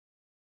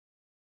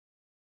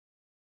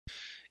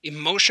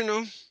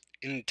Emotional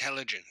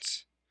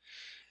intelligence.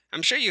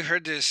 I'm sure you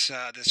heard this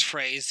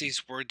phrase,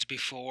 these words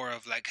before,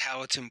 of like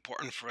how it's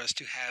important for us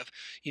to have,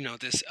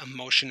 this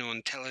emotional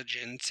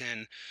intelligence.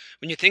 And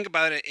when you think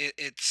about it,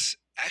 it's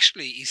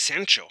actually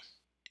essential.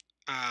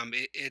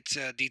 It's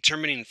a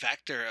determining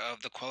factor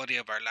of the quality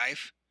of our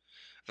life,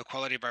 the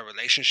quality of our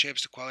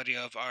relationships, the quality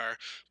of our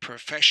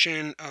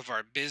profession, of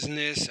our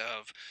business,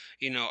 of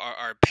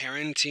our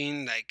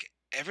parenting, like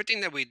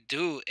everything that we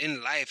do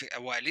in life.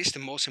 Well, at least the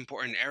most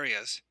important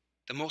areas,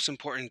 the most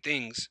important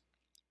things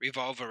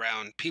revolve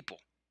around people.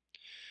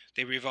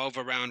 They revolve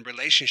around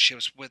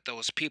relationships with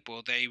those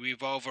people. They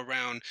revolve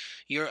around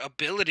your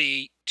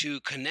ability to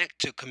connect,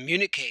 to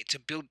communicate, to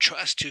build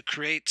trust, to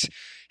create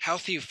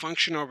healthy,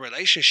 functional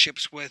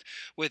relationships with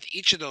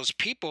each of those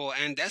people.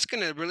 And that's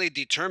going to really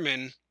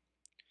determine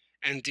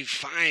and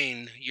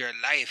define your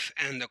life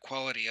and the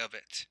quality of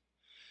it.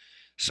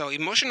 So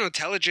emotional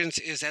intelligence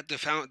is at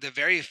the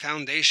very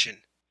foundation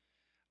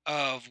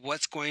of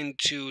what's going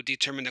to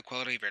determine the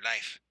quality of your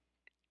life.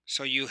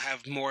 So you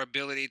have more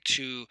ability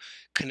to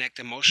connect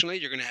emotionally.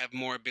 You're going to have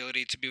more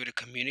ability to be able to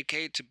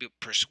communicate,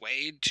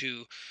 persuade,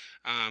 to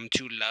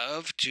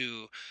love,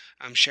 to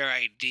share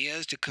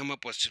ideas, to come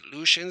up with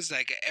solutions.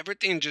 Like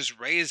everything just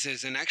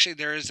raises. And actually,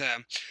 there's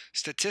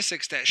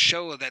statistics that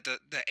show that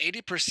the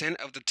 80%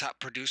 of the top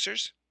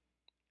producers,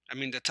 I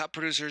mean, the top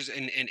producers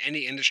in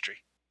any industry,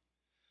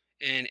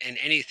 in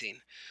anything,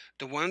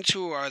 the ones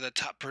who are the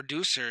top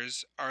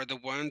producers are the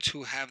ones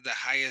who have the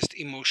highest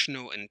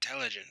emotional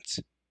intelligence.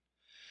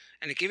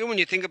 And like even when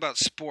you think about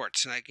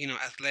sports, like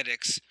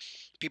athletics,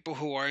 people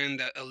who are in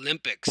the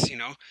Olympics,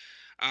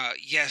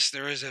 yes,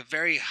 there is a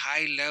very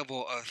high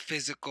level of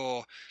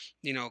physical,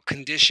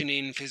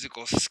 conditioning,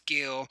 physical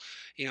skill,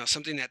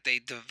 something that they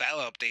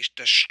develop, the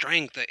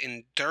strength, the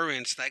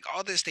endurance, like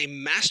all this, they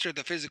master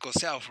the physical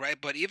self,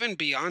 right? But even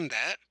beyond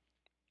that,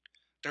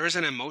 there is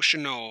an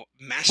emotional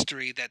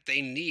mastery that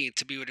they need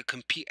to be able to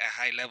compete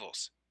at high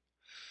levels.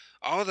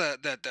 All the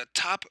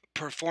top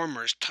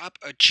performers, top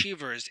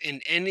achievers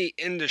in any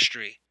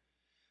industry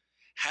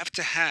have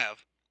to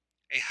have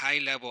a high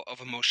level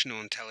of emotional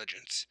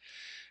intelligence.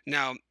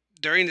 Now,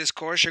 during this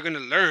course, you're going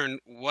to learn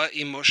what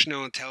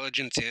emotional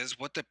intelligence is,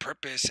 what the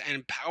purpose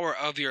and power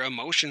of your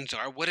emotions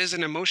are. What is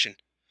an emotion?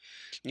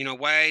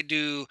 Why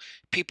do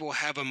people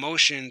have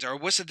emotions, or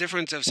what's the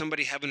difference of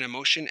somebody having an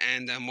emotion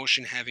and the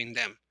emotion having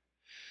them?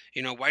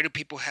 Why do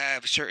people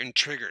have certain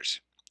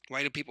triggers?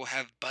 Why do people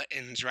have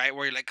buttons, right?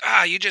 Where you're like,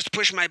 you just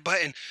push my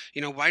button.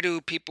 Why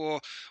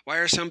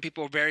are some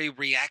people very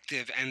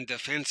reactive and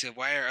defensive?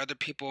 Why are other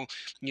people,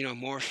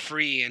 more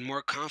free and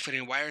more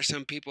confident? Why are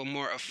some people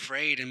more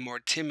afraid and more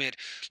timid?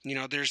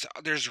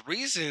 There's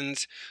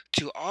reasons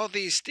to all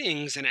these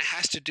things, and it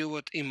has to do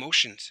with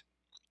emotions,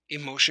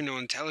 emotional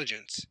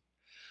intelligence,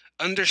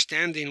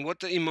 understanding what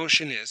the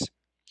emotion is,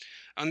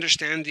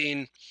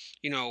 understanding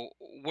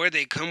where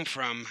they come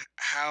from,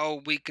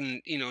 how we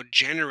can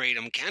generate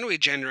them. Can we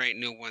generate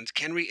new ones?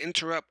 Can we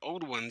interrupt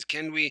old ones?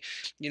 Can we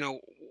you know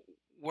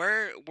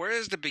where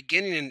is the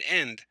beginning and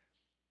end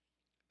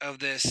of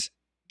this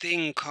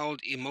thing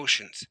called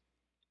emotions?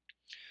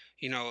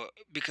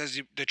 Because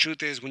the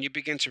truth is, when you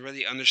begin to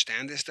really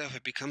understand this stuff,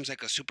 it becomes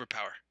like a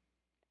superpower,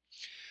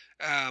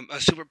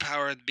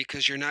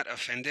 because you're not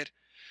offended.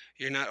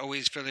 You're not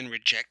always feeling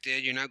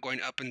rejected. You're not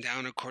going up and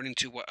down according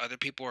to what other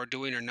people are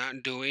doing or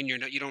not doing. You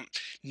don't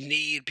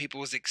need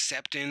people's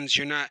acceptance.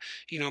 You're not,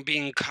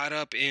 being caught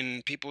up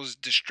in people's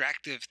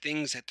distractive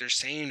things that they're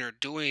saying or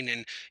doing,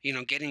 and,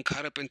 getting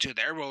caught up into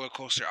their roller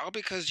coaster, all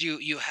because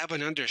you have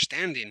an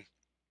understanding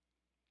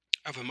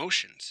of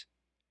emotions.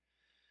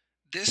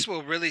 This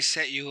will really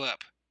set you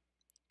up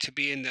to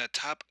be in the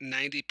top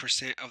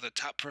 90% of the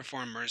top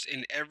performers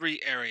in every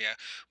area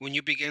when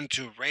you begin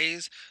to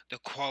raise the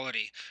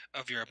quality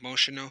of your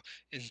emotional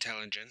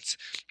intelligence.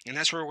 And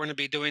that's what we're going to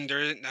be doing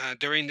during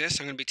this.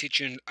 I'm going to be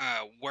teaching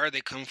where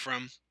they come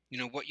from,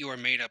 what you are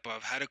made up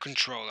of, how to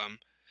control them.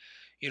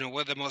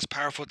 What are the most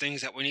powerful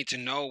things that we need to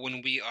know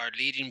when we are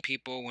leading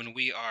people, when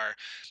we are,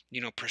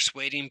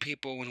 persuading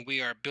people, when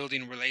we are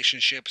building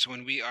relationships,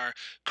 when we are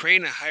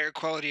creating a higher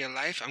quality of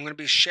life. I'm going to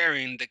be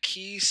sharing the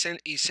key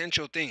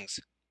essential things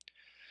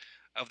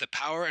of the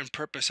power and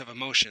purpose of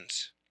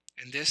emotions.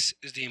 And this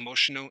is the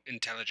emotional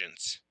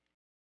intelligence.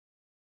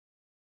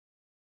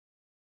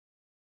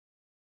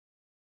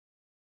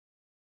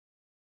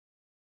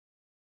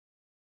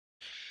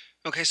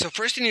 Okay, so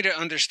first you need to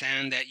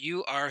understand that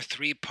you are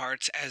three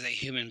parts as a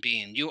human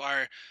being. You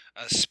are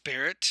a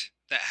spirit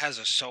that has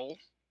a soul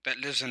that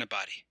lives in a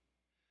body.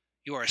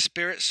 You are a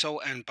spirit,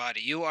 soul, and body.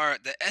 You are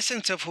the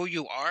essence of who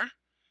you are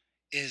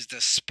is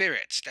the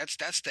spirit. That's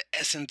the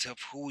essence of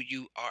who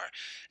you are.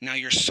 Now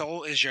your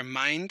soul is your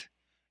mind,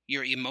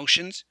 your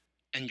emotions,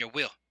 and your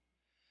will.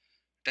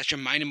 That's your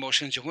mind,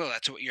 emotions, your will.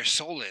 That's what your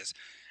soul is.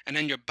 And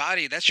then your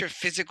body, that's your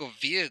physical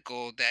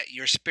vehicle that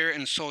your spirit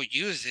and soul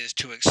uses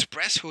to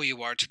express who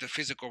you are to the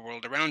physical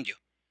world around you.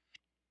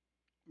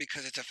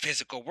 Because it's a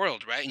physical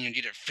world, right? And you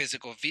need a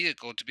physical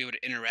vehicle to be able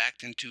to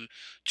interact and to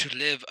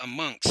live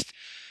amongst.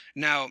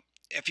 Now,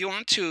 if you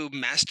want to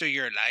master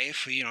your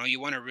life, you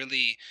want to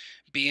really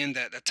be in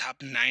the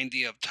top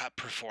 90 of top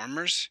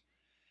performers.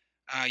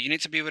 You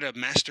need to be able to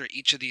master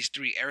each of these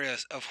three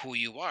areas of who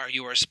you are.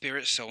 You are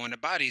spirit, soul, and a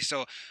body.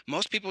 So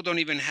most people don't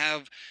even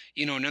have,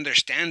 an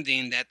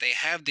understanding that they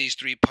have these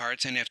three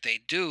parts. And if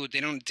they do, they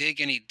don't dig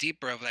any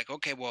deeper of like,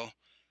 okay, well,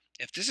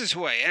 if this is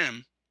who I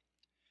am,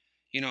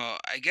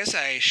 I guess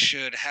I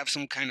should have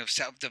some kind of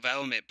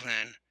self-development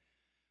plan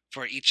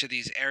for each of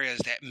these areas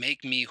that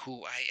make me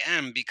who I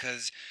am.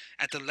 Because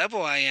at the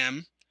level I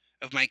am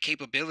of my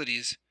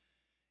capabilities,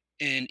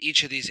 in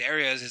each of these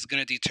areas is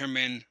going to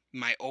determine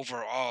my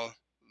overall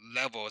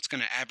level. It's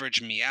going to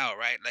average me out,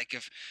 right? Like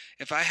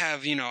if I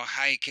have,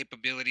 high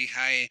capability,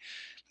 high,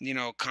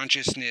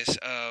 consciousness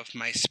of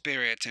my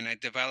spirit, and I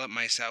develop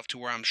myself to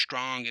where I'm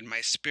strong in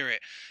my spirit.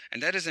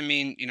 And that doesn't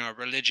mean,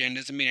 religion,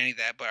 doesn't mean any of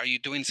that, but are you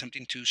doing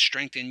something to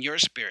strengthen your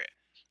spirit?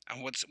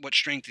 And what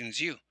strengthens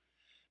you?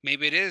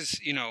 Maybe it is,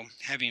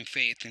 having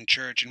faith in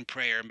church and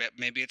prayer, but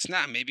maybe it's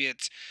not. Maybe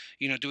it's,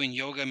 doing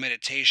yoga,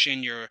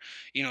 meditation. You're,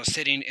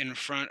 sitting in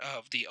front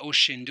of the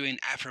ocean doing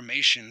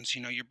affirmations.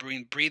 You're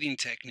breathing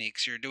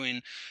techniques. You're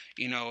doing,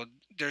 you know,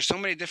 there's so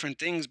many different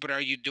things, but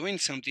are you doing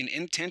something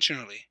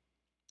intentionally,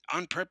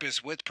 on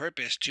purpose, with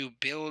purpose to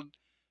build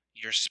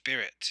your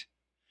spirit?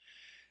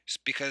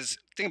 Because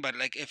think about it,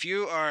 like if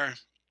you are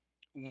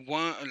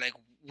one like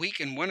weak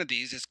in one of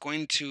these, it's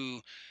going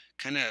to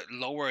kind of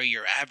lower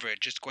your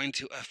average. It's going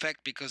to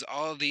affect, because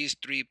all these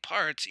three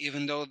parts,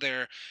 even though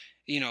they're,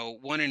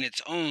 one in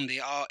its own, they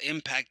all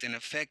impact and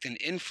affect and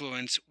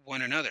influence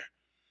one another.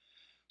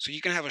 So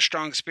you can have a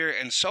strong spirit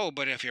and soul,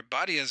 but if your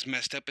body is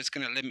messed up, it's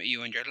going to limit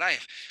you in your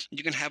life.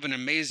 You can have an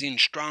amazing,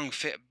 strong,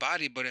 fit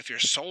body, but if your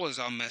soul is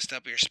all messed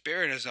up, your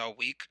spirit is all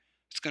weak,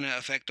 it's going to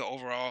affect the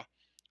overall,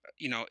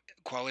 you know,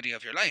 quality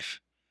of your life.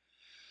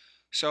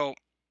 So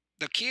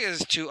the key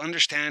is to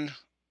understand,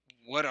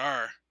 what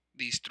are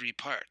these three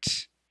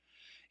parts?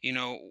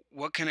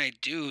 What can I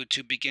do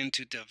to begin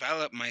to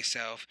develop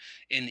myself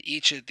in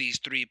each of these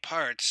three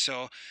parts?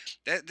 So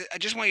I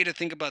just want you to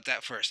think about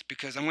that first,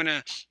 because I'm going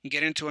to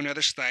get into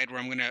another slide where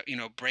I'm going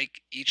to,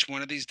 break each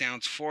one of these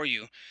down for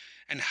you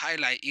and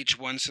highlight each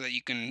one so that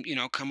you can,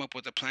 come up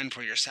with a plan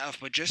for yourself.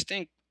 But just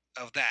think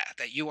of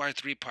that you are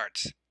three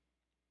parts.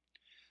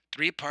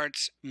 Three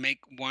parts make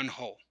one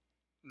whole,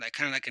 like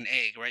kind of like an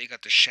egg, right? You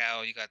got the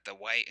shell, you got the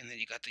white, and then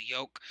you got the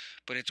yolk,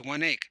 but it's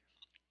one egg.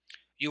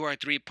 You are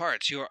three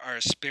parts. You are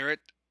a spirit,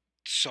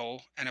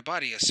 soul, and a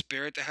body. A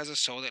spirit that has a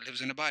soul that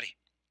lives in a body.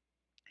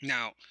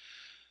 Now,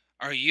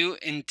 are you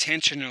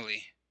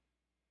intentionally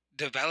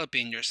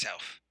developing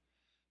yourself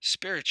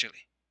spiritually?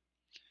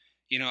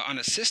 On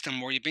a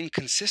system where you've been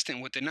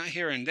consistent with it, not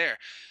here and there.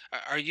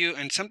 Are you,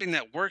 and something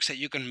that works that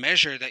you can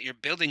measure, that you're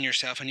building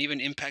yourself and even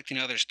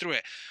impacting others through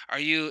it? Are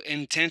you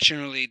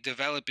intentionally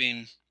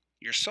developing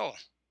your soul?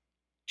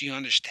 Do you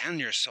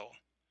understand your soul?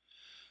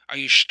 Are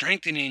you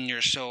strengthening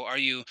your soul? Are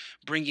you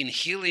bringing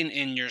healing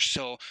in your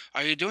soul?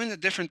 Are you doing the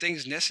different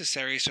things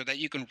necessary so that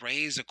you can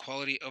raise the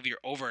quality of your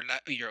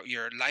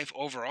life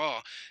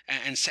overall,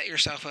 and set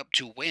yourself up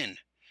to win?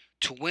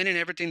 To win in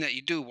everything that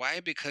you do. Why?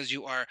 Because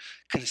you are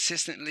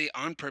consistently,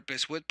 on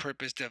purpose, with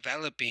purpose,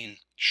 developing,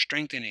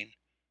 strengthening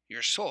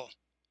your soul.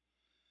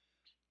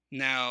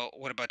 Now,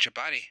 what about your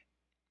body?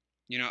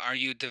 Are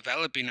you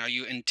developing? Are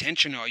you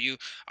intentional? Are you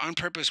on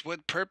purpose,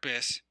 with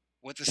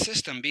the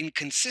system, being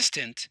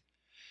consistent,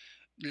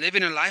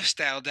 living a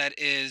lifestyle that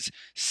is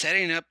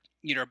setting up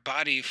your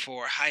body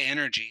for high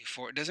energy?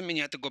 For, it doesn't mean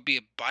you have to go be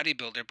a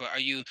bodybuilder, but are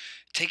you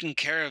taking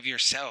care of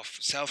yourself?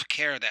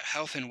 Self-care, that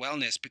health and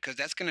wellness, because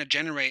that's going to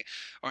generate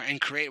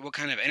and create what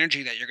kind of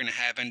energy that you're going to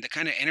have. And the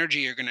kind of energy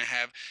you're going to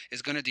have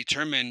is going to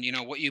determine,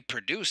 what you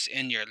produce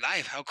in your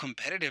life, how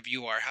competitive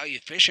you are, how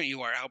efficient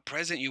you are, how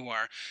present you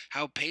are,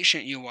 how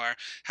patient you are,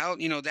 how,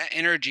 that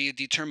energy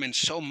determines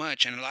so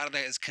much. And a lot of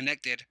that is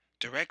connected,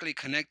 directly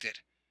connected,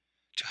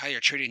 to how you're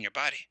treating your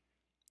body.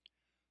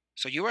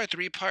 So you are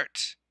three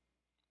parts.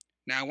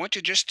 Now I want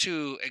you just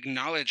to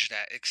acknowledge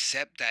that,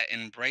 accept that,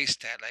 embrace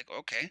that. Like,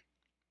 okay,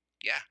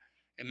 yeah,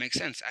 it makes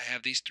sense. I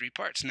have these three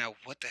parts. Now,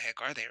 what the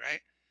heck are they,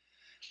 right?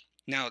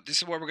 Now, this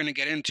is what we're going to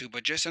get into,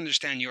 but just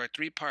understand you are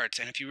three parts.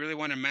 And if you really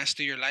want to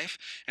master your life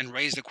and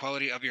raise the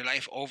quality of your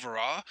life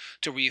overall,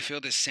 to where you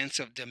feel this sense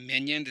of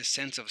dominion, this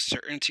sense of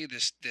certainty,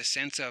 this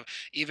sense of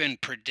even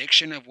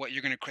prediction of what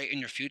you're going to create in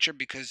your future,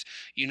 because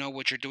you know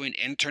what you're doing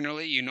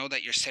internally, you know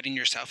that you're setting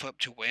yourself up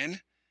to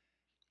win.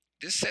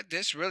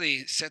 This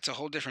really sets a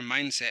whole different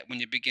mindset when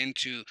you begin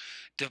to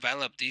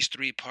develop these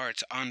three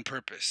parts on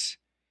purpose.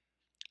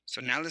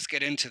 So now let's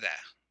get into that.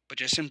 But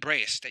just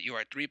embrace that you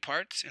are three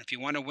parts, and if you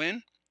want to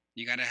win,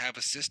 you got to have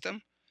a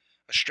system,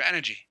 a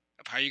strategy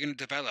of how you're going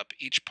to develop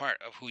each part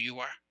of who you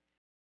are.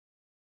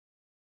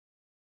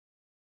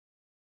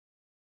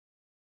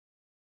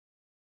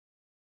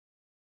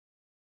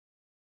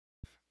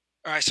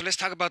 All right, so let's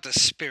talk about the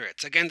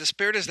spirits. Again, the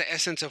spirit is the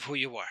essence of who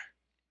you are.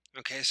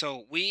 Okay,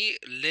 so we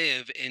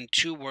live in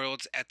two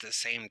worlds at the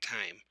same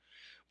time.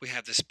 We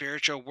have the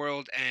spiritual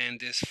world and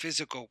this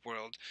physical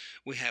world.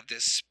 We have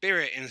this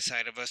spirit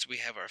inside of us. We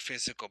have our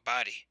physical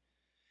body.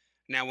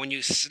 Now, when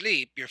you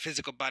sleep, your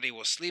physical body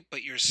will sleep,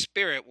 but your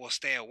spirit will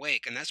stay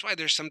awake. And that's why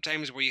there's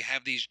sometimes where you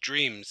have these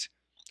dreams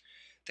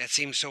that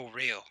seem so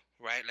real,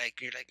 right? Like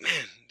you're like,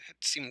 man,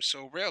 that seems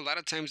so real. A lot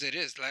of times it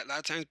is. A lot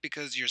of times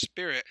because your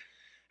spirit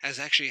has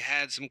actually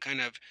had some kind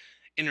of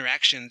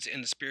interactions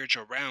in the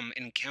spiritual realm,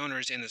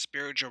 encounters in the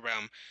spiritual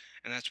realm,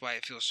 and that's why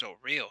it feels so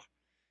real.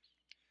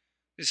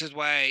 This is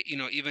why,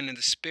 even in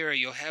the spirit,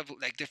 you'll have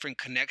like different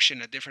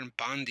connection, a different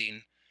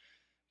bonding,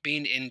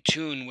 being in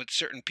tune with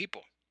certain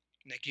people.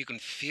 Like you can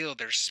feel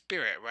their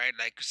spirit, right?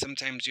 Like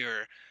sometimes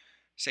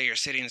say you're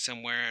sitting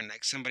somewhere and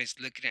like somebody's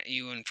looking at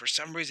you, and for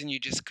some reason you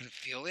just can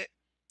feel it.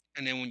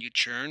 And then when you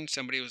turn,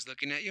 somebody was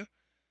looking at you.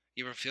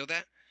 You ever feel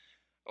that?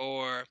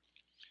 Or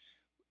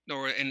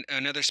in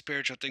another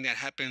spiritual thing that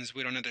happens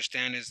we don't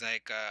understand is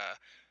like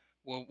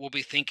we'll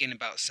be thinking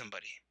about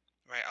somebody,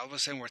 right? All of a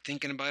sudden we're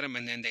thinking about them,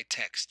 and then they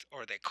text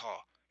or they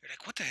call. You're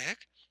like, what the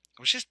heck?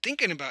 I was just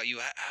thinking about you.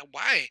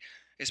 Why?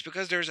 It's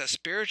because there's a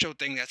spiritual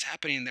thing that's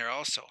happening there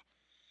also.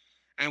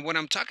 And when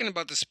I'm talking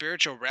about the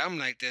spiritual realm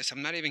like this,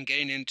 I'm not even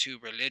getting into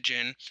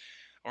religion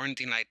or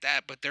anything like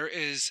that, but there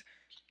is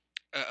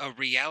a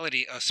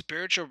reality, a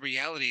spiritual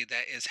reality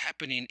that is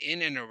happening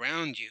in and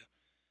around you.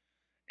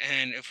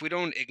 And if we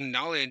don't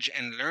acknowledge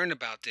and learn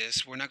about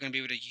this, we're not going to be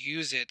able to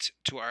use it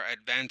to our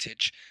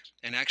advantage.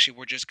 And actually,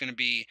 we're just going to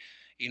be,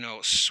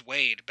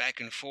 swayed back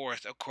and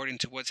forth according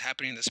to what's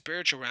happening in the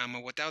spiritual realm.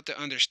 And without the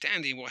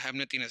understanding, we'll have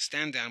nothing to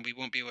stand on. We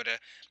won't be able to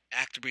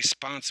act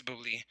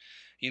responsibly,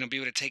 be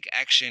able to take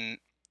action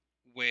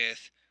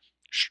with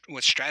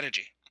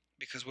strategy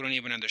because we don't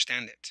even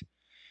understand it.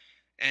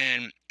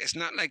 And it's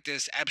not like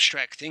this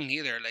abstract thing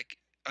either. Like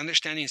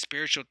understanding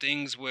spiritual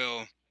things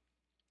will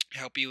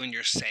help you in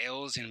your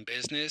sales and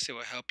business. It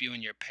will help you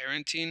in your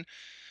parenting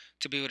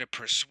to be able to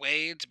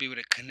persuade, to be able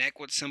to connect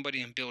with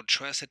somebody and build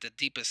trust at the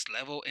deepest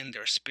level in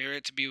their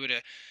spirit, to be able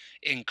to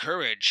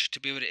encourage, to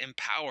be able to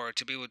empower,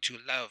 to be able to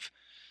love,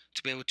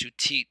 to be able to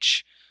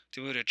teach,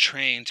 to be able to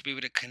train, to be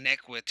able to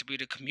connect with, to be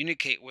able to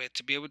communicate with,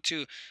 to be able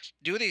to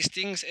do these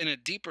things in a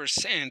deeper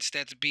sense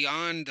that's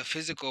beyond the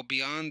physical,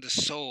 beyond the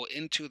soul,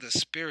 into the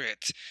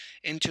spirit,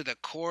 into the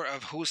core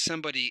of who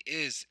somebody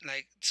is,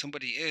 like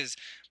somebody is.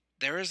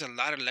 There is a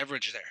lot of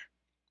leverage there.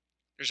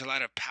 There's a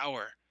lot of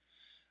power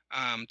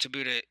to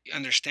be able to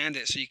understand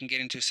it so you can get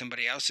into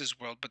somebody else's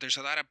world. But there's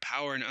a lot of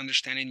power in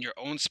understanding your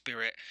own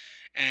spirit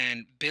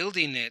and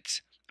building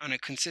it on a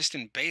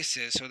consistent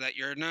basis so that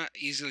you're not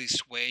easily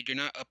swayed. You're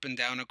not up and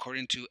down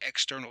according to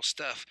external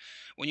stuff.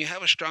 When you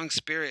have a strong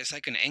spirit, it's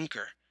like an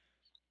anchor.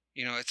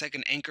 It's like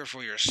an anchor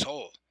for your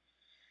soul.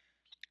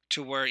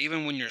 To where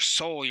even when your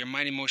soul, your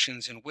mind,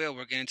 emotions, and will,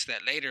 we'll get into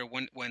that later,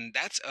 when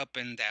that's up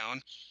and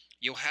down,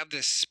 you'll have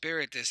this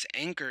spirit, this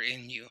anchor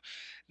in you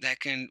that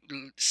can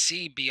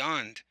see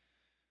beyond,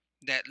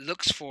 that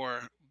looks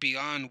for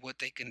beyond what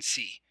they can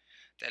see,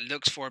 that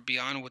looks for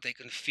beyond what they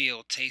can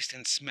feel, taste,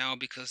 and smell,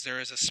 because there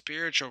is a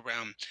spiritual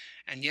realm.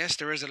 And yes,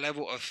 there is a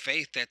level of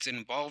faith that's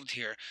involved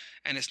here.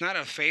 And it's not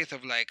a faith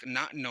of like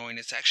not knowing,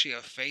 it's actually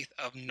a faith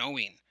of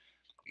knowing,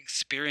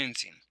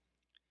 experiencing.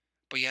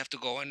 But you have to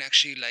go and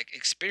actually like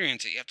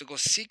experience it, you have to go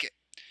seek it.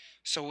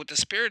 So, with the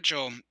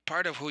spiritual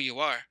part of who you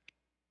are,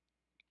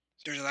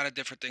 there's a lot of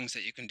different things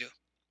that you can do.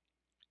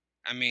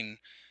 I mean,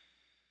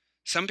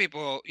 some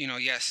people,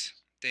 yes,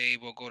 they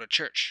will go to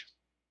church.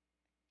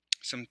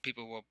 Some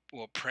people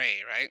will pray,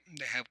 right?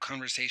 They have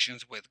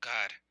conversations with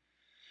God.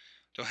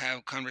 They'll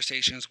have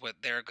conversations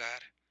with their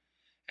God.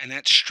 And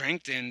that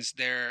strengthens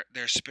their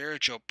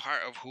spiritual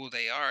part of who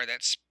they are.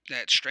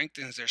 That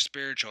strengthens their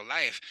spiritual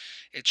life.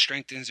 It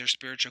strengthens their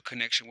spiritual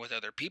connection with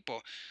other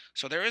people.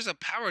 So there is a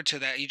power to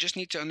that. You just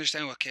need to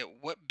understand, okay,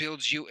 what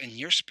builds you in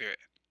your spirit.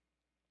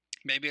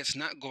 Maybe it's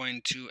not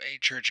going to a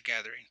church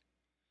gathering.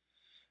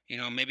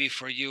 Maybe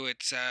for you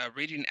it's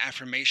reading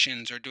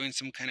affirmations or doing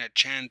some kind of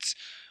chants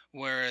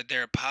where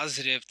there are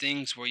positive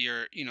things where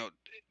you're,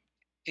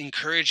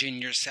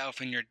 encouraging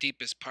yourself in your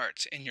deepest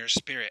parts in your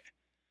spirit.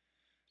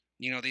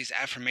 These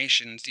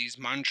affirmations, these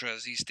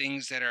mantras, these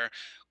things that are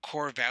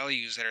core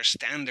values, that are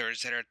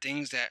standards, that are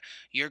things that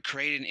you're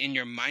creating in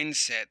your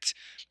mindset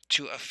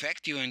to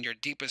affect you in your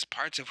deepest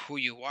parts of who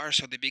you are,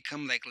 so they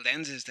become like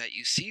lenses that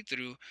you see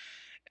through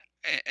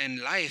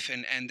in life,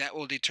 and that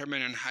will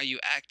determine on how you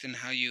act and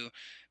how you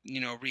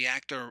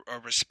react or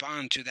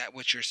respond to that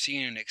what you're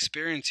seeing and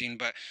experiencing.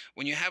 But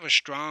when you have a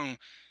strong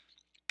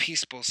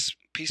peaceful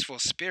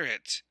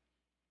spirit,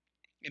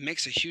 it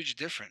makes a huge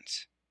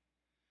difference.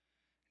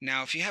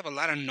 Now, if you have a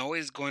lot of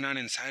noise going on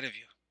inside of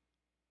you,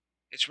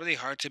 it's really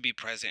hard to be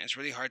present. It's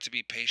really hard to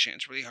be patient.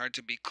 It's really hard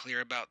to be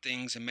clear about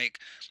things and make,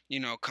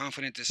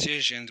 confident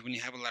decisions when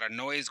you have a lot of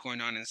noise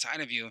going on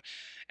inside of you.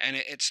 And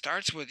it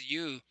starts with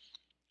you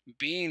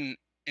being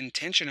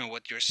intentional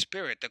with your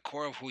spirit, the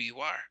core of who you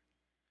are.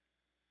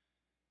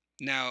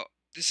 Now,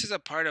 this is a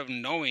part of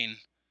knowing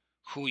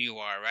who you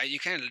are, right? You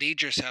can't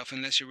lead yourself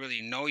unless you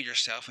really know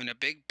yourself. And a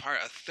big part,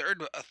 a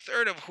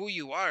third of who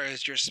you are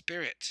is your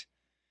spirit.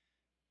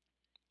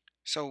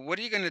 So, what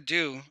are you going to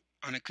do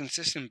on a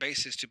consistent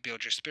basis to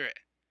build your spirit?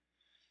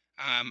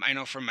 I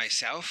know for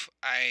myself,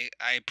 I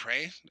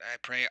pray. I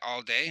pray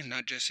all day,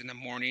 not just in the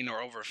morning or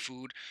over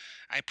food.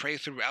 I pray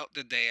throughout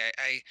the day.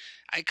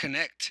 I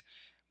connect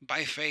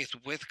by faith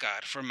with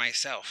God for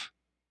myself.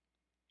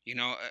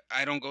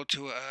 I don't go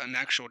to an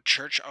actual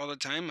church all the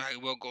time. I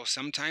will go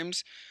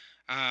sometimes,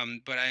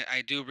 but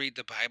I do read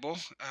the Bible.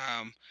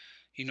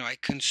 I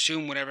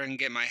consume whatever I can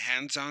get my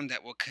hands on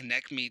that will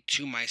connect me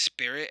to my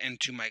spirit and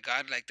to my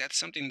God. Like that's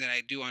something that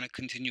I do on a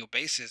continual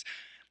basis,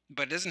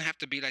 but it doesn't have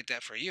to be like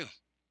that for you.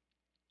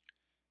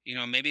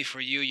 Maybe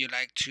for you, you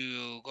like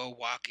to go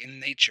walk in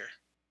nature,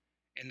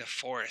 in the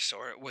forest,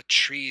 or with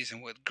trees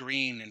and with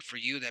green. And for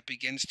you, that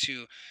begins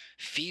to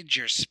feed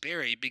your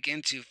spirit. You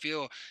begin to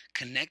feel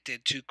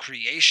connected to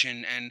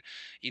creation. And,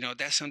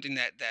 that's something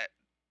that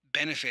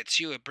benefits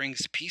you. It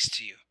brings peace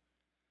to you.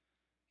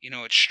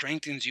 It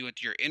strengthens you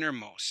at your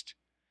innermost.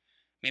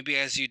 Maybe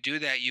as you do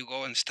that, you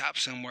go and stop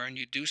somewhere and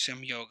you do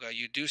some yoga,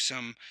 you do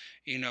some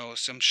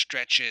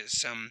stretches,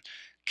 some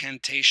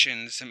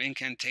cantations, some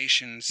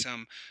incantations,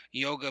 some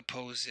yoga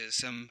poses,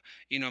 some,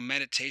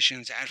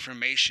 meditations,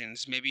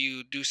 affirmations. Maybe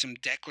you do some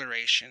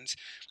declarations.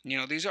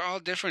 These are all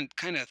different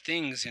kind of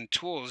things and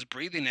tools,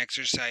 breathing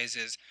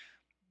exercises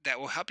that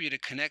will help you to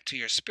connect to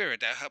your spirit,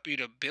 that will help you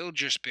to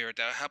build your spirit,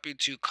 that will help you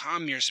to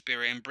calm your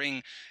spirit and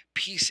bring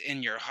peace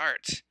in your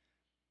heart.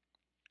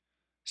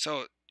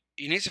 So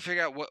you need to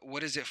figure out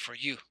what is it for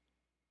you.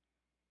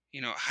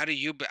 How do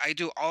you, but I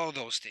do all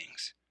those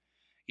things.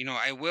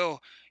 I will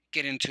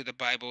get into the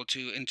Bible,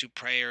 into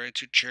prayer,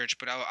 into church,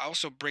 but I'll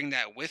also bring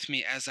that with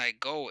me as I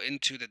go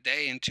into the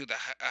day, into a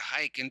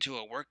hike, into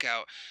a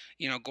workout,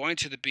 going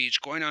to the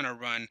beach, going on a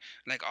run.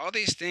 Like all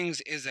these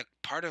things is a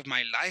part of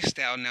my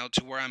lifestyle now,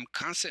 to where I'm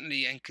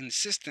constantly and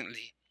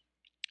consistently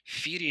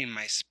feeding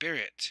my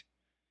spirit,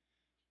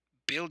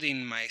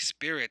 building my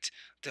spirit,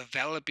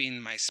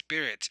 developing my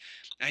spirit.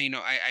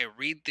 I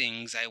read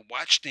things, I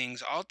watch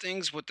things, all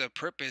things with the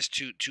purpose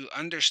to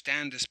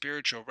understand the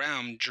spiritual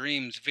realm,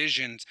 dreams,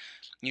 visions.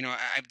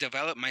 I've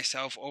developed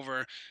myself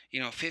over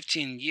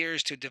 15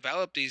 years to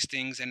develop these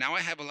things, and now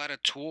I have a lot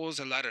of tools,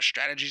 a lot of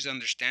strategies,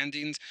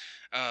 understandings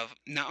of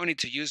not only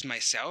to use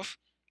myself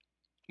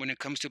when it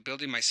comes to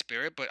building my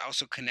spirit, but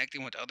also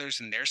connecting with others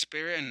in their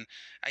spirit. And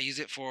I use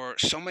it for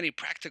so many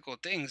practical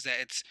things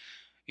that it's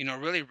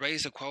really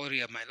raised the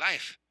quality of my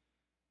life.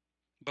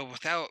 But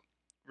without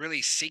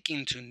really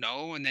seeking to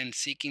know and then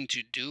seeking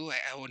to do,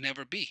 I will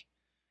never be.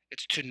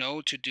 It's to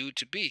know, to do,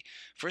 to be.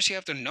 First, you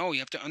have to know, you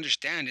have to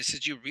understand. This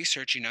is you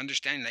researching,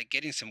 understanding, like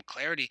getting some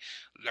clarity,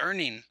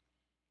 learning,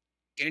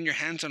 getting your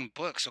hands on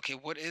books. Okay,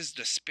 what is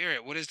the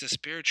spirit? What is the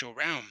spiritual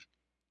realm?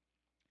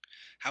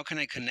 How can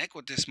I connect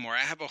with this more?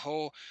 I have a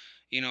whole,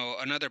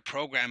 another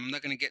program. I'm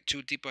not going to get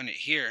too deep on it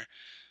here,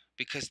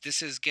 because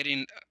this is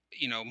getting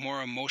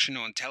more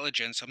emotional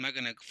intelligence. So I'm not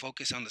going to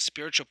focus on the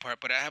spiritual part,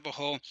 but I have a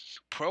whole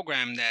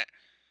program that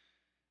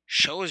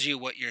shows you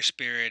what your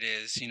spirit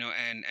is,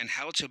 and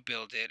how to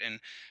build it, and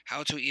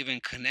how to even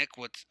connect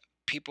with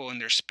people in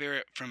their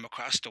spirit from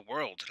across the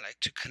world, like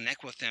to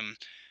connect with them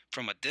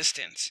from a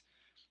distance,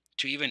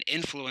 to even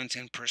influence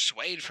and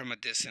persuade from a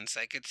distance.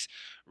 Like it's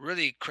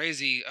really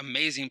crazy,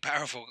 amazing,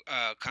 powerful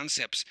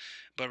concepts.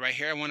 But right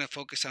here, I want to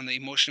focus on the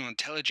emotional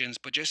intelligence,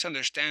 but just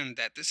understand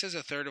that this is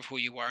a third of who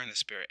you are in the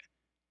spirit.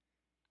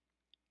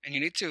 And you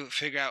need to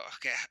figure out,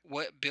 okay,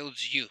 what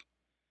builds you,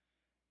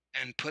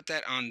 and put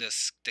that on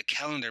the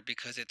calendar,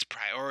 because it's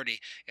priority.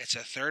 It's a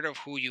third of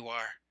who you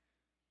are.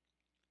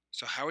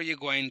 So how are you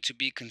going to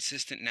be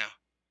consistent now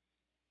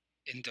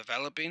in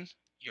developing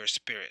your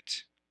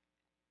spirit?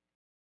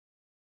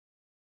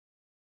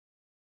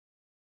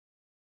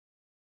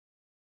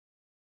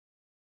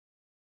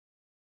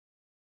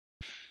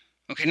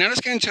 Okay, now let's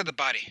get into the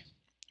body.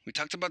 We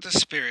talked about the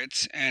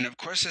spirits, and of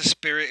course the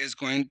spirit is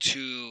going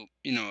to,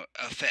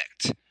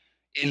 affect,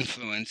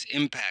 influence,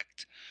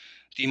 impact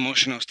the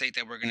emotional state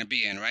that we're going to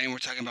be in, right? And we're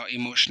talking about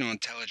emotional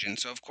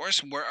intelligence. So of course,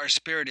 where our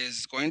spirit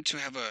is going to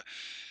have a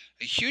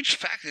huge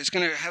factor. It's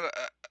going to have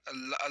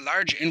a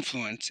large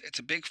influence. It's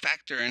a big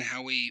factor in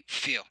how we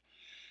feel,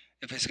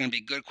 if it's going to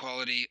be good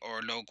quality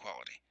or low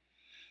quality.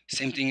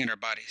 Same thing in our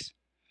bodies.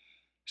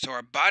 So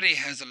our body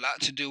has a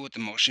lot to do with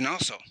emotion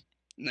also.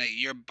 Like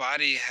your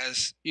body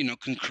has,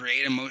 can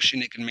create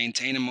emotion, it can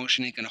maintain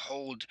emotion, it can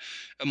hold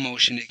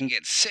emotion, it can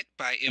get sick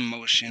by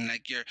emotion.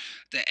 Like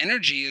the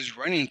energy is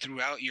running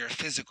throughout your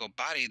physical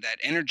body. That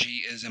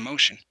energy is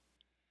emotion.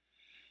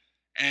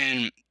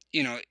 And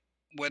you know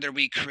whether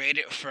we create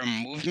it from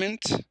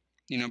movement,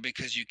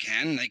 because you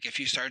can, like if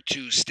you start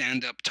to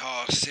stand up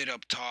tall, sit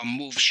up tall,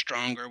 move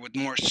stronger with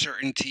more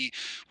certainty,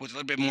 with a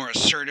little bit more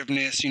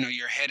assertiveness,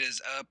 your head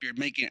is up, you're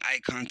making eye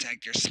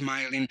contact, you're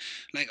smiling,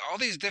 like all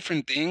these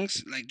different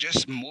things, like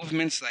just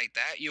movements like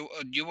that, you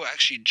will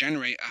actually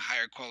generate a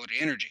higher quality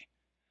energy.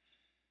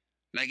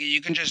 Like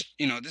you can just,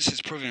 this is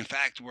proven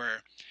fact,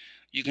 where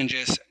you can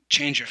just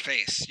change your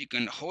face. You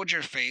can hold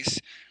your face,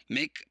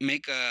 make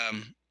a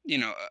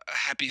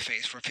happy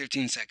face for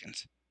 15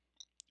 seconds.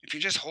 If you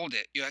just hold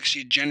it, you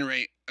actually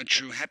generate a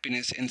true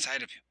happiness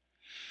inside of you.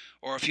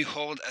 Or if you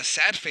hold a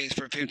sad face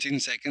for 15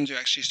 seconds, you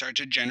actually start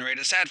to generate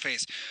a sad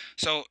face.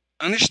 So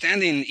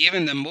understanding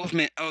even the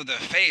movement of the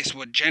face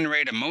would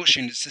generate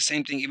emotion. It's the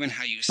same thing even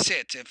how you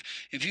sit.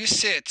 If you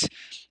sit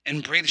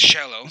and breathe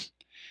shallow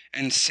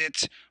and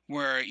sit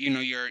where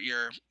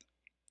your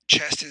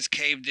chest is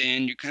caved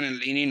in, you're kind of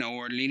leaning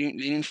over,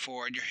 leaning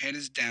forward, your head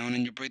is down,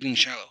 and you're breathing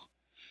shallow,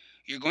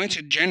 you're going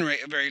to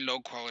generate a very low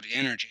quality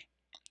energy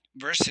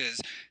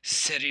versus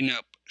sitting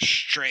up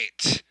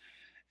straight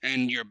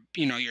and your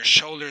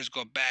shoulders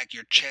go back,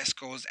 your chest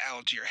goes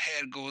out, your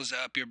head goes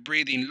up, you're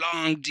breathing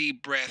long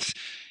deep breaths,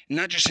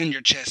 not just in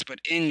your chest but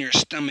in your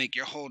stomach,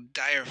 your whole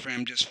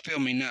diaphragm just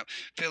filling up.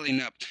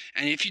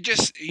 And if you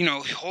just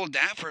hold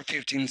that for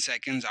 15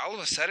 seconds, all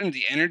of a sudden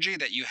the energy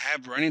that you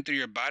have running through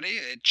your body,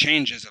 it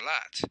changes a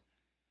lot,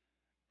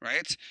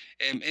 right?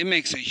 It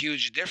makes a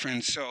huge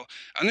difference. So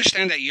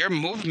understand that your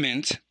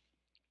movement,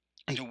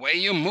 the way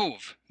you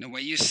move, the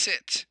way you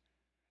sit,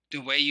 the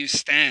way you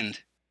stand,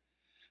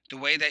 the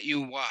way that you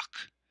walk,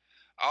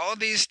 all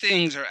these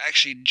things are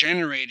actually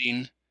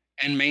generating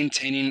and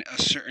maintaining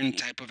a certain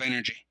type of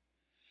energy.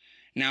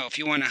 Now, if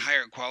you want a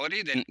higher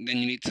quality, then you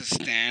need to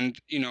stand,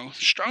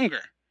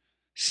 stronger,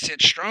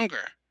 sit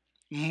stronger,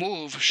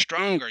 move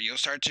stronger. You'll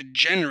start to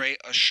generate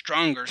a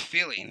stronger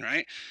feeling,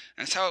 right?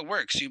 That's how it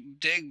works. You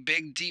dig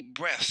big, deep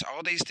breaths.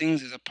 All these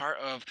things is a part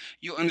of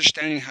you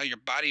understanding how your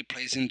body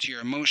plays into your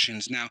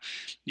emotions. Now,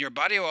 your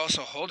body will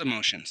also hold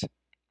emotions.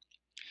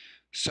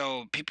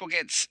 So people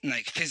get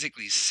like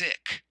physically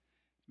sick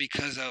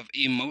because of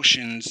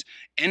emotions,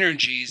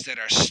 energies that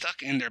are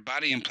stuck in their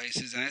body in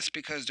places, and that's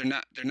because they're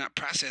not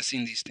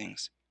processing these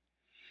things,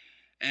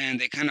 and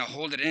they kind of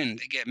hold it in.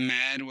 They get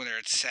mad, whether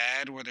it's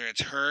sad, whether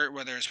it's hurt,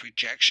 whether it's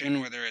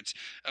rejection, whether it's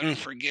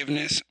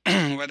unforgiveness,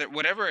 whether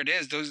whatever it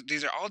is.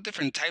 These are all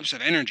different types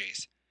of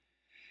energies.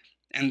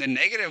 And the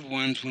negative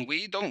ones, when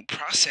we don't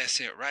process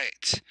it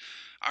right,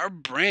 our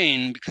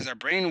brain, because our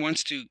brain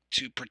wants to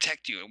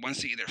protect you, it wants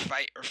to either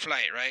fight or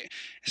flight, right?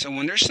 So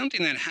when there's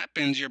something that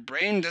happens, your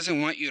brain doesn't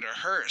want you to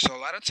hurt, so a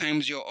lot of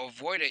times you'll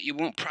avoid it, you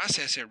won't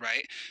process it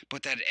right,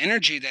 but that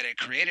energy that it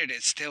created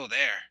is still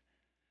there.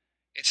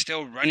 It's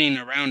still running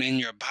around in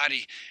your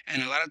body,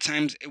 and a lot of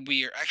times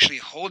we are actually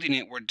holding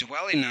it, we're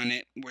dwelling on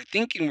it, we're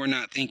thinking we're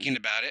not thinking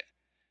about it,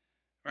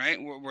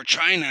 right? We're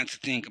trying not to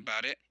think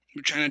about it.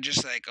 We're trying to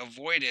just like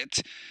avoid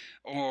it,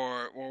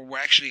 or we're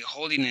actually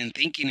holding and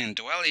thinking and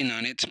dwelling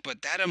on it.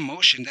 But that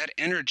emotion, that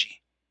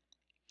energy,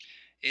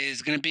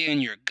 is going to be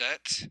in your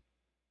gut,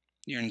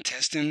 your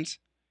intestines.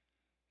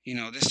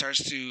 This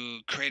starts to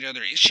create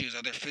other issues,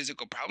 other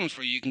physical problems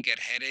for you. You can get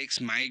headaches,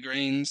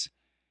 migraines.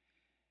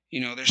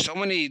 There's so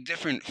many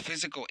different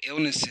physical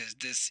illnesses,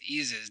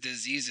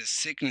 diseases,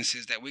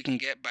 sicknesses that we can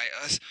get by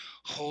us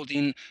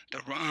holding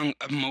the wrong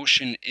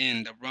emotion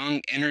in, the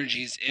wrong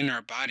energies in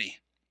our body.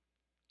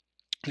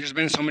 There's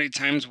been so many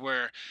times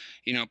where,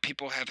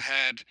 people have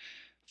had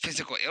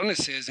physical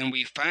illnesses, and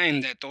we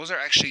find that those are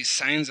actually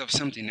signs of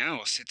something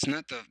else. It's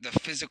not the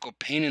physical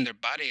pain in their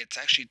body, it's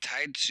actually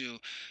tied to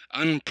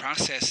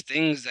unprocessed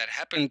things that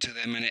happen to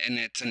them, and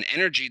it's an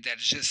energy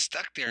that's just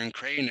stuck there and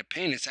creating a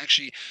pain. It's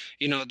actually,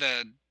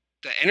 the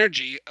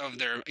energy of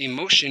their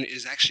emotion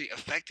is actually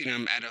affecting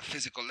them at a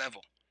physical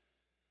level.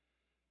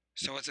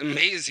 So it's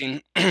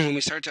amazing when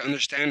we start to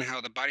understand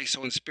how the body,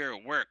 soul, and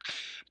spirit work.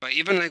 But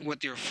even like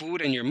with your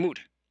food and your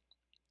mood,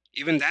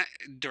 even that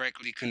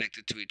directly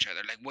connected to each other.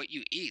 Like what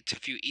you eat.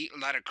 If you eat a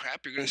lot of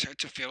crap, you're gonna start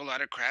to feel a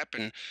lot of crap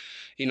and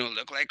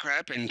look like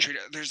crap and treat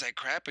others like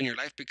crap, and your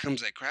life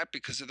becomes like crap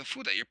because of the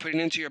food that you're putting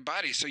into your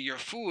body. So your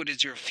food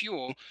is your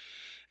fuel,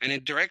 and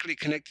it directly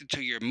connected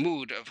to your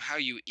mood of how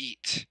you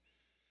eat.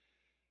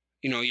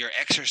 Your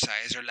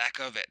exercise or lack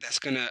of it. That's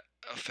gonna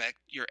affect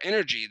your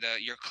energy,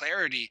 your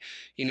clarity.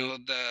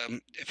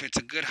 The if it's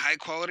a good high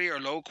quality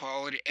or low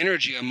quality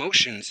energy,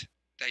 emotions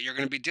that you're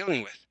gonna be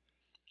dealing with.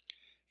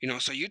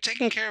 So you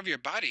taking care of your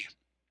body,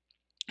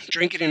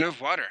 drinking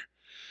enough water.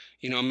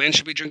 Men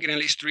should be drinking at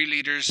least 3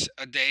 liters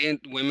a day, and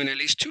women at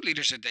least 2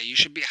 liters a day. You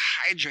should be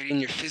hydrating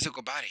your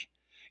physical body.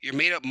 You're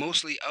made up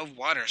mostly of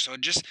water. So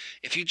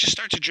if you just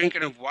start to drink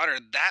enough water,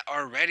 that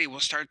already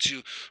will start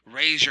to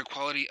raise your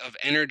quality of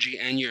energy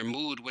and your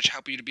mood, which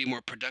help you to be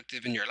more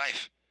productive in your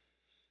life.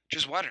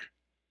 Just water.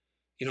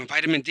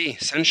 Vitamin D,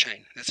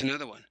 sunshine. That's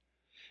another one.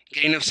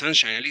 Get enough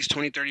sunshine, at least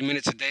 20, 30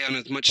 minutes a day on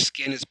as much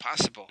skin as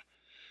possible.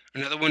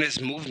 Another one is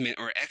movement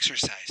or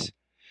exercise.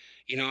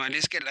 At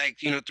least get like,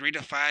 3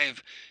 to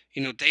 5,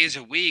 days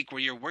a week where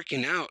you're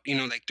working out,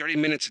 like 30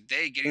 minutes a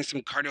day, getting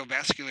some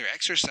cardiovascular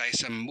exercise,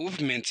 some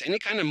movements, any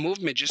kind of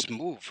movement, just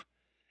move.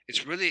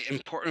 It's really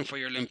important for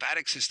your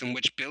lymphatic system,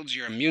 which builds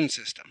your immune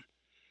system.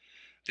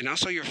 Then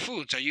also your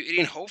foods. Are you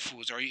eating whole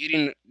foods? Or are you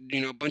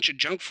eating, a bunch of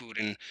junk food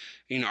and,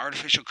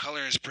 artificial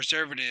colors,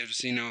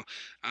 preservatives,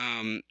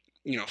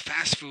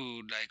 fast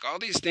food, like all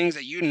these things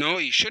that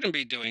you shouldn't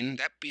be doing.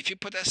 That if you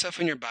put that stuff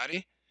in your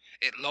body,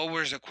 it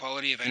lowers the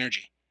quality of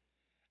energy,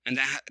 and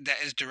that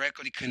is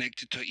directly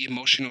connected to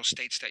emotional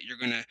states that you're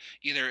gonna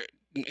either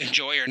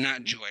joy or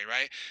not joy,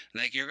 right?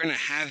 Like you're gonna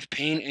have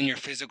pain in your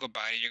physical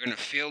body. You're gonna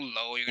feel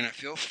low. You're gonna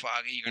feel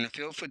foggy. You're gonna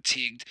feel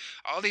fatigued.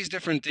 All these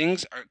different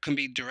things can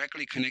be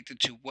directly connected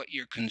to what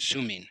you're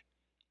consuming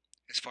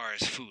as far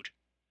as food.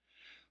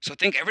 So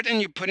think every time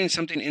you're putting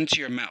something into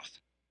your mouth,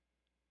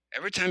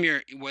 every time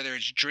you're, whether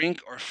it's drink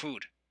or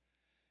food,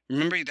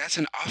 remember that's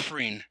an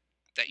offering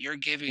that you're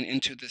giving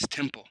into this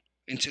temple,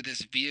 into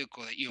this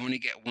vehicle that you only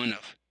get one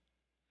of.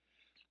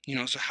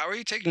 So how are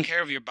you taking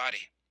care of your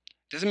body?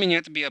 Doesn't mean you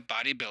have to be a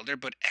bodybuilder,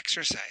 but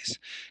exercise.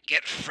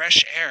 Get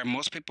fresh air.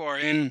 Most people are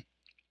in,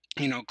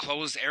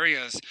 closed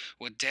areas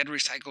with dead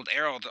recycled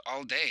air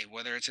all day,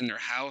 whether it's in their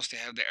house, they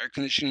have the air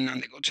conditioning on,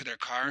 they go to their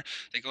car,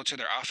 they go to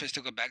their office,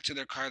 they go back to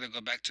their car, they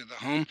go back to the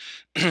home.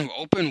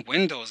 Open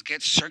windows,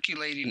 get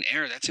circulating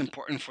air. That's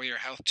important for your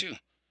health too.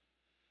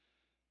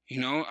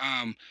 You know,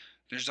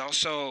 there's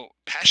also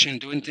passion,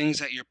 doing things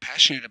that you're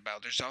passionate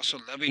about. There's also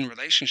loving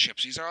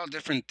relationships. These are all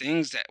different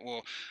things that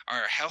will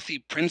are healthy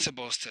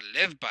principles to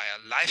live by,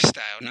 a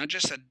lifestyle, not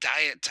just a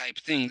diet type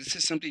thing. This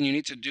is something you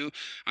need to do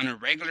on a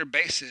regular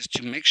basis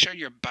to make sure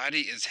your body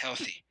is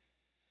healthy.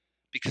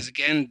 Because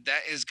again,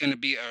 that is going to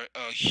be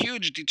a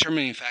huge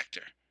determining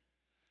factor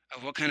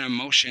of what kind of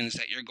emotions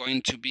that you're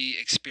going to be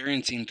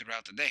experiencing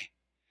throughout the day,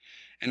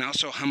 and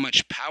also how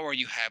much power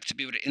you have to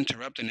be able to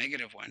interrupt a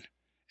negative one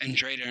and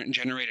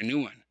generate a new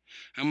one.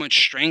 How much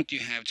strength you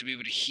have to be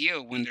able to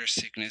heal when there's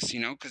sickness,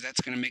 because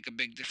that's going to make a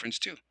big difference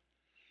too.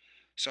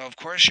 So, of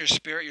course, your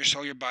spirit, your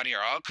soul, your body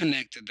are all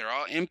connected. They're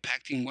all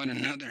impacting one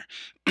another.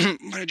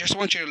 But I just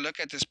want you to look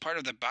at this part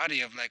of the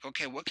body of like,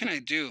 okay, what can I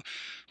do?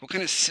 What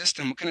kind of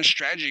system, what kind of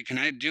strategy can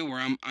I do where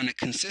I'm on a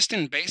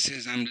consistent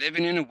basis, I'm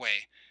living in a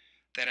way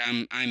that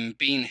I'm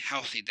being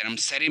healthy, that I'm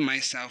setting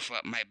myself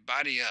up, my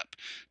body up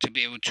to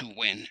be able to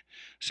win.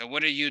 So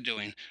what are you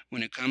doing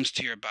when it comes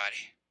to your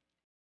body?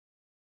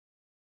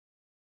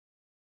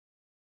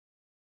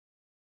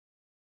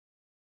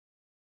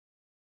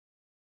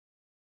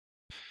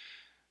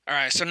 All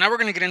right, so now we're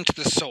going to get into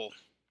the soul.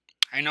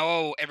 I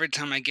know every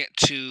time I get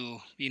to,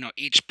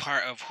 each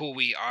part of who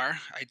we are,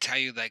 I tell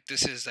you like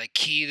this is like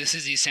key, this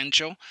is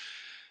essential,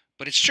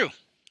 but it's true.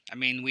 I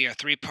mean, we are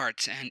three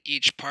parts, and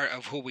each part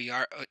of who we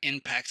are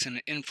impacts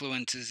and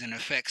influences and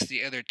affects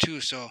the other two.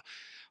 So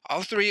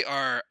all three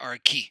are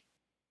key.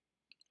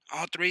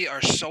 All three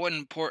are so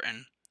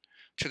important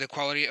to the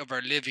quality of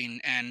our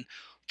living. And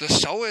the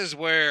soul is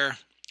where,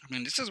 I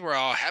mean, this is where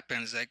all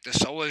happens. Like the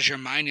soul is your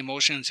mind,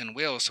 emotions, and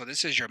will. So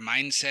this is your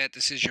mindset,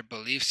 this is your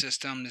belief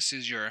system, this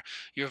is your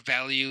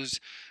values,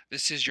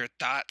 this is your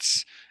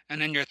thoughts.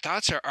 And then your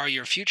thoughts are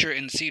your future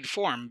in seed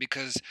form,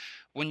 because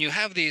when you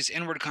have these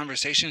inward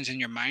conversations in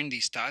your mind,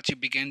 these thoughts, you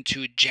begin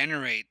to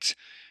generate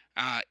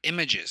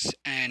images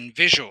and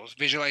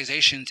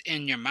visualizations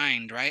in your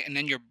mind, right? And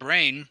then your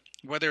brain,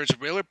 whether it's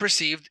real or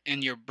perceived,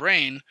 in your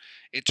brain,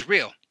 it's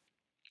real.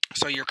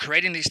 So you're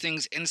creating these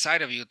things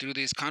inside of you through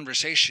these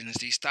conversations,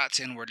 these thoughts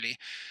inwardly,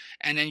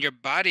 and then your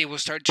body will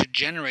start to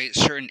generate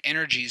certain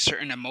energies,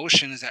 certain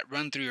emotions that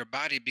run through your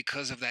body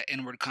because of that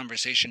inward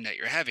conversation that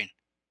you're having.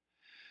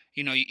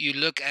 You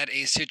look at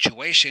a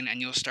situation and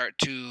you'll start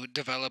to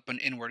develop an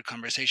inward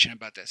conversation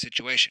about that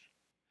situation.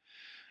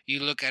 You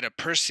look at a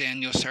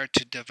person, you'll start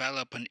to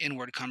develop an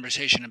inward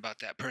conversation about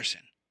that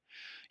person.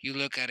 You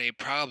look at a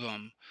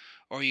problem,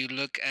 or you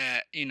look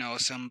at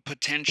some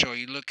potential,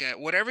 you look at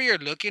whatever you're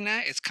looking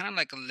at, it's kind of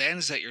like a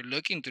lens that you're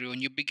looking through,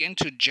 and you begin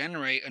to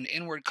generate an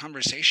inward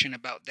conversation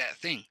about that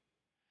thing.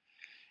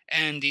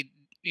 And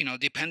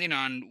depending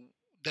on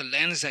the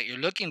lens that you're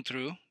looking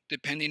through,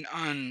 depending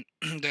on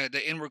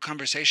the inward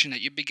conversation that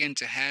you begin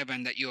to have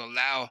and that you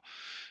allow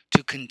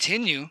to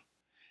continue,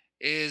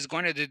 is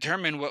going to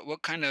determine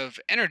what kind of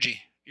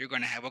energy you're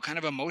going to have, what kind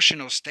of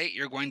emotional state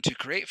you're going to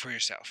create for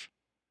yourself.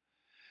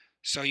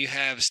 So you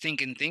have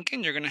stinking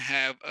thinking, you're going to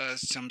have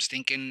some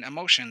stinking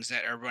emotions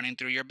that are running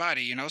through your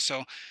body.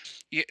 So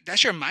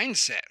that's your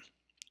mindset.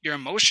 Your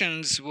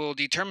emotions will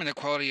determine the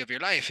quality of your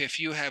life. If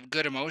you have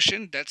good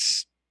emotion,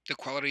 that's the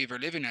quality of your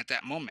living at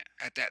that moment,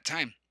 at that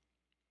time.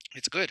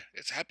 It's good,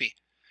 it's happy.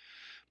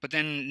 But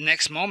then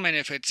next moment,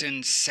 if it's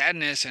in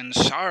sadness and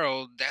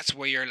sorrow, that's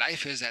where your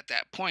life is at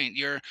that point.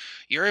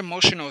 Your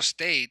emotional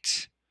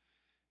state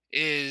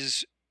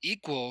is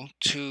equal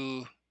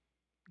to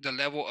the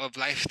level of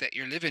life that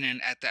you're living in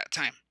at that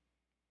time.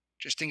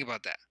 Just think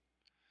about that.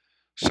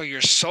 So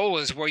your soul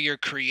is where you're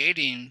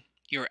creating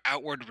your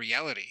outward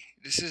reality.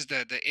 This is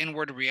the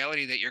inward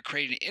reality that you're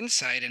creating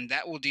inside, and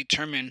that will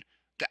determine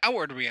the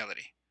outward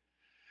reality.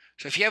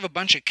 So if you have a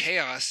bunch of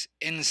chaos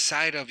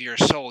inside of your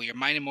soul, your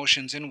mind,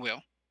 emotions, and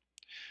will,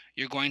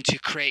 you're going to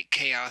create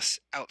chaos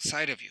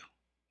outside of you.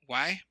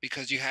 Why?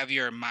 Because you have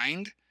your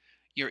mind,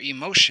 your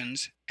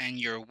emotions, and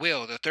your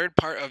will. The third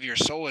part of your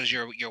soul is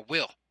your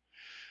will.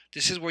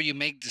 This is where you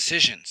make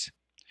decisions.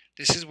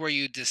 This is where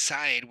you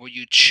decide, where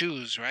you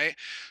choose, right?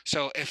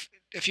 So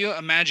if you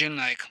imagine,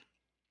 like,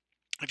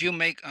 if you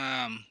make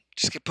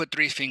just put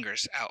three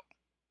fingers out,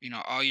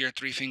 all your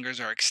three fingers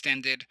are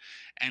extended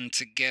and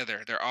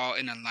together. They're all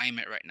in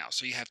alignment right now.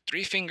 So you have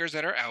three fingers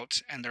that are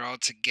out and they're all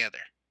together.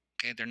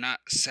 Okay, they're not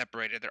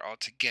separated, they're all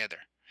together.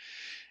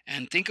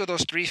 And think of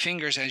those three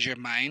fingers as your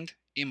mind,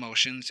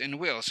 emotions, and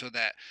will. So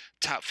that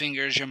top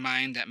finger is your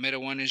mind, that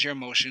middle one is your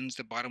emotions,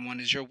 the bottom one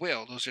is your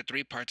will. Those are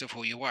three parts of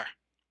who you are,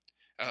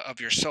 of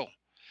your soul.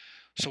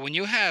 So when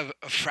you have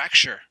a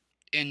fracture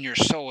in your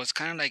soul, it's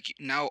kind of like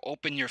now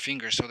open your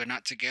fingers so they're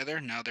not together.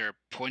 Now they're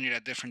pointed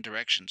at different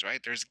directions,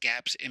 right? There's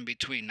gaps in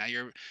between. Now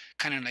you're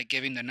kind of like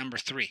giving the number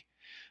three,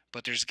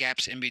 but there's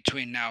gaps in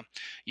between. Now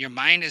your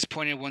mind is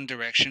pointed one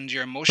direction,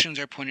 your emotions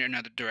are pointed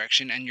another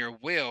direction, and your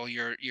will,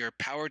 your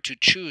power to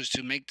choose,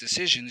 to make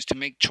decisions, to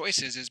make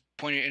choices is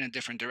pointed in a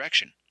different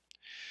direction.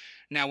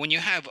 Now, when you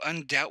have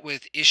undealt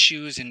with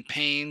issues and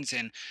pains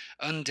and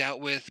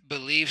undealt with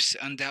beliefs,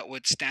 undealt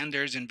with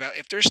standards, and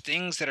if there's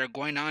things that are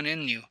going on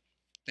in you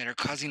that are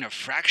causing a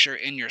fracture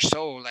in your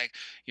soul, like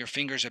your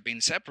fingers are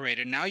being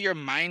separated, now your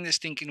mind is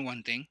thinking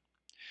one thing,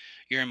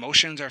 your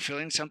emotions are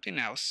feeling something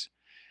else.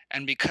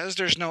 And because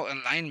there's no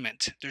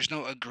alignment, there's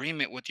no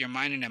agreement with your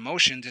mind and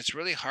emotions, it's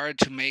really hard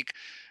to make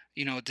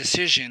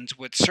decisions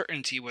with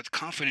certainty, with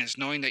confidence,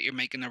 knowing that you're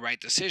making the right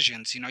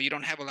decisions. You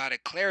don't have a lot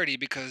of clarity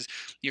because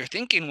you're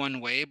thinking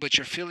one way but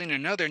you're feeling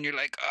another, and you're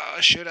like,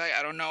 oh, should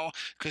I don't know,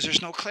 because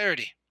there's no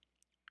clarity.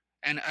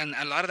 And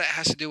a lot of that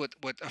has to do with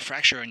a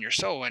fracture in your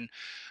soul. And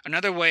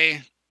another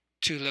way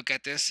to look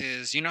at this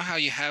is, how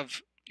you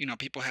have,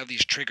 people have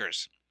these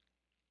triggers.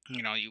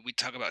 We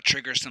talk about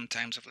triggers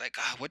sometimes, of like,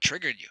 what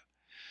triggered you?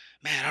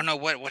 Man, I don't know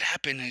what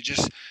happened. It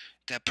just,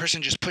 that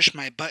person just pushed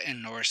my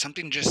button, or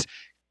something just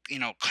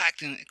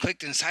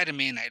clicked inside of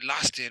me, and I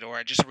lost it, or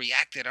I just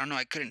reacted. I don't know,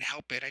 I couldn't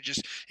help it.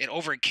 It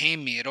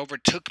overcame me, it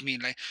overtook me.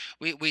 Like,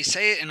 we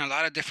say it in a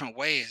lot of different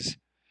ways,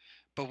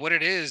 but what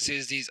it is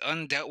these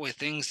undealt with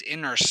things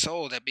in our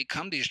soul that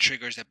become these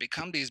triggers, that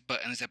become these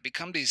buttons, that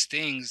become these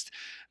things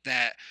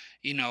that,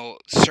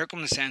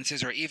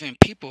 circumstances or even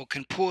people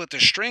can pull at the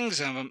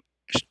strings of them,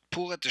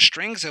 pull at the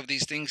strings of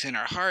these things in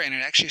our heart, and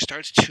it actually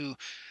starts to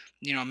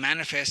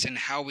manifest in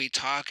how we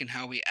talk and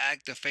how we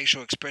act, the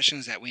facial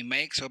expressions that we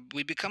make. So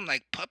we become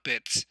like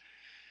puppets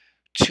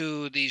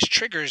to these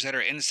triggers that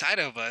are inside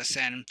of us.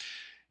 And,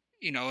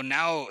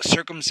 now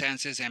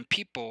circumstances and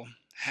people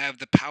have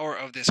the power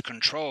of this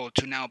control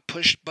to now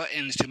push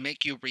buttons to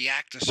make you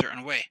react a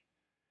certain way.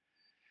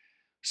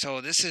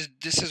 So this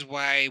is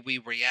why we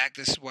react.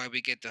 This is why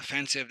we get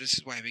defensive. This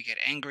is why we get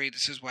angry.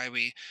 This is why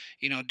we,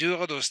 do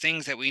all those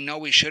things that we know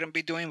we shouldn't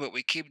be doing, but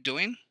we keep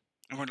doing.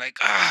 And we're like,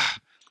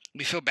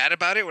 we feel bad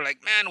about it. We're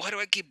like, man, why do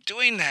I keep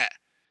doing that?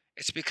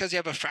 It's because you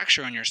have a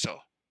fracture on your soul.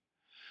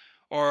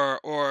 Or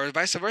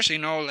vice versa,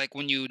 like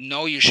when you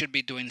know you should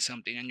be doing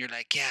something and you're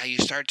like, yeah, you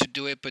start to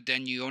do it, but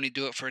then you only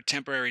do it for a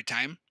temporary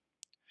time.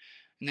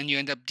 And then you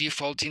end up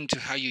defaulting to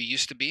how you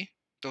used to be.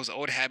 Those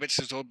old habits,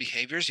 those old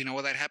behaviors, you know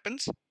why that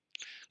happens?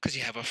 Because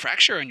you have a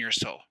fracture in your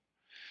soul.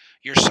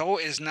 Your soul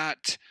is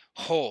not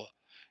whole.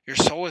 Your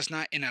soul is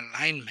not in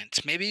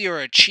alignment. Maybe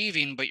you're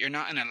achieving, but you're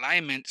not in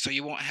alignment, so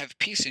you won't have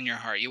peace in your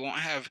heart. You won't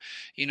have,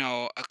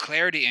 a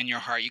clarity in your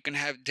heart. You can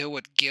have deal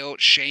with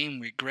guilt, shame,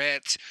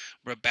 regret,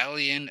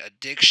 rebellion,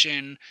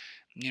 addiction,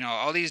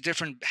 all these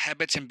different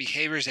habits and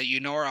behaviors that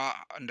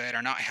that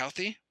are not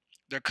healthy.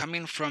 They're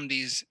coming from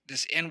this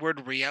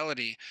inward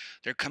reality.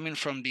 They're coming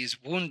from these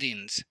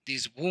woundings,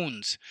 these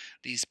wounds,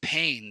 these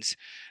pains,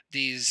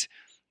 these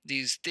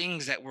these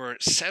things that were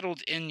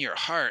settled in your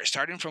heart,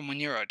 starting from when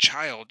you're a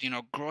child,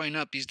 growing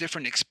up. These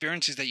different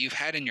experiences that you've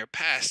had in your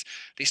past,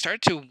 they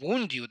start to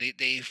wound you.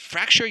 They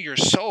fracture your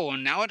soul,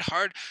 and now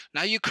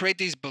you create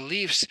these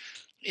beliefs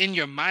in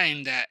your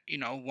mind that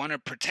want to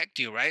protect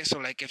you, right? So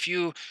like, if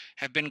you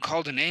have been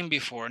called a name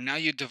before, now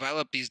you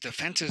develop these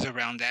defenses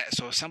around that.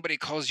 So if somebody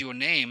calls you a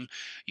name,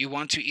 you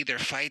want to either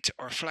fight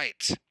or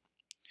flight.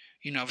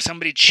 If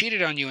somebody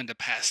cheated on you in the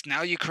past,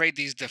 now you create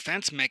these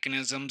defense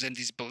mechanisms and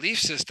these belief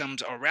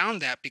systems around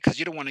that because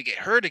you don't want to get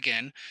hurt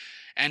again.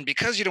 And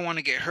because you don't want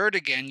to get hurt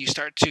again, you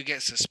start to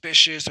get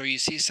suspicious, or you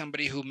see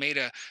somebody who made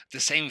the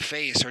same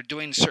face or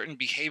doing certain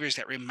behaviors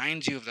that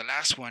reminds you of the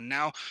last one.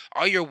 Now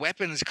all your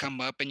weapons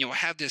come up, and you'll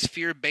have this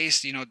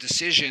fear-based,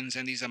 decisions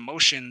and these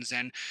emotions,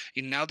 and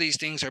now these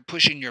things are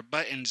pushing your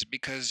buttons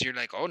because you're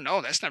like, oh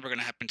no, that's never going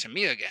to happen to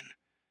me again,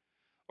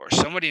 or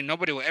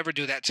nobody will ever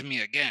do that to me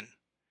again.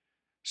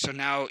 So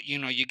now,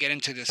 you get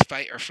into this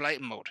fight or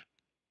flight mode.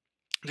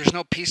 There's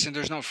no peace and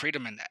there's no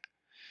freedom in that.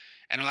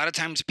 And a lot of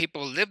times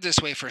people live this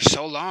way for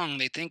so long,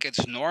 they think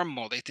it's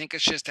normal. They think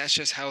that's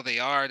just how they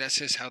are. That's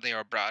just how they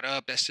are brought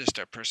up. That's just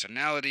their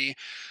personality.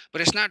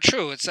 But it's not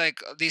true. It's like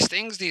these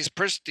things, these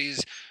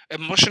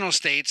emotional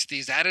states,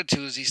 these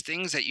attitudes, these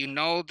things that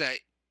that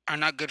are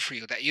not good for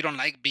you, that you don't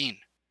like being.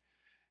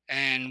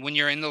 And when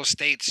you're in those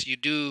states, you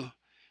do,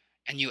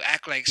 and you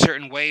act like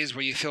certain ways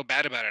where you feel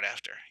bad about it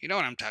after. You know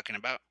what I'm talking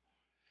about?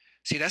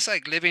 See, that's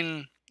like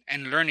living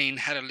and learning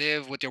how to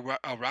live with a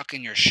rock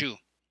in your shoe.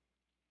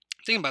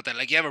 Think about that.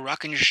 Like, you have a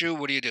rock in your shoe,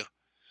 what do?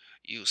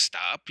 You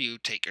stop, you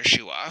take your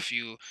shoe off,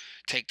 you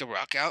take the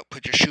rock out,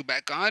 put your shoe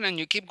back on, and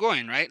you keep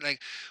going, right? Like,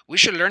 we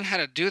should learn how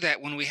to do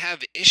that when we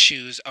have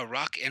issues, a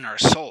rock in our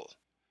soul,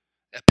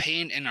 a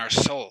pain in our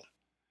soul.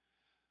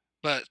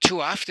 But too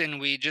often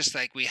we just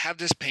like we have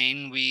this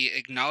pain, we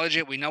acknowledge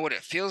it, we know what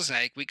it feels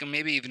like, we can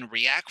maybe even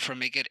react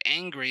from it, get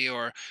angry,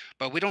 or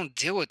but we don't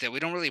deal with it. We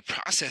don't really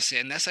process it,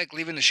 and that's like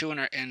leaving the shoe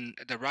in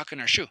the rock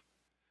in our shoe.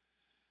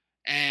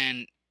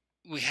 And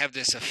we have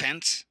this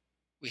offense,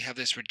 we have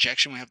this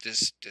rejection, we have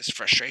this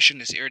frustration,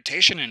 this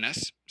irritation in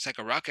us. It's like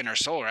a rock in our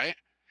soul, right?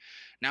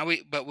 Now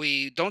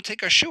we don't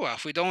take our shoe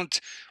off. We don't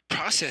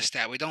process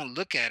that. We don't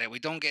look at it. We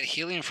don't get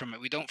healing from it.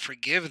 We don't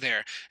forgive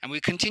there. And we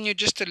continue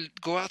just to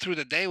go out through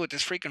the day with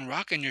this freaking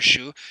rock in your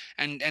shoe,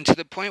 and to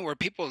the point where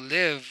people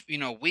live,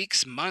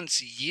 weeks,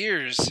 months,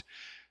 years,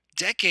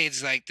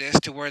 decades like this,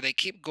 to where they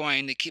keep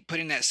going, they keep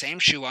putting that same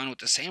shoe on with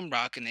the same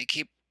rock, and they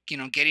keep,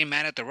 getting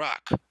mad at the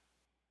rock.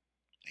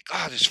 Like,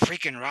 oh, this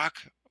freaking rock,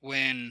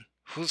 when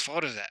whose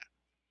fault is that?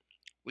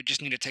 We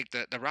just need to take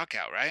the rock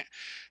out, right?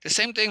 The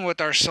same thing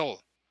with our soul.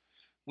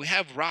 We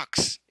have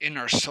rocks in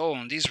our soul,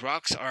 and these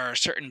rocks are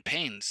certain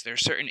pains. There are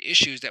certain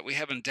issues that we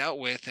haven't dealt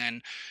with,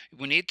 and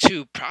we need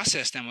to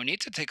process them. We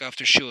need to take off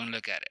the shoe and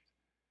look at it.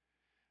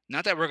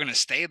 Not that we're going to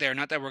stay there,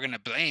 not that we're going to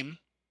blame,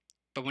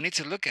 but we need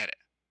to look at it.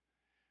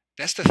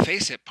 That's the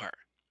face it part.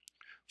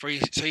 For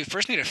you, so you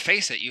first need to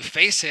face it. You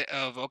face it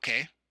of,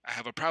 okay, I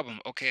have a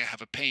problem. Okay, I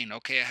have a pain.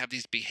 Okay, I have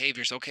these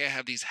behaviors. Okay, I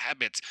have these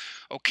habits.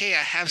 Okay, I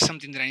have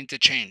something that I need to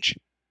change.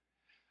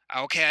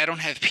 Okay, I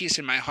don't have peace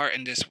in my heart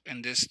in this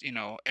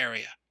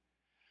area.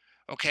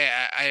 Okay,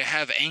 I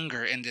have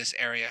anger in this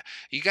area.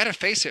 You got to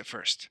face it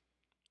first.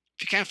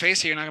 If you can't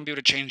face it, you're not going to be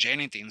able to change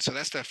anything. So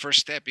that's the first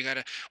step. You got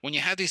to, when you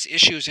have these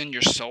issues in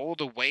your soul,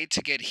 the way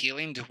to get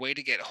healing, the way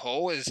to get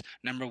whole is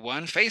number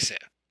one, face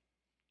it.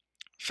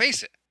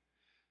 Face it.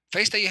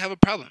 Face that you have a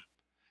problem.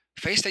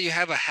 Face that you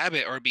have a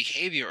habit or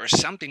behavior or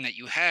something that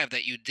you have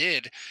that you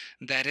did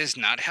that is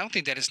not healthy,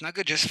 that is not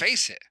good. Just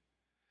face it.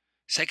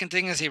 Second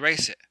thing is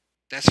erase it.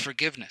 That's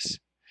forgiveness.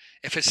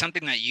 If it's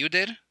something that you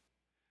did,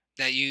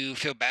 that you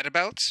feel bad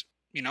about,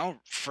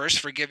 first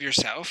forgive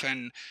yourself.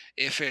 And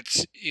if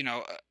it's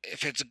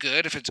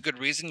a good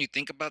reason, you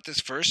think about this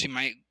first, you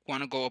might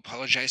want to go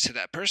apologize to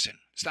that person.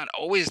 It's not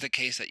always the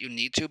case that you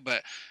need to,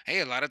 but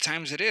hey, a lot of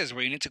times it is,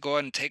 where you need to go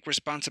out and take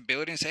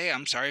responsibility and say, hey,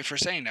 I'm sorry for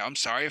saying that, I'm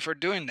sorry for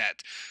doing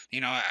that.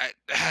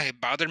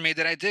 It bothered me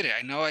that I did it.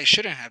 I know I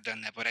shouldn't have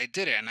done that, but I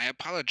did it, and I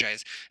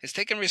apologize. It's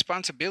taking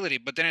responsibility,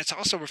 but then it's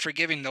also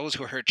forgiving those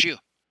who hurt you,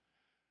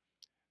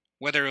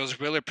 whether it was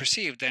real or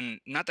perceived. And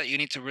not that you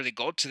need to really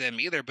go to them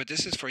either, but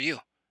this is for you.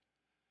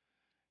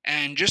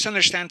 And just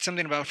understand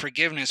something about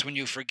forgiveness. When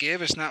you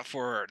forgive, it's not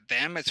for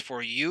them, it's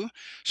for you.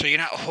 So you're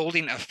not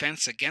holding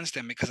offense against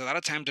them, because a lot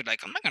of times they're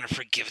like, I'm not going to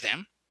forgive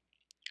them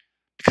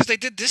because they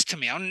did this to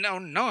me. Oh, no,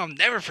 no, I'll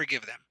never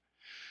forgive them.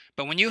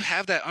 But when you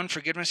have that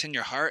unforgiveness in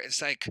your heart,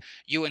 it's like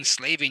you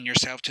enslaving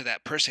yourself to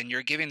that person.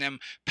 You're giving them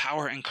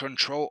power and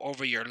control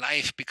over your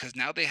life, because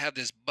now they have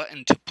this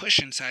button to push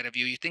inside of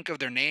you. You think of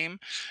their name,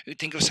 you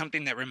think of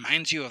something that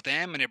reminds you of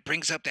them, and it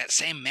brings up that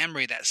same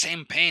memory, that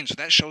same pain. So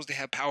that shows they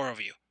have power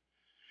over you.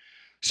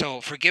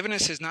 So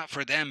forgiveness is not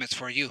for them, it's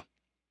for you.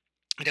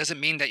 It doesn't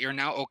mean that you're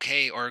now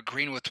okay or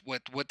agreeing with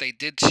what they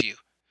did to you.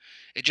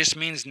 It just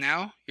means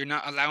now you're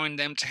not allowing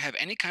them to have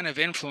any kind of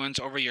influence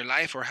over your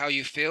life or how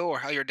you feel or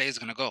how your day is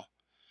going to go.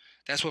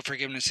 That's what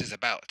forgiveness is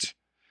about.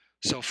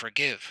 So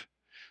forgive.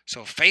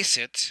 So face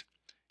it,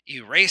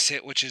 erase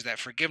it, which is that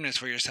forgiveness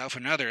for yourself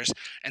and others,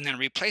 and then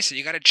replace it.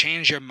 You got to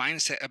change your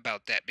mindset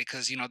about that,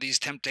 because these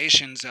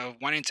temptations of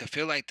wanting to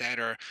feel like that,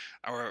 or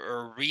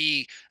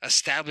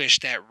re-establish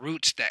that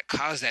roots that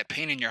cause that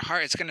pain in your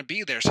heart, it's going to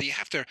be there. So you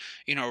have to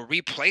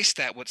replace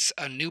that with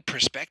a new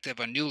perspective,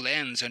 a new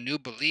lens, a new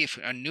belief,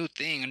 a new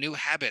thing, a new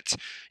habit.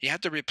 You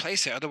have to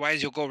replace it,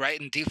 otherwise you'll go right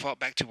and default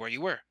back to where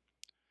you were.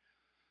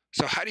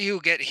 So how do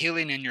you get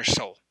healing in your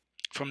soul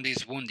from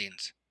these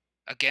woundings?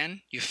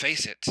 Again, you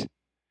face it,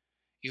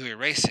 you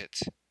erase it,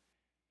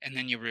 and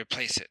then you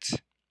replace it.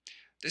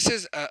 This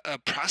is a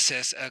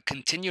process, a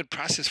continued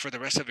process for the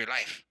rest of your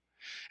life.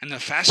 And the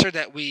faster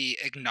that we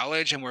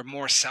acknowledge and we're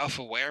more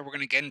self-aware, we're going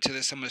to get into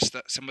this some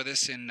of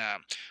this in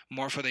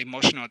more for the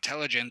emotional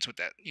intelligence, with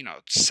that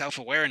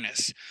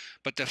self-awareness.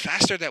 But the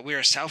faster that we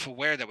are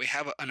self-aware that we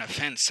have an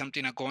offense,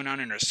 something going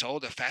on in our soul,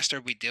 the faster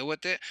we deal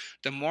with it,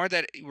 the more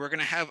that we're going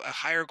to have a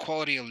higher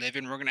quality of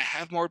living. We're going to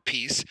have more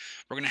peace.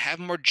 We're going to have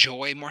more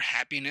joy, more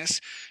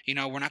happiness.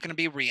 We're not going to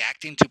be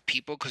reacting to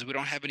people because we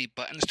don't have any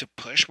buttons to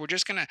push. We're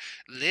just going to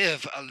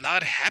live a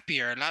lot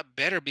happier, a lot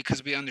better,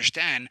 because we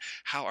understand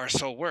how our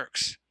soul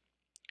works.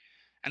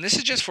 And this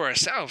is just for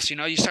ourselves.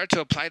 You start to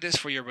apply this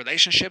for your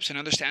relationships and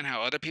understand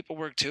how other people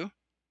work too.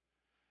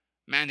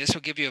 Man, this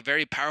will give you a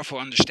very powerful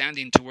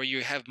understanding, to where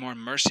you have more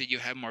mercy, you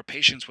have more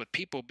patience with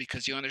people,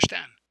 because you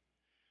understand,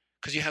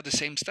 because you have the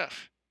same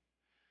stuff.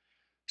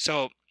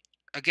 So,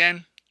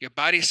 again, your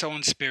body, soul,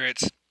 and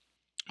spirits,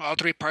 all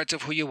three parts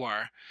of who you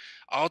are,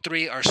 all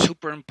three are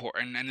super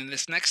important. And in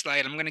this next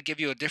slide, I'm going to give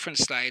you a different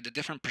slide, a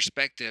different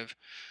perspective,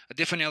 a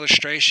different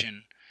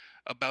illustration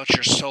about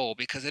your soul,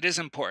 because it is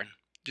important.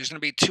 There's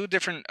going to be two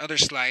different other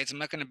slides. I'm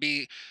not going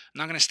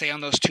to stay on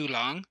those too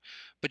long,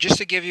 but just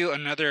to give you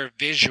another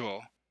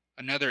visual,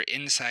 another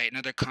insight,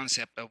 another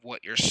concept of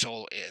what your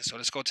soul is. So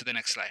let's go to the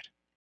next slide.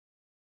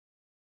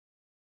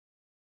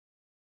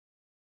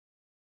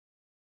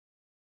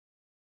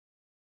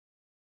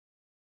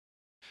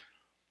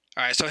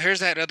 All right, so here's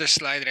that other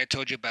slide that I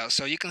told you about.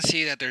 So you can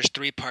see that there's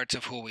three parts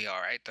of who we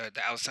are, right? The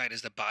outside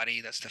is the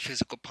body, that's the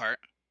physical part.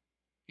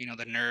 You know,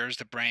 the nerves,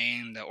 the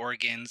brain, the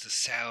organs, the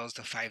cells,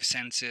 the five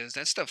senses.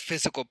 That's the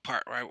physical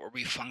part, right, where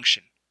we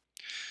function.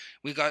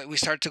 We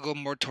start to go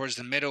more towards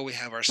the middle. We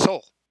have our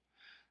soul.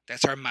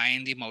 That's our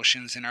mind,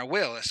 emotions, and our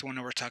will. That's the one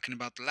that we're talking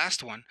about, the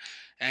last one.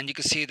 And you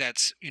can see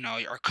that's,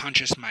 our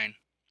conscious mind,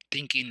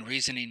 thinking,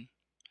 reasoning.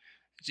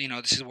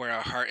 This is where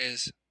our heart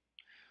is.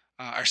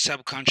 Our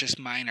subconscious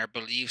mind, our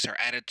beliefs, our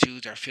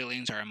attitudes, our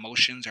feelings, our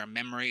emotions, our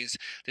memories.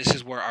 This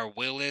is where our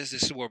will is.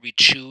 This is where we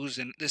choose,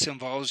 and this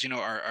involves,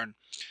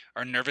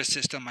 our nervous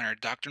system and our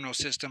doctrinal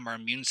system, our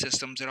immune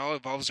systems. It all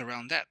evolves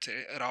around that.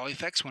 It all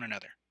affects one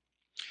another.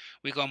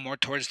 We go more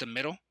towards the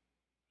middle,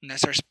 and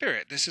that's our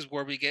spirit. This is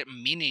where we get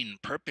meaning,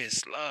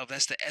 purpose, love.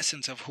 That's the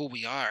essence of who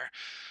we are.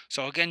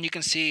 So again, you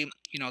can see,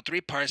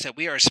 three parts: that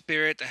we are a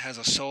spirit that has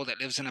a soul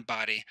that lives in a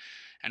body.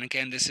 And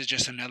again, this is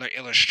just another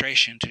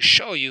illustration to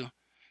show you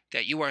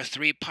that you are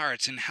three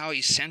parts and how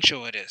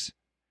essential it is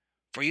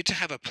for you to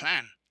have a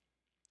plan,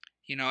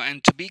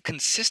 and to be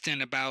consistent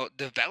about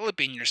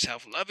developing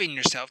yourself, loving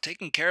yourself,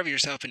 taking care of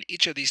yourself in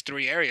each of these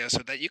three areas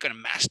so that you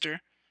can master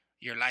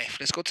your life.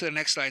 Let's go to the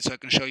next slide so I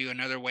can show you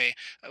another way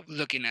of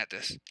looking at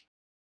this.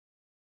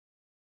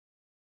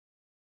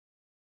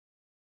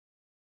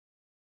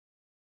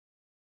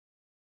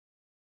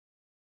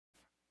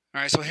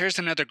 All right, so here's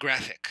another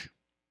graphic.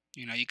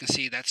 You can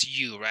see that's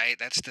you, right?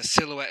 That's the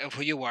silhouette of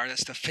who you are.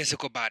 That's the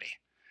physical body.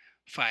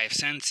 Five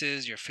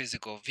senses, your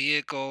physical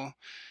vehicle.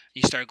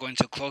 You start going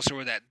to closer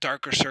where that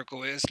darker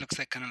circle is. Looks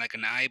like kind of like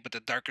an eye, but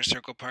the darker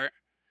circle part.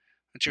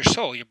 It's your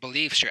soul, your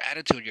beliefs, your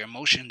attitude, your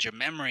emotions, your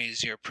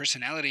memories, your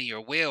personality,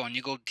 your will, and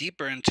you go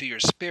deeper into your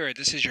spirit.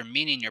 This is your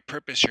meaning, your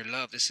purpose, your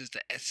love. This is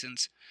the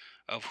essence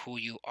of who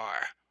you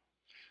are.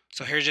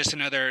 So this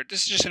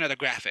is just another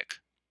graphic,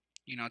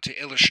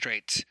 to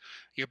illustrate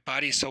your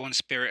body, soul, and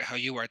spirit, how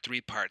you are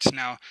three parts.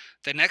 Now,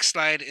 the next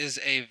slide is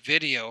a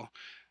video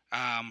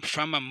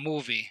from a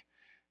movie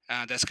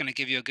that's going to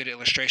give you a good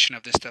illustration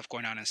of this stuff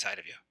going on inside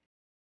of you.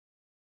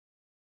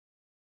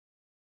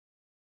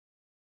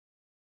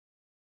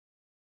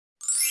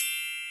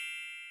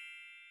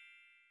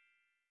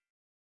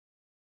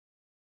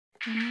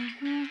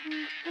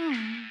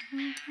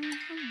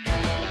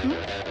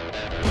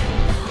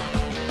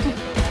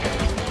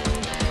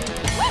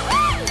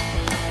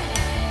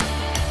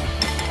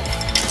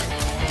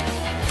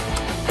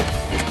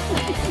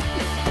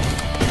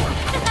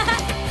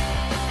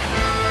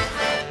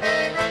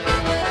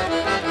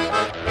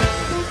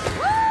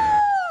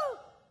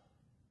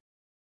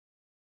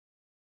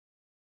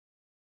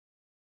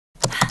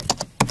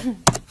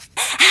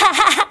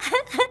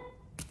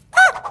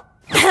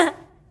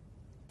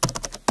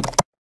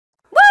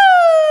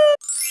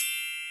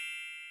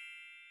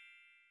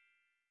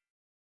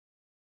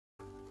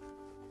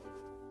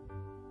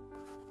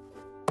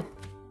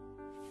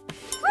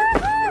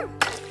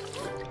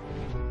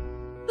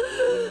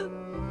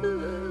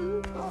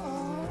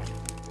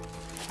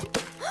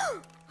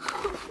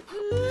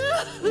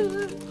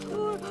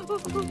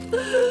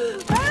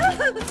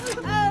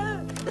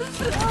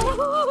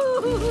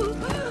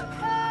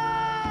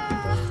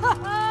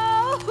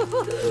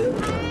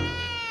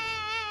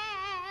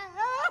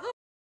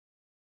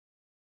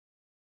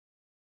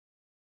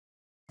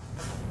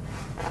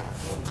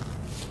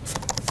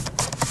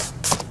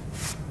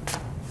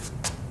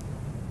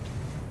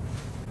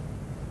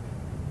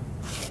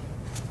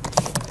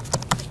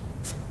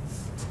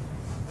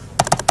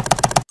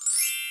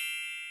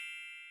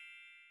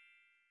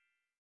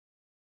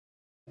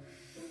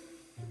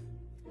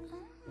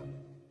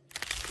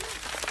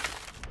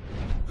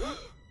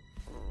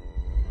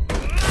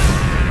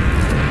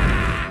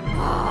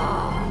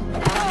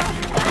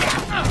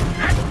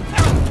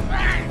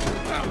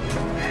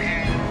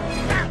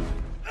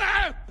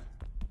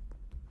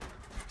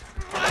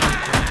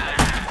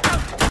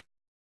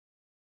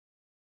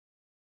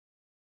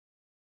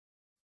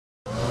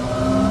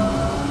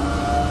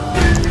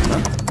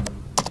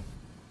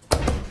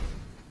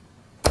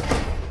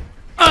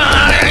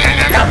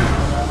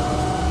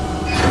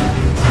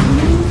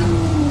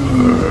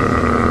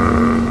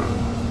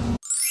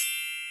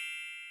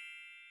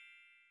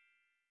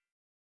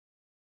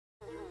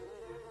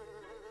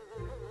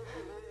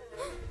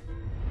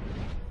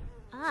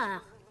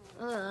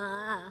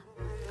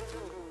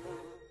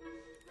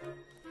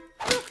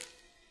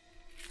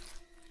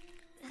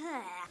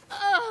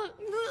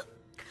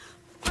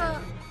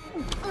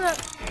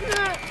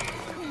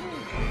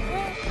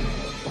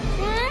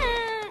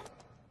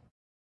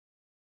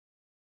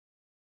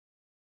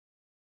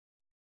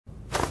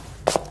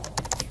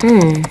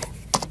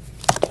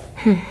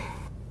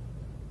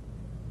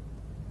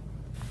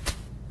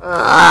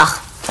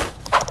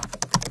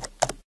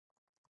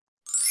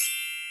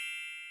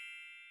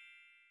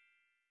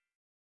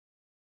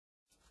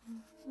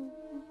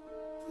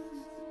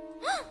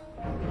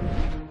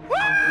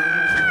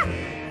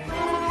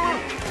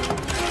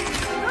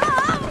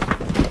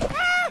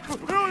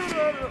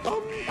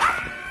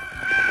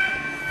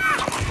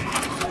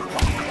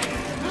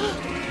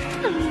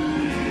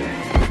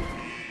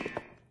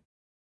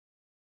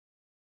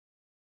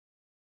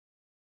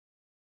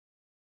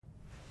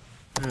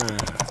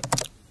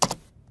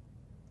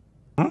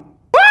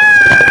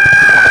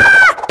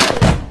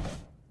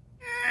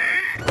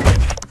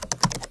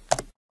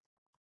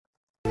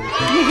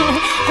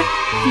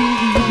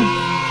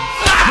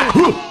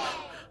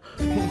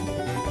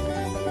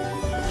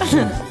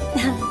 So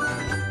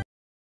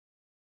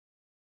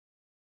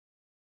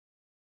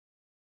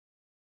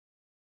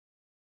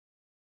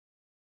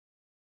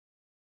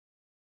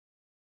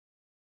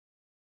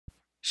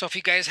if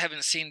you guys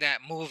haven't seen that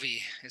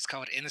movie, it's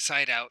called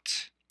Inside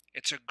Out.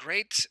 It's a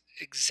great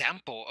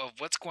example of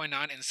what's going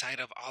on inside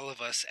of all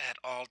of us at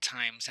all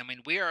times. I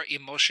mean, we are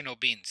emotional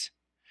beings.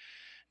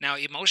 Now,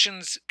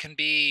 emotions can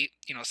be,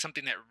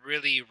 something that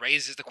really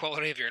raises the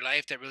quality of your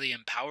life, that really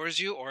empowers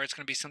you, or it's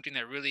going to be something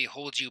that really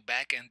holds you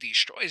back and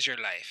destroys your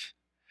life.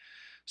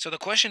 So the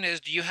question is,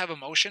 do you have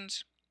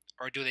emotions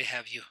or do they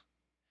have you?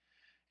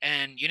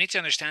 And you need to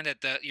understand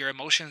that your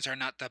emotions are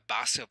not the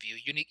boss of you.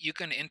 You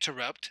can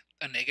interrupt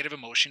a negative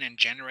emotion and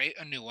generate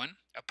a new one,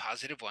 a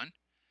positive one,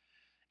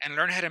 and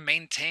learn how to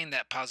maintain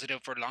that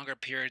positive for longer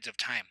periods of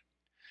time.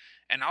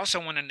 And also,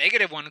 when a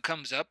negative one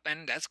comes up,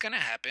 and that's going to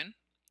happen,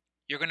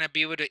 you're going to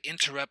be able to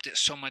interrupt it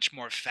so much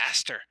more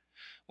faster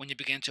when you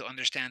begin to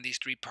understand these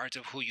three parts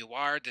of who you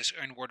are, this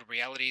inward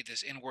reality,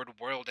 this inward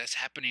world that's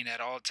happening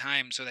at all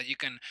times, so that you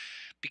can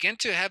begin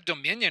to have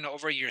dominion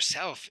over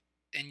yourself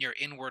in your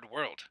inward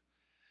world.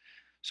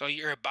 So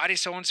you're a body,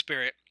 soul, and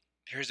spirit.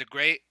 Here's a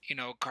great,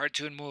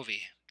 cartoon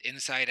movie,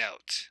 Inside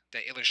Out,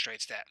 that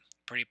illustrates that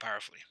pretty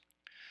powerfully.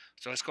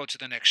 So let's go to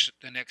the next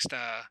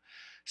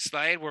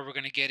slide, where we're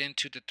going to get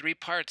into the three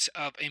parts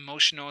of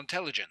emotional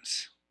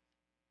intelligence.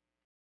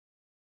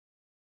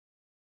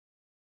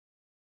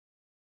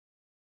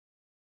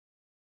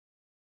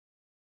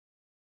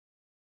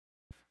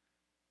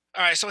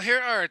 All right, so here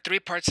are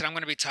three parts that I'm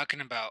going to be talking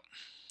about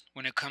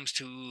when it comes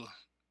to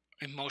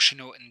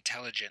emotional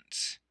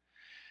intelligence.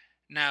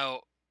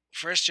 Now,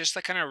 first, just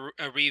like kind of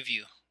a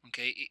review,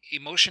 okay?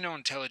 Emotional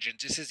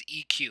intelligence. This is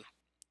EQ,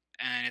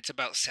 and it's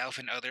about self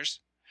and others.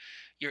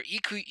 Your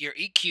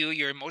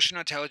emotional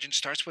intelligence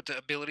starts with the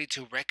ability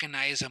to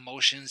recognize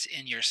emotions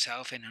in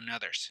yourself and in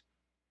others.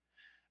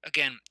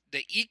 Again,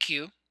 the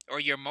EQ, or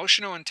your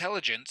emotional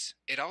intelligence,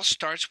 it all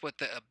starts with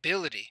the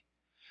ability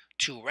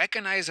to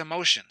recognize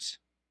emotions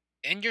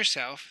in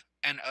yourself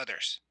and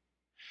others.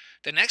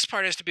 The next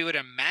part is to be able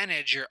to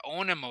manage your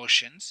own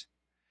emotions.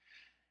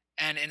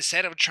 And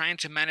instead of trying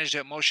to manage the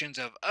emotions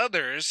of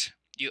others,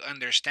 you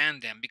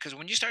understand them. Because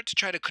when you start to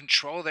try to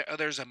control the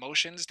others'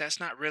 emotions, that's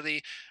not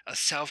really a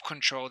self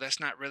control.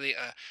 That's not really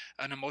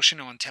an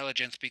emotional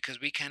intelligence,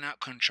 because we cannot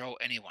control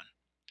anyone.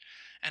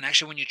 And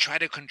actually, when you try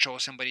to control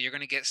somebody, you're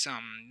going to get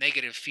some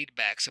negative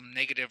feedback, some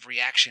negative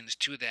reactions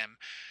to them.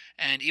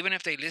 And even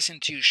if they listen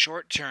to you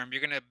short term,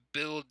 you're going to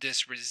build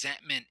this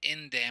resentment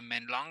in them.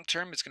 And long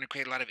term, it's going to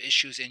create a lot of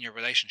issues in your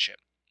relationship.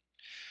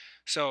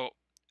 So,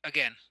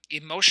 again,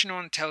 emotional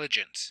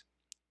intelligence.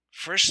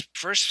 First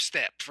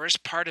step,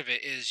 first part of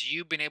it is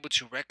you being able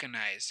to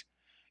recognize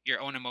your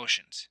own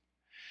emotions.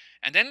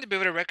 And then to be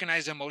able to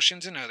recognize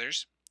emotions in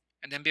others,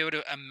 and then be able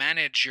to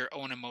manage your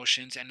own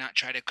emotions and not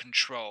try to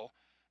control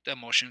the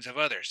emotions of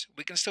others.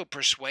 We can still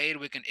persuade,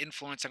 we can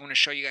influence. I'm going to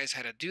show you guys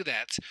how to do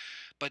that.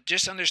 But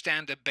just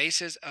understand the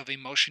basis of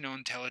emotional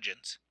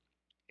intelligence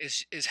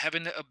is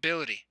having the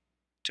ability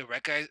to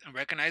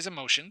recognize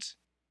emotions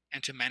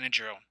and to manage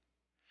your own.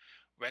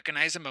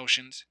 Recognize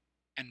emotions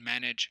and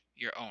manage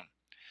your own.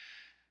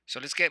 So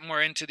let's get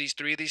more into these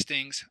three of these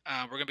things.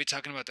 We're going to be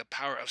talking about the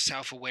power of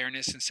self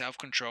awareness and self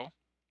control.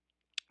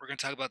 We're going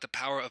to talk about the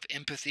power of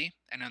empathy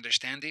and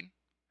understanding.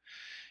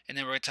 And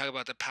then we're going to talk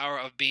about the power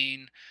of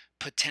being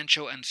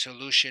potential and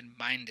solution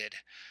minded.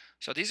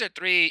 So these are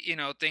three,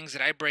 things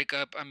that I break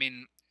up. I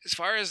mean, as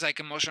far as like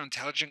emotional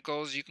intelligence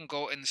goes, you can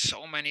go in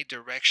so many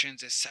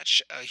directions. It's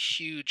such a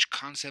huge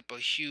concept, a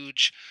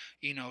huge,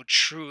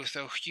 truth,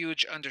 a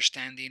huge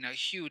understanding, a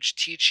huge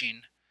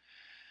teaching.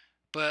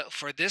 But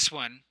for this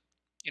one,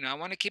 I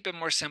want to keep it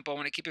more simple. I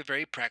want to keep it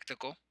very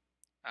practical,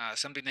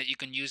 something that you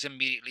can use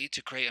immediately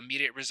to create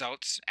immediate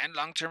results and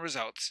long term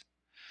results.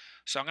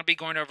 So I'm going to be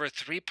going over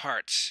three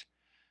parts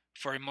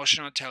for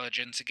emotional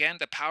intelligence. Again,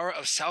 the power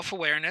of self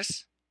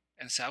awareness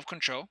and self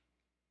control,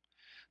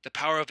 the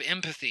power of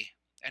empathy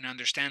and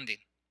understanding,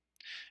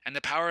 and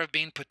the power of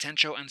being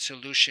potential and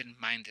solution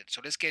minded.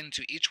 So let's get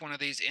into each one of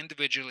these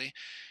individually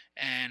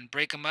and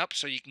break them up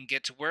so you can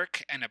get to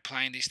work and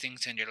applying these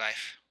things in your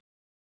life.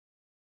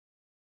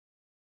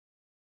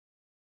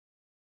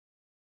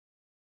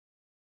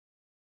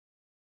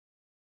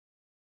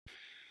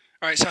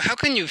 All right, so how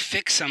can you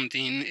fix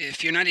something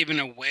if you're not even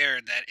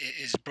aware that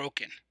it is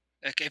broken?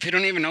 Like, if you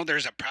don't even know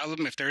there's a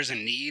problem, if there's a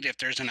need, if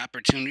there's an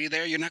opportunity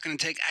there, you're not going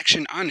to take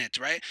action on it,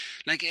 right?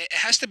 Like, it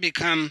has to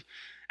become,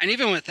 and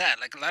even with that,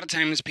 like, a lot of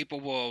times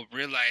people will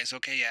realize,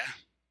 okay, yeah,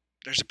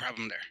 there's a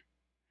problem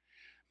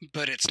there,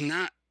 but it's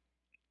not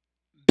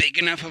big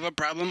enough of a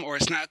problem, or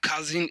it's not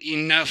causing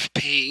enough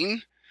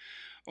pain,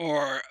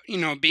 or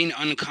being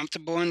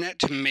uncomfortable in it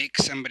to make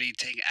somebody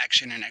take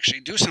action and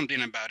actually do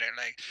something about it.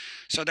 Like,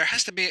 so there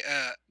has to be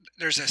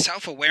there's a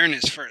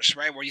self-awareness first,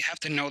 right, where you have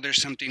to know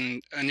there's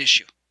something, an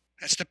issue.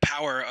 That's the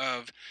power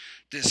of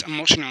this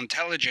emotional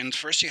intelligence.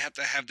 First, you have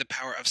to have the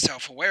power of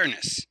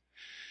self-awareness,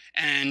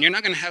 and you're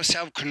not going to have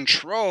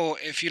self-control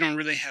if you don't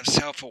really have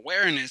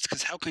self-awareness,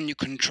 because how can you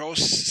control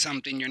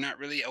something you're not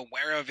really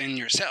aware of in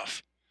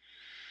yourself?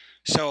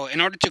 So, in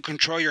order to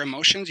control your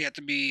emotions, you have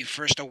to be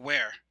first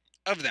aware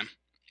of them.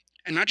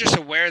 And not just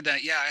aware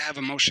that, yeah, I have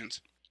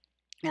emotions,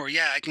 or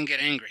yeah, I can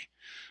get angry,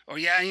 or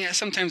yeah,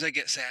 sometimes I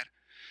get sad.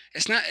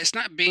 It's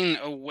not being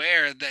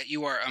aware that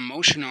you are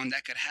emotional and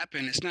that could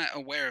happen. It's not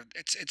aware of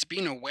it's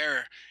being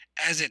aware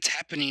as it's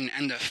happening,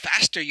 and the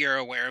faster you're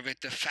aware of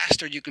it, the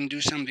faster you can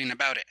do something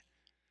about it.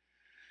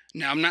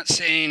 Now, I'm not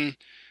saying,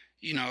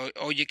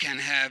 oh, you can't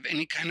have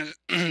any kind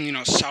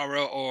of,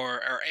 sorrow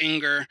or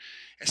anger.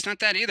 It's not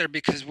that either,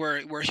 because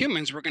we're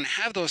humans. We're going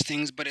to have those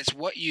things, but it's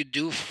what you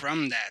do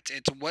from that.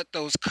 It's what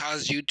those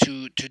cause you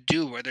to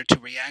do, whether to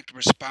react,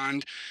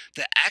 respond,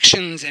 the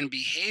actions and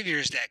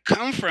behaviors that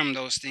come from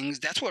those things.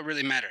 That's what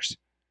really matters.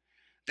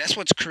 That's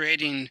what's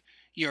creating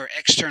your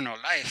external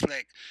life.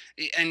 Like,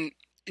 and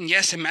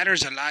yes, it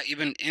matters a lot,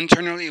 even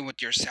internally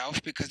with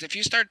yourself, because if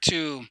you start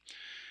to,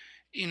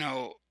 you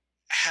know,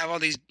 have all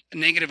these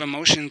negative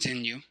emotions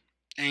in you,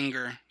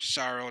 anger,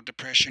 sorrow,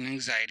 depression,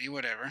 anxiety,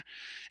 whatever,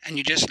 and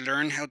you just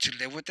learn how to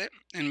live with it,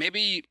 and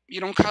maybe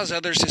you don't cause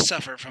others to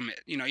suffer from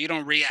it, you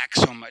don't react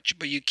so much,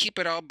 but you keep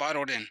it all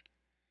bottled in.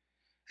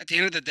 At the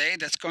end of the day,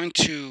 that's going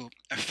to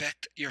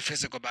affect your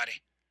physical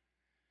body.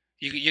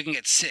 You can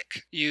get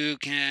sick. You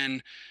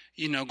can,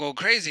 go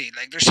crazy.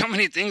 Like, there's so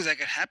many things that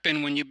could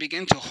happen when you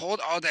begin to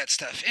hold all that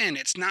stuff in.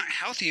 It's not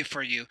healthy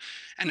for you,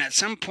 and at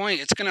some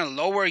point it's going to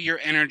lower your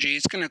energy.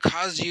 It's going to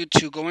cause you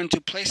to go into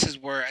places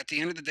where at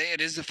the end of the day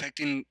it is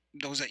affecting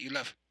those that you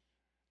love,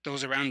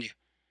 those around you.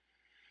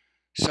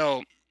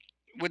 So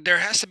there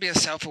has to be a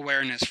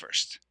self-awareness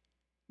first.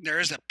 There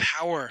is a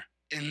power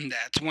in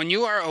that. When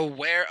you are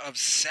aware of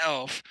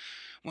self,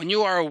 when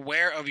you are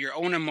aware of your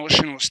own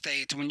emotional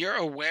state, when you're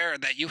aware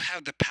that you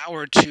have the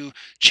power to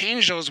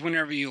change those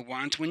whenever you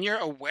want, when you're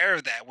aware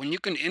of that, when you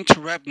can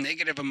interrupt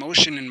negative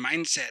emotion and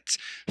mindsets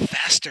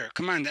faster,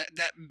 come on,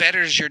 that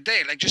betters your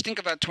day. Like, just think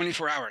about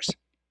 24 hours.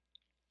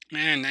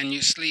 Man, then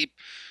you sleep.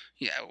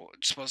 Yeah, well,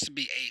 it's supposed to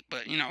be 8,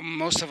 but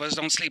most of us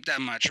don't sleep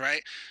that much,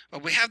 right?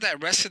 But we have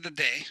that rest of the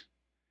day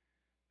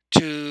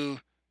to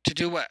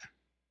do what?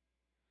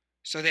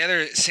 So the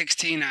other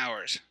 16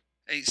 hours,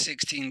 8,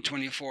 16,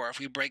 24. If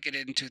we break it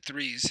into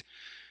threes,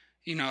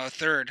 a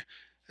third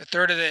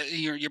of the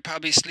you're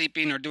probably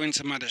sleeping or doing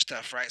some other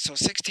stuff, right? So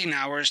 16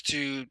 hours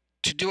to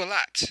do a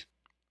lot.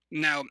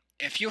 Now,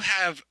 if you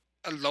have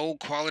a low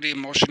quality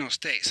emotional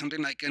state,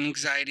 something like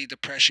anxiety,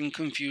 depression,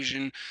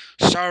 confusion,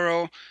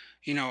 sorrow,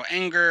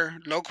 anger,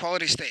 low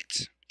quality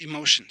states,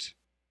 emotions.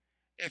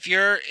 If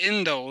you're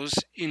in those,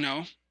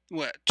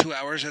 what, 2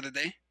 hours of the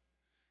day,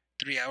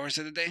 3 hours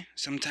of the day.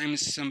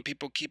 Sometimes some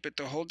people keep it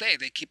the whole day.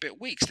 They keep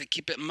it weeks. They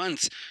keep it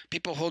months.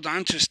 People hold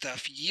on to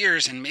stuff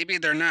years, and maybe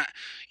they're not,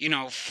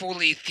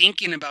 fully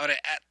thinking about it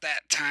at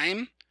that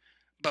time.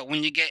 But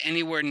when you get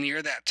anywhere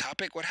near that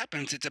topic, what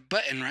happens? It's a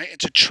button, right?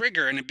 It's a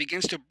trigger, and it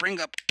begins to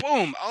bring up,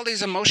 boom, all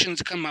these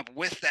emotions come up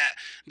with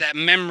that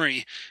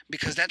memory,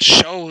 because that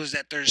shows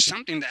that there's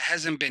something that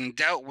hasn't been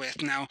dealt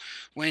with. Now,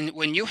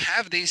 when you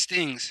have these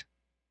things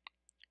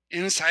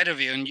inside of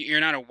you and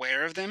you're not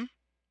aware of them,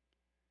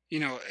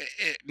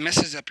 it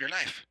messes up your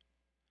life.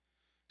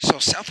 So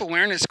self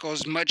awareness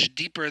goes much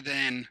deeper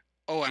than,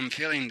 oh, I'm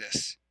feeling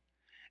this.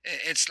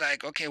 It's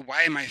like, okay,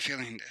 why am I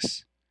feeling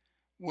this?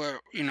 Where,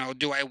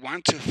 do I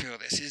want to feel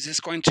this? Is this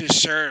going to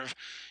serve,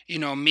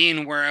 me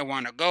and where I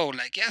want to go?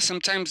 Like, yeah,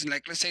 sometimes,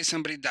 like, let's say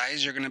somebody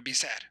dies, you're going to be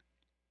sad.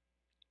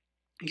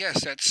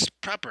 Yes, that's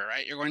proper,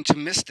 right? You're going to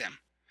miss them.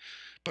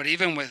 But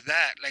even with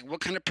that, like, what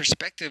kind of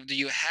perspective do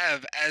you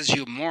have as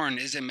you mourn?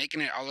 Is it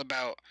making it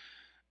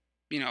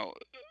you know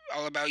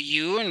all about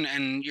you,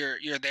 and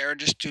you're there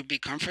just to be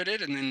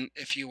comforted, and then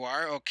if you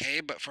are,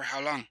 okay, but for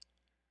how long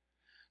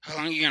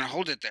are you going to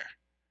hold it there?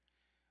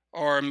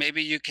 Or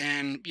maybe you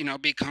can,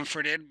 be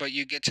comforted, but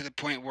you get to the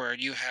point where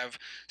you have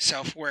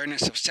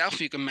self-awareness of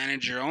self. You can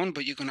manage your own,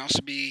 but you can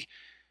also be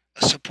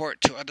a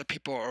support to other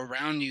people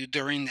around you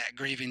during that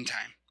grieving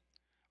time.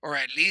 Or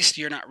at least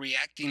you're not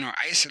reacting or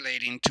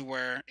isolating to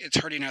where it's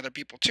hurting other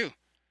people too.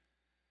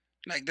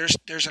 Like,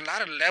 there's a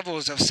lot of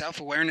levels of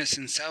self-awareness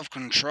and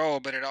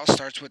self-control, but it all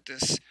starts with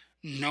this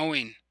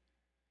knowing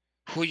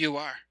who you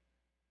are,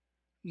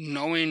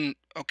 knowing,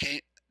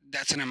 okay,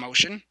 that's an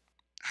emotion.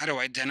 How to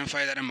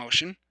identify that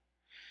emotion?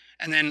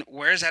 And then,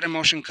 where's that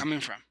emotion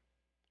coming from?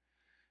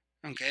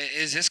 Okay,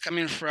 is this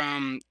coming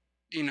from,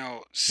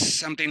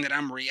 something that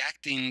I'm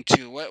reacting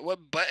to?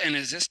 What button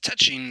is this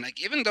touching? Like,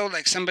 even though,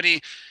 like,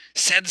 somebody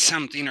said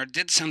something or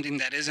did something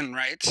that isn't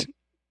right,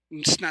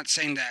 it's not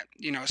saying that,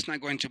 it's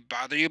not going to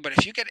bother you, but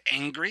if you get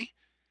angry,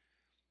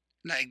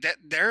 like, that,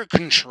 they're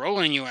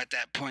controlling you at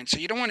that point. So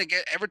you don't want to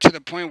get ever to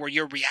the point where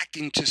you're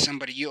reacting to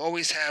somebody. You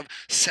always have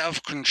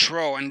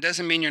self-control, and it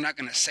doesn't mean you're not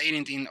going to say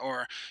anything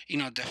or,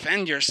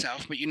 defend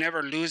yourself, but you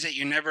never lose it.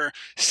 You never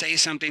say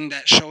something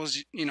that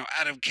shows,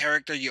 out of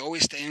character. You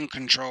always stay in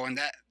control, and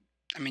that,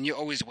 I mean, you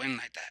always win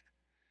like that.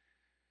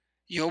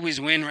 You always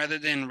win rather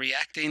than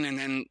reacting, and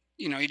then,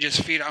 you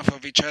just feed off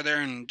of each other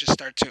and just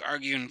start to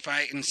argue and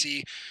fight and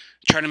see,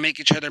 try to make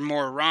each other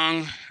more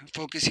wrong,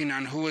 focusing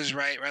on who is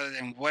right rather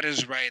than what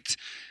is right.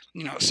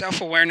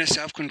 Self awareness,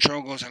 self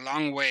control goes a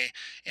long way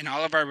in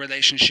all of our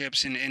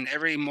relationships and in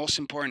every most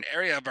important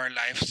area of our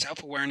life,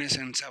 self awareness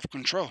and self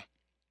control.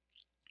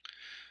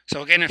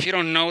 So, again, if you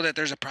don't know that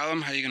there's a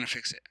problem, how are you going to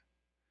fix it?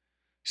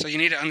 So, you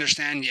need to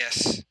understand,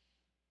 yes,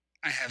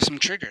 I have some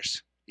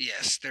triggers.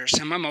 Yes, there's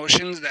some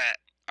emotions that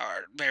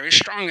are very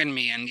strong in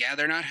me, and yeah,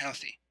 they're not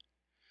healthy.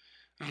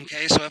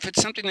 Okay, so if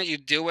it's something that you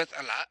deal with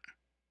a lot,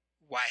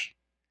 why?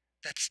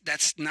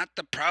 That's not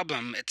the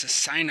problem. It's a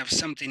sign of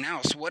something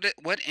else. What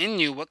in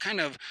you? What kind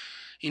of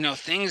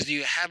things do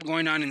you have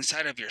going on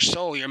inside of your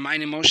soul, your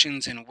mind,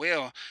 emotions, and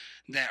will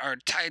that are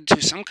tied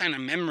to some kind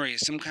of memory,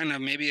 some kind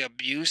of maybe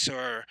abuse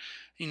or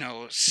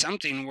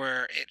something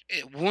where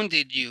it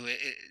wounded you.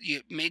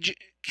 You made you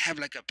have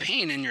like a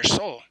pain in your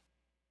soul.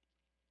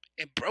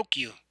 It broke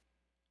you.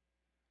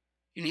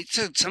 You need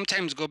to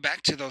sometimes go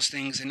back to those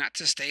things and not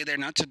to stay there,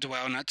 not to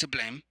dwell, not to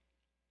blame,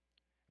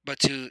 but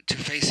to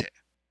face it.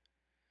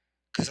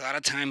 Because a lot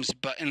of times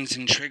buttons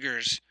and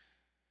triggers,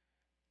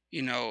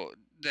 you know,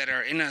 that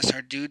are in us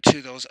are due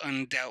to those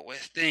undealt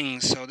with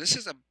things. So this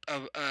is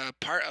a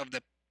part of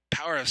the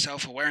power of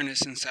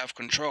self-awareness and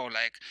self-control.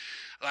 Like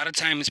a lot of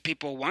times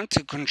people want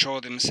to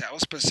control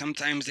themselves, but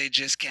sometimes they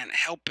just can't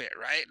help it,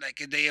 right?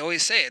 Like they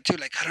always say it too,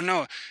 like, I don't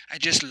know, I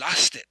just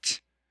lost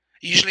it.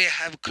 Usually I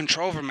have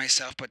control over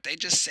myself, but they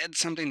just said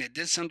something, they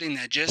did something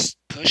that just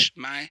pushed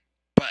my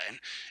button.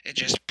 It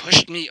just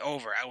pushed me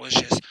over. I was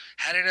just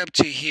had it up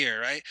to here,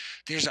 right?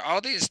 There's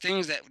all these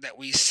things that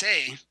we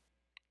say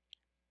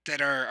that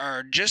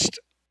are just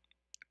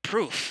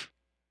proof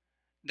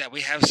that we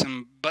have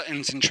some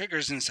buttons and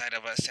triggers inside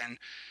of us,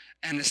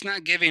 and it's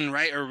not giving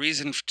right or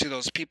reason to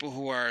those people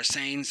who are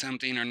saying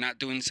something or not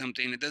doing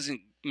something. It doesn't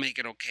make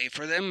it okay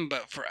for them,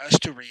 but for us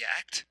to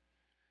react,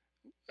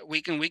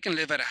 we can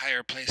live at a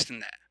higher place than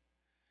that.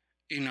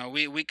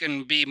 We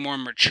can be more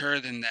mature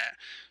than that,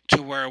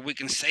 to where we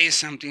can say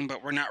something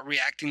but we're not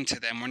reacting to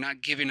them, we're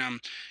not giving them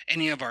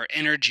any of our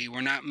energy,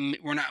 we're not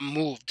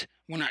moved,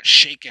 we're not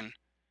shaken,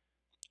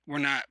 we're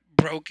not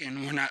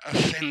broken, we're not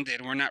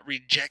offended, we're not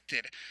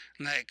rejected.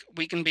 Like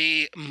we can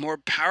be more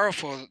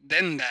powerful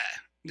than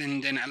that,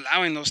 than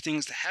allowing those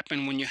things to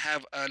happen when you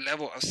have a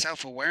level of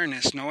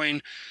self-awareness,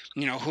 knowing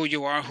who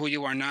you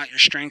are not, your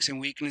strengths and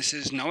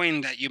weaknesses,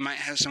 knowing that you might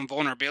have some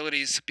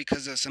vulnerabilities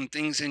because of some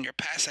things in your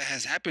past that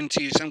has happened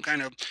to you, some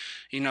kind of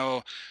you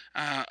know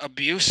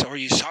abuse, or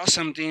you saw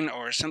something,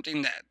 or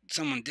something that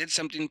someone did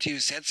something to you,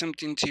 said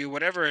something to you,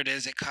 whatever it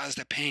is, it caused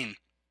a pain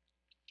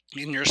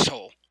in your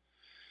soul.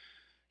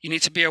 You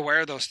need to be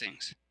aware of those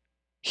things.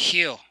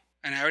 Heal.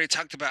 And I already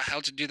talked about how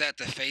to do that: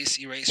 the face,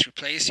 erase,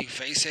 replace. You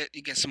face it,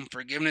 you get some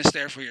forgiveness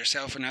there for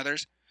yourself and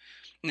others.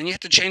 And then you have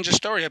to change the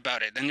story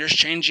about it. Then there's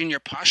changing your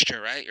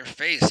posture, right? Your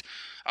face,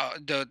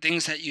 the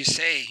things that you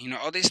say,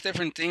 all these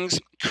different things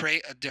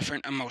create a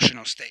different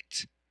emotional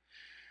state.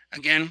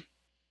 Again,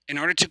 in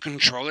order to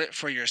control it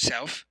for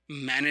yourself,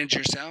 manage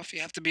yourself,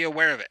 you have to be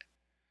aware of it.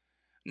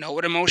 Know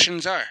what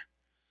emotions are.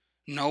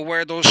 Know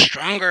where those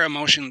stronger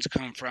emotions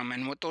come from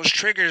and what those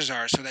triggers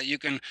are, so that you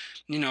can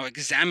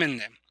examine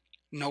them.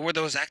 Know where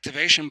those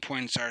activation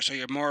points are, so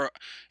you're more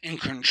in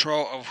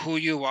control of who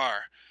you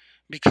are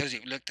because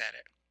you've looked at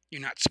it.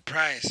 You're not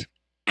surprised.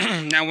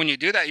 Now when you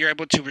do that, you're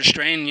able to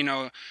restrain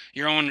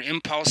your own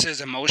impulses,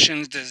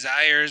 emotions,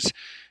 desires.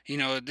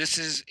 This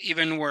is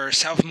even where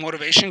self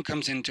motivation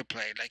comes into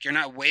play. Like you're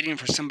not waiting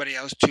for somebody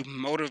else to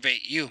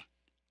motivate you.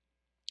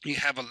 You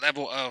have a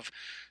level of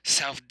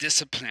self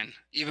discipline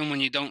even when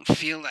you don't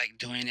feel like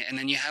doing it, and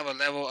then you have a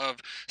level of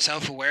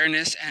self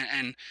awareness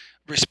and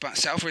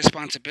self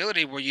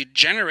responsibility where you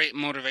generate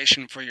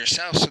motivation for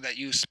yourself so that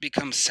you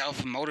become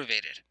self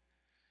motivated.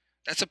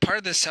 That's a part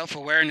of the self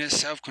awareness,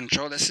 self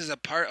control. This is a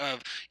part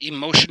of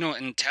emotional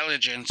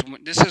intelligence.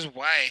 This is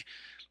why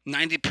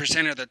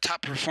 90% of the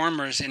top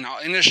performers in all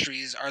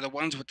industries are the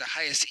ones with the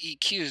highest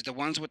EQs, the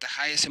ones with the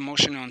highest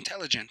emotional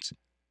intelligence.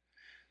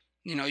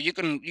 You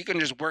can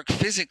just work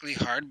physically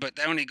hard, but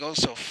that only goes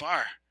so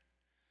far.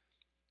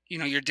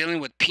 You're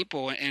dealing with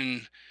people,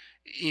 and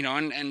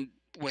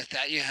with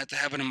that you have to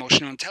have an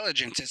emotional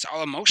intelligence. It's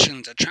all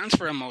emotions, a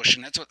transfer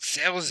emotion. That's what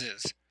sales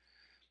is.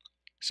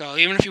 So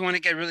even if you want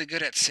to get really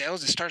good at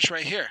sales, it starts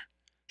right here: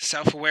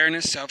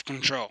 self-awareness,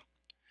 self-control.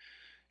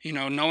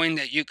 Knowing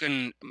that you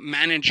can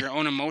manage your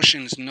own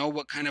emotions, know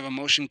what kind of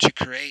emotion to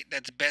create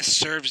that best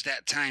serves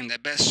that time,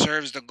 that best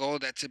serves the goal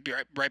that's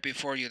right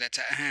before you, that's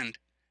at hand.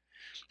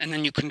 And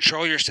then you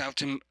control yourself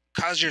to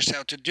cause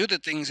yourself to do the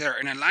things that are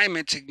in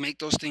alignment to make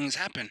those things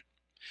happen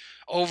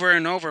over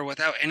and over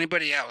without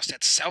anybody else.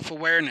 That's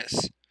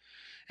self-awareness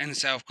and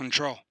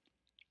self-control.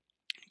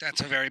 That's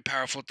a very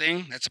powerful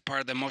thing. That's a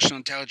part of the emotional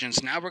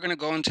intelligence. Now we're going to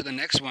go into the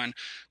next one,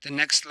 the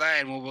next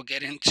slide, where we'll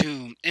get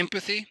into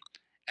empathy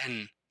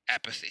and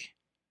apathy.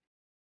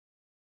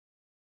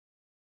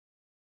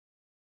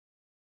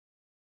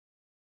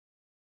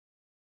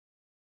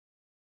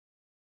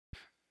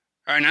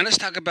 All right, now let's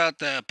talk about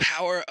the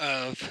power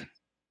of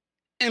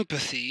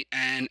empathy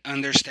and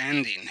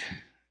understanding,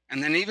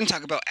 and then even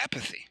talk about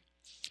apathy.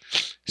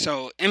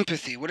 So,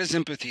 empathy, what is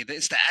empathy?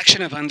 It's the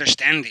action of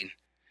understanding.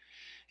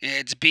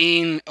 It's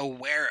being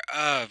aware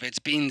of, it's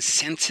being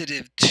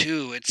sensitive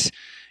to,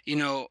 you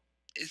know,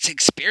 it's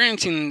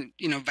experiencing,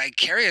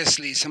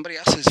 vicariously somebody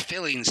else's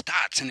feelings,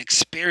 thoughts, and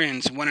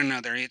experience one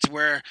another. It's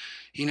where,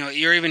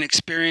 you're even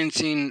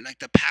experiencing like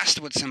the past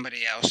with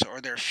somebody else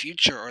or their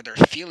future or their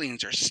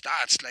feelings or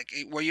thoughts, like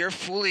where you're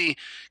fully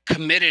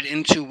committed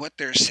into what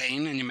they're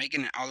saying and you're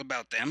making it all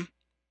about them,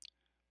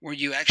 where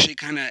you actually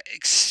kind of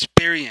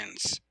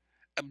experience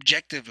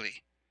objectively,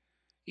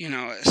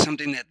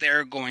 something that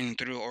they're going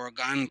through or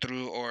gone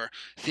through or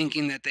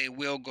thinking that they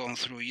will go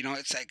through.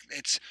 It's like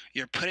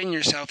you're putting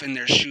yourself in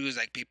their shoes,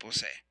 like people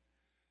say.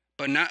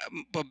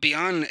 But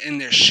beyond in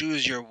their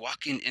shoes, you're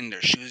walking in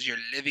their shoes, you're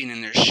living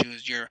in their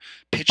shoes, you're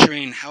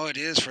picturing how it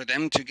is for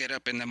them to get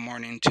up in the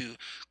morning to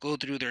go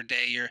through their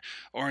day,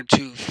 or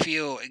to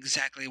feel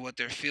exactly what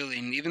they're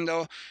feeling, even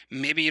though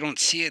maybe you don't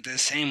see it the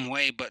same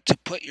way, but to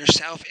put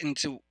yourself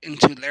into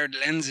their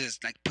lenses,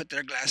 like put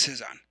their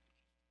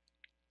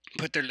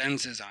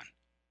lenses on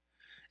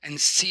and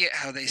see it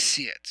how they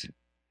see it.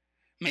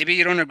 Maybe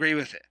you don't agree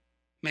with it.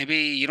 Maybe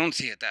you don't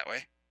see it that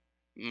way.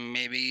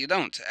 Maybe you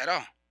don't at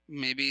all.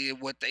 Maybe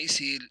what they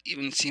see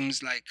even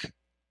seems like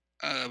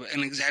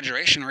an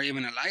exaggeration or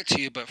even a lie to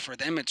you, but for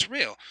them it's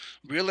real.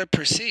 Real or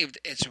perceived,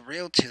 it's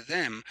real to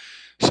them.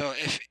 So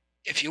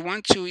if you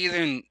want to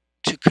even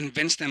to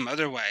convince them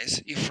otherwise,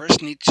 you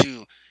first need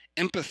to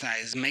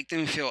empathize, make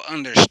them feel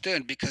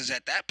understood, because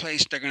at that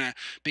place they're going to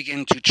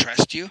begin to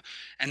trust you,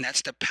 and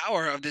that's the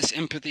power of this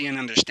empathy and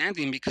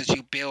understanding, because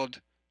you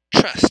build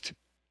trust.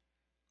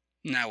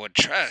 Now with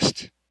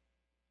trust,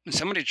 when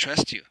somebody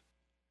trusts you,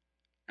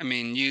 I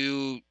mean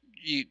you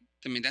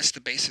I mean that's the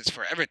basis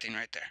for everything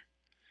right there.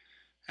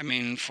 I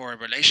mean, for a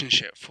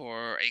relationship,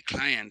 for a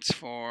client,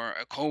 for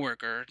a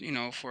coworker,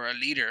 for a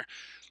leader,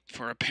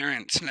 for a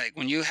parent. Like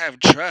when you have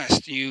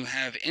trust, you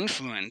have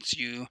influence.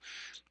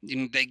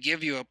 They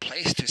give you a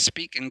place to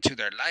speak into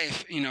their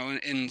life.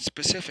 In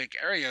specific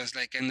areas.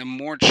 Like, and the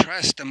more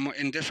trust, the more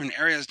in different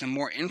areas, the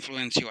more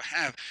influence you'll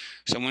have.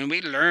 So when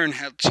we learn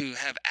how to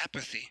have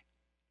apathy,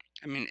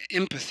 I mean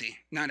empathy,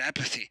 not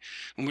apathy.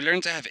 When we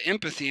learn to have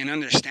empathy and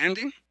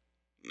understanding,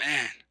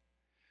 man,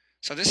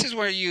 so this is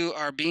where you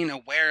are being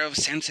aware of,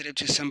 sensitive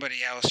to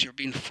somebody else. You're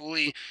being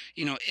fully,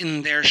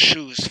 in their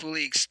shoes,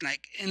 fully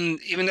like in.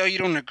 Even though you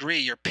don't agree,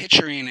 you're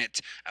picturing it,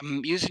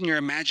 using your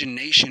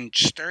imagination,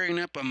 stirring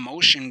up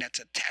emotion that's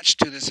attached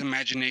to this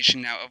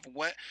imagination now of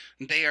what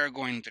they are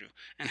going through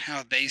and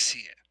how they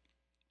see it.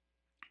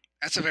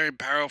 That's a very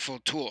powerful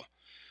tool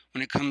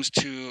when it comes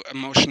to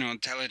emotional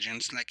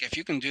intelligence. Like if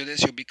you can do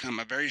this, you'll become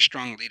a very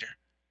strong leader.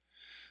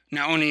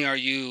 Not only are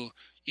you,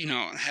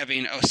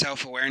 having a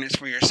self-awareness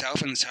for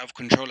yourself and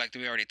self-control like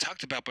we already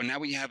talked about, but now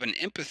we have an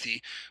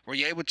empathy where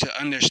you're able to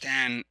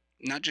understand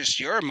not just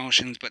your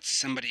emotions but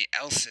somebody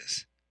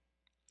else's,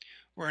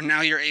 where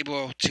now you're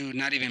able to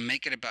not even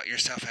make it about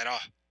yourself at all.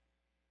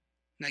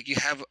 Like you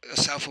have a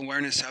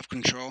self-awareness,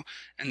 self-control,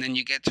 and then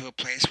you get to a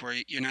place where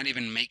you're not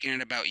even making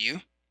it about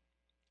you.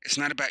 It's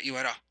not about you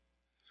at all,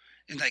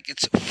 and like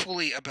it's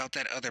fully about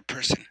that other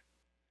person.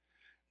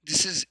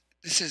 This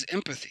is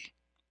empathy.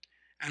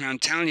 And I'm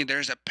telling you,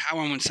 there's a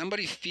power when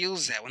somebody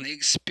feels that, when they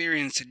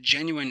experience a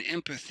genuine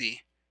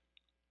empathy,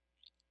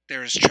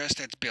 there is trust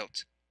that's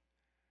built.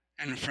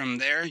 And from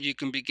there, you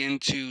can begin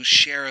to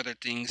share other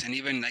things. And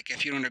even like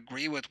if you don't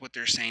agree with what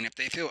they're saying, if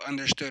they feel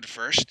understood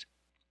first,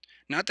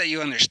 not that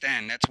you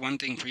understand, that's one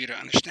thing for you to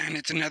understand,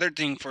 it's another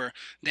thing for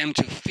them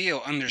to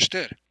feel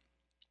understood.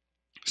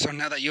 So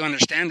now that you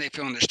understand, they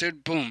feel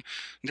understood, boom,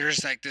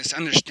 there's like this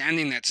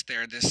understanding that's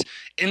there, this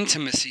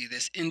intimacy,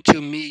 this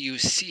into me you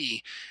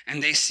see,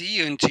 and they see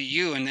you into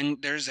you, and then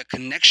there's a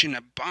connection,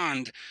 a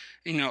bond,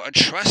 a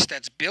trust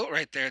that's built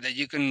right there that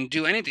you can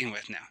do anything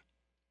with now.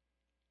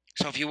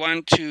 So if you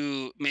want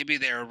to, maybe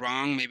they're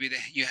wrong, maybe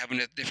you have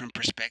a different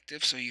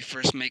perspective, so you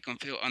first make them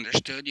feel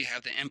understood, you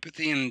have the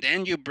empathy, and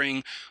then you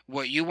bring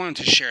what you want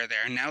to share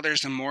there. And now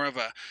there's a more of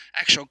a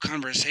actual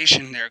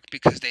conversation there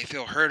because they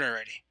feel heard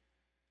already.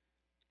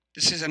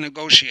 This is a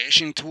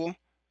negotiation tool.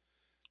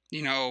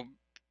 You know,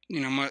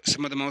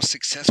 some of the most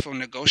successful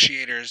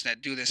negotiators that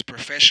do this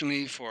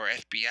professionally for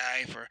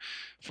FBI,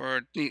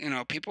 for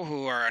people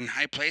who are in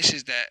high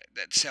places that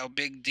sell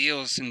big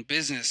deals in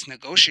business,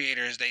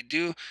 negotiators, they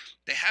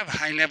have a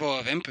high level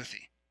of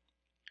empathy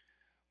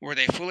where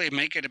they fully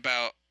make it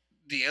about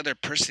the other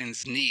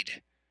person's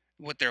need,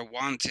 what their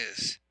want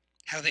is,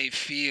 how they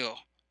feel.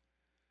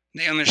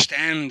 They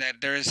understand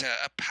that there is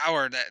a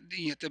power that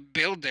you have to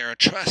build their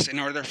trust in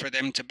order for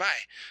them to buy,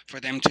 for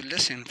them to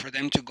listen, for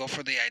them to go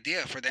for the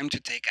idea, for them to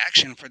take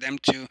action, for them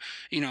to,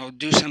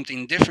 do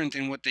something different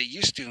than what they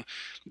used to.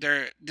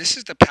 This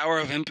is the power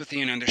of empathy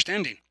and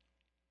understanding.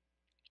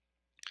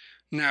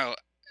 Now,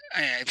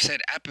 I've said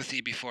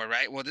apathy before,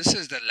 right? Well, this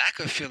is the lack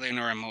of feeling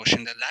or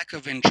emotion, the lack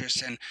of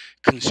interest and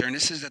concern.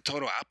 This is the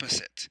total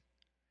opposite.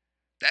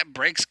 That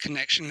breaks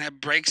connection, that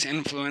breaks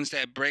influence,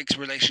 that breaks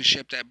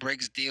relationship, that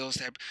breaks deals.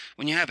 That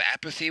when you have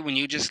apathy, when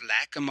you just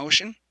lack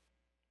emotion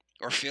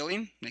or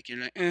feeling, like you're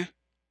like,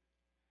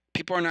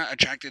 People are not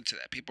attracted to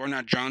that. People are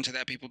not drawn to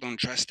that. People don't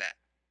trust that.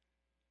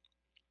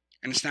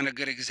 And it's not a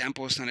good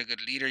example. It's not a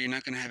good leader. You're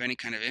not going to have any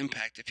kind of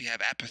impact if you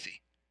have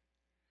apathy.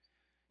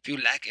 If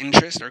you lack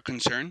interest or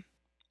concern,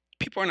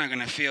 people are not going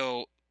to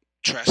feel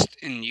trust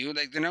in you.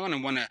 Like, they're not going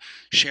to want to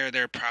share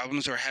their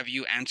problems or have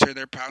you answer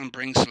their problem,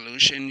 bring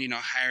solution,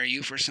 hire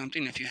you for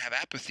something if you have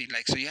apathy.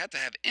 Like, so you have to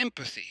have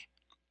empathy,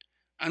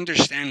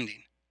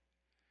 understanding.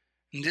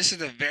 And this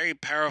is a very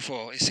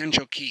powerful,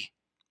 essential key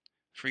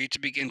for you to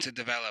begin to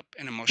develop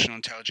an emotional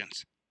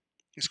intelligence.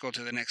 Let's go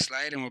to the next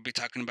slide and we'll be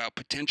talking about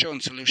potential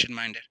and solution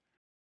minded.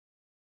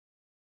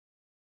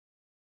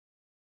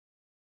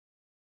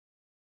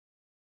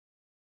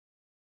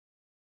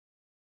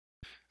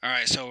 All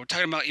right, so we're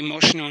talking about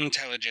emotional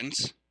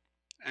intelligence.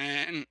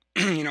 And,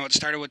 it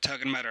started with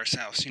talking about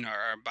ourselves,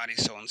 our body,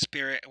 soul, and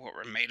spirit, what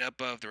we're made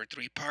up of. There are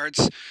three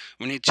parts.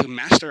 We need to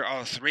master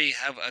all three,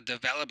 have a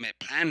development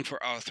plan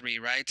for all three,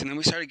 right? And then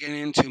we started getting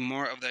into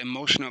more of the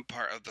emotional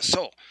part of the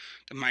soul,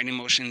 the mind,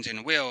 emotions,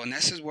 and will. And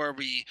this is where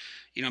we,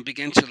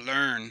 begin to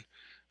learn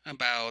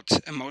about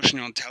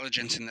emotional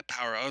intelligence and the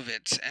power of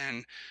it,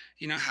 and,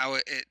 how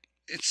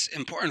it's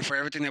important for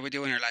everything that we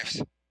do in our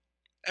lives,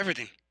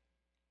 everything.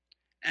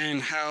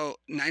 And how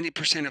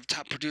 90% of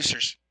top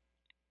producers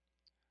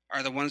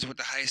are the ones with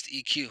the highest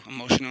EQ,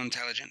 emotional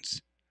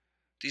intelligence.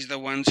 These are the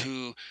ones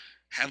who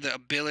have the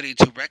ability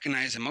to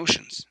recognize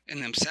emotions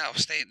in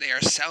themselves. They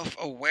are self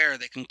aware,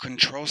 they can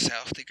control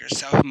self, they are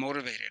self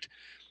motivated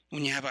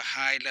when you have a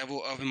high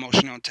level of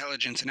emotional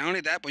intelligence. And not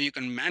only that, but you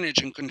can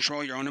manage and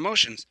control your own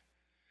emotions.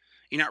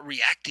 You're not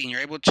reacting,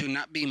 you're able to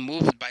not be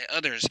moved by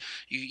others.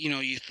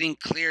 You think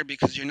clear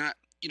because you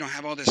don't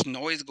have all this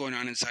noise going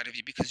on inside of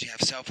you because you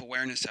have self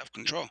awareness, self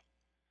control,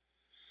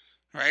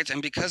 right?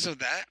 And because of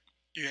that,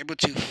 you're able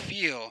to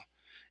feel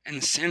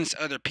and sense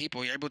other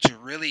people. You're able to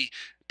really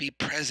be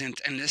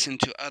present and listen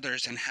to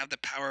others and have the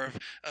power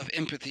of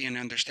empathy and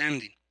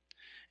understanding.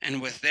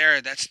 And with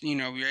there, that's,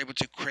 you're able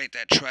to create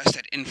that trust,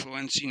 that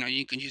influence.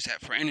 You can use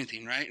that for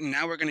anything, right? And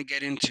now we're going to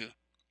get into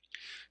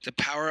the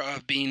power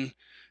of being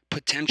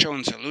potential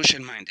and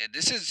solution minded.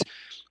 This is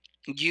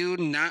you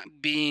not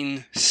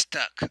being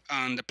stuck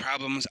on the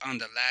problems, on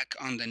the lack,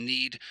 on the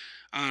need,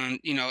 on,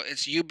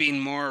 it's you being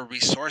more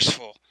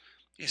resourceful.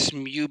 It's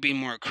you being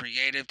more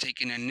creative,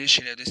 taking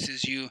initiative. This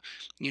is you,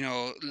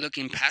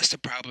 looking past the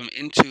problem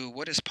into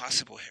what is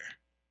possible here.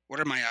 What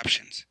are my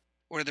options?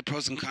 What are the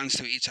pros and cons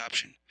to each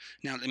option?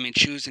 Now let me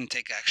choose and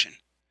take action.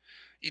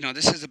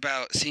 This is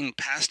about seeing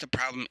past the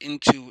problem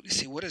into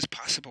see what is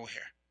possible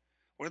here.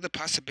 What are the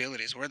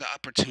possibilities? What are the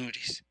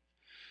opportunities?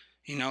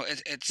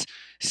 It's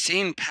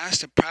seeing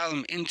past the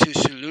problem into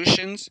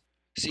solutions,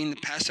 seeing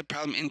past the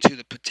problem into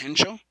the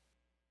potential,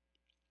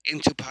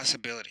 into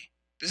possibility.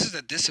 This is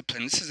a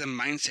discipline, this is a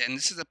mindset, and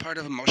this is a part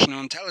of emotional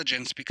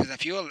intelligence because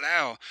if you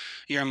allow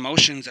your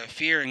emotions of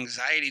fear,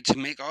 anxiety to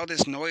make all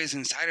this noise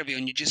inside of you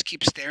and you just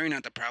keep staring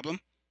at the problem,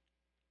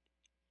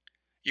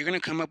 you're going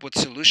to come up with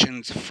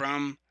solutions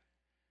from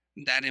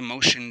that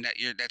emotion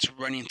that's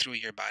running through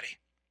your body.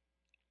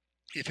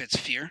 If it's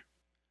fear,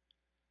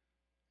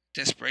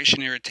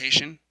 desperation,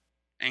 irritation,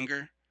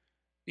 anger,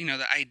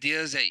 the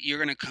ideas that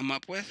you're going to come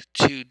up with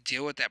to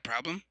deal with that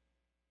problem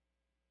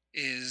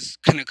is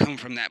going to come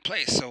from that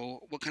place. So,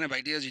 what kind of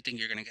ideas do you think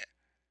you're going to get?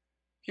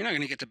 You're not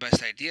going to get the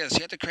best ideas.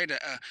 You have to create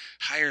a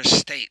higher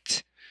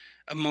state,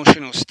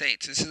 emotional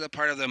states. This is a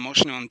part of the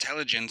emotional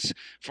intelligence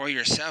for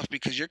yourself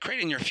because you're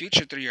creating your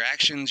future through your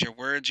actions, your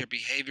words, your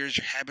behaviors,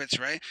 your habits,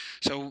 right?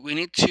 So, we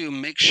need to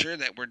make sure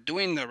that we're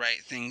doing the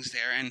right things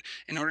there. And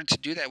in order to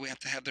do that, we have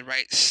to have the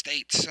right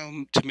state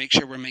so to make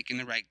sure we're making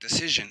the right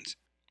decisions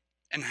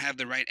and have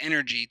the right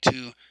energy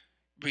to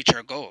reach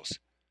our goals.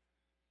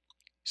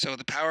 So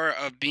the power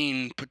of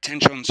being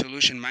potential and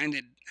solution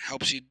minded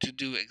helps you to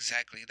do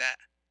exactly that.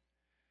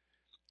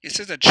 It's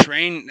just a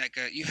train,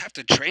 you have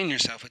to train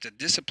yourself. It's a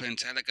discipline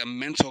to have like a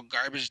mental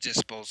garbage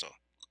disposal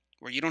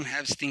where you don't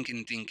have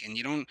stinking thinking.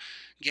 You don't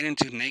get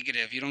into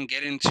negative. You don't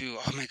get into,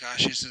 oh my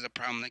gosh, this is a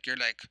problem. Like you're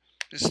like,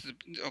 this is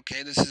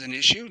okay. This is an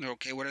issue.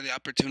 Okay, what are the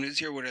opportunities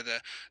here? What are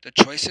the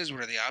choices?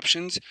 What are the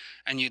options?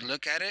 And you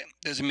look at it.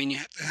 Doesn't mean you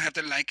have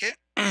to like it,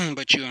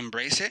 but you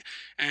embrace it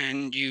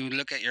and you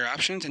look at your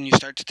options and you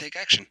start to take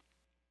action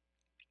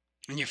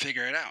and you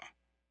figure it out,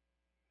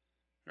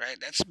 right?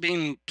 That's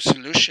being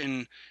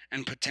solution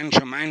and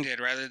potential minded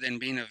rather than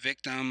being a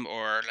victim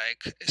or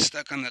like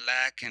stuck on the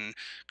lack and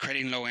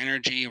creating low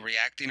energy,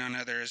 reacting on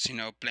others,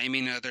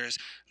 blaming others.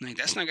 Like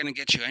that's not going to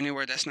get you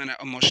anywhere. That's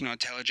not emotional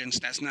intelligence.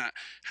 That's not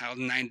how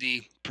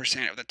 90%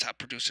 of the top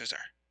producers are.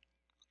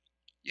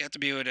 You have to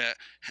be able to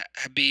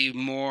be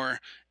more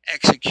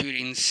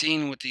executing,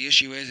 seeing what the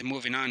issue is, and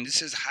moving on.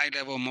 This is high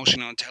level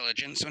emotional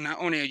intelligence. So not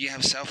only do you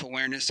have self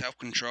awareness, self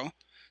control,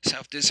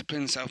 self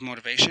discipline, self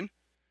motivation,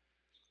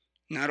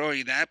 not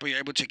only that, but you're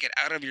able to get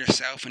out of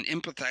yourself and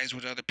empathize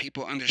with other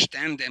people,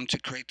 understand them to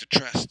create the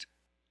trust.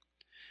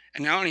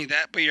 And not only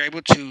that, but you're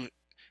able to,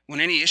 when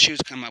any issues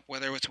come up,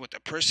 whether it's with a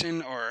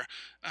person or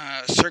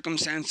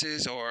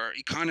circumstances or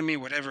economy,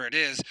 whatever it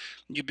is,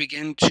 you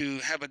begin to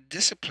have a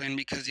discipline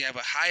because you have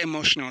a high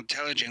emotional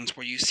intelligence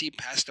where you see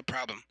past the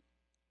problem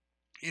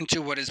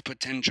into what is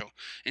potential,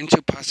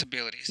 into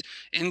possibilities,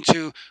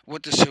 into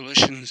what the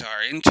solutions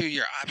are, into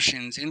your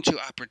options, into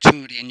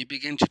opportunity, and you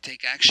begin to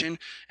take action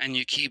and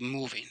you keep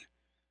moving.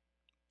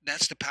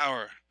 That's the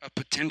power of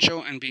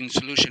potential and being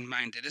solution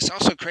minded. This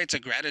also creates a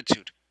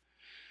gratitude.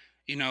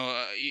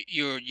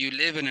 You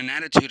live in an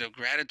attitude of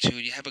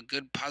gratitude. You have a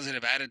good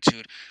positive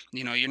attitude.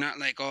 You're not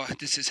like, oh,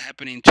 this is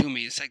happening to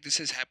me. It's like, this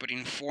is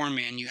happening for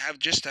me, and you have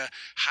just a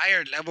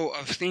higher level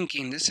of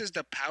thinking. This is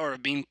the power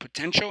of being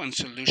potential and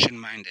solution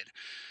minded.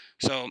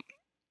 So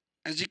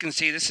as you can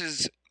see, this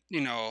is, you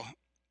know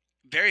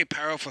very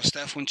powerful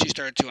stuff once you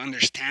start to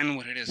understand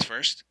what it is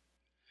first.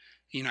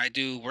 I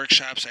do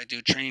workshops, I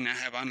do training, I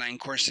have online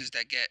courses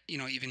that get,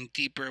 even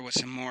deeper with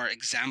some more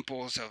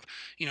examples of,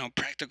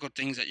 practical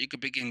things that you could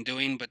begin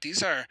doing. But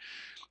these are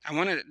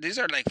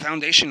like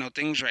foundational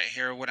things right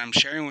here, what I'm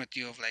sharing with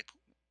you, of like,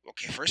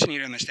 okay, first you need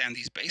to understand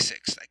these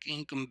basics. Like,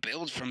 you can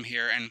build from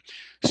here and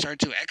start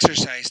to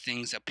exercise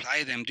things,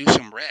 apply them, do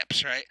some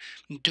reps, right?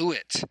 Do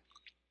it.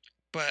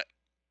 But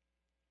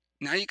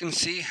now you can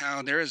see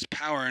how there is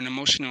power in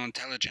emotional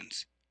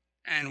intelligence,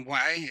 and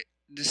why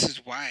this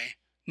is why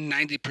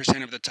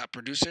 90% of the top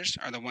producers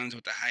are the ones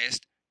with the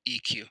highest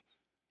EQ.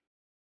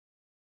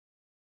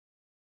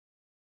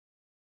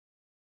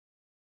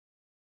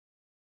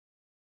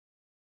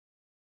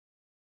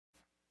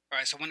 All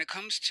right, so when it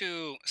comes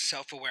to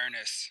self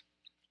awareness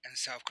and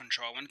self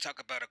control, I want to talk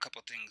about a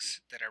couple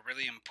things that are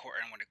really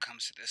important when it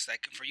comes to this.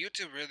 Like, for you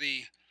to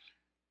really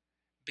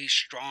be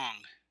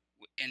strong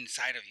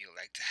inside of you,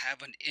 like to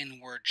have an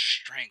inward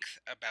strength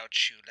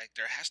about you, like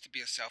there has to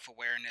be a self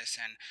awareness.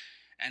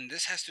 And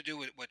this has to do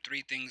with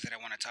three things that I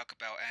want to talk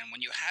about. And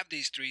when you have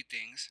these three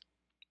things,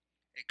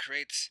 it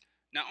creates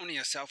not only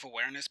a self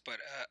awareness, but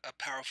a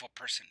powerful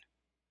person.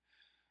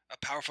 A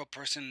powerful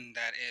person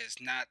that is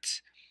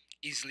not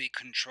easily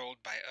controlled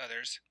by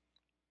others.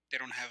 They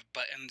don't have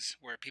buttons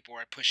where people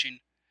are pushing.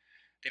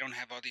 They don't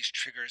have all these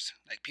triggers.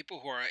 Like, people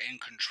who are in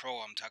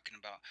control, I'm talking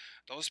about.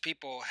 Those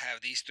people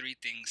have these three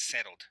things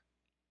settled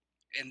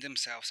in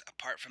themselves,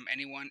 apart from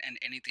anyone and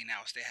anything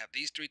else. They have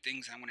these three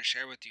things I want to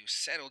share with you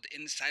settled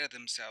inside of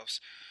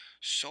themselves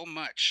so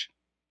much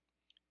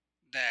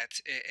that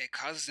it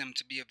causes them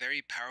to be a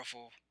very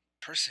powerful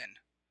person,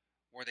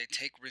 where they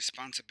take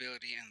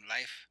responsibility in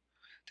life.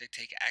 They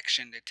take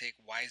action, they take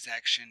wise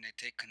action, they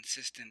take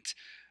consistent,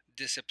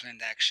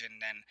 disciplined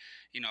action, and,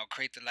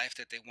 create the life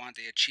that they want.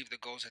 They achieve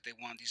the goals that they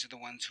want. These are the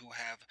ones who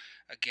have,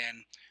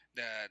 again,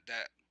 the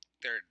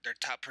they're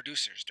top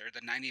producers. They're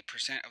the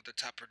 90% of the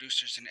top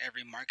producers in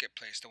every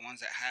marketplace, the ones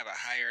that have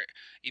a higher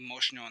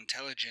emotional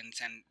intelligence.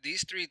 And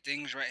these three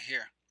things right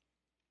here,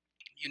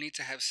 you need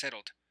to have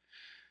settled,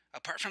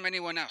 apart from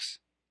anyone else,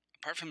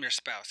 apart from your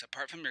spouse,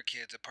 apart from your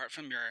kids, apart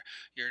from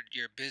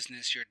your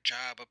business, your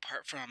job,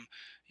 apart from,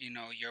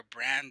 your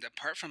brand,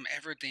 apart from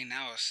everything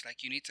else.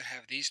 Like, you need to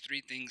have these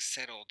three things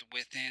settled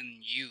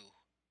within you,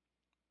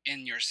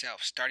 in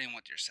yourself, starting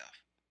with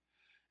yourself.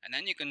 And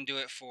then you can do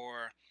it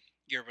for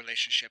your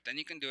relationship, then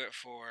you can do it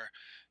for,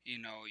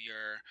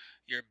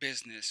 your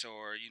business,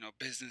 or,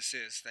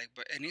 businesses. Like,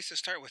 but it needs to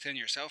start within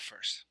yourself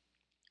first.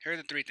 Here are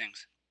the three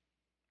things: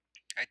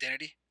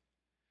 identity,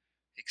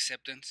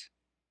 acceptance,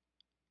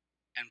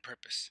 and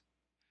purpose.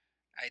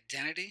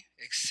 Identity,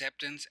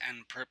 acceptance,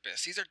 and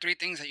purpose. These are three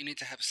things that you need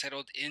to have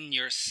settled in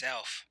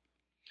yourself.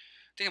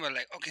 Think about it,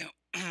 like, okay,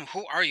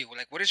 who are you?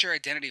 Like, what is your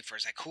identity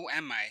first? Like, who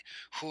am I?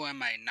 Who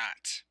am I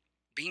not?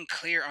 Being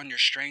clear on your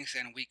strengths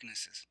and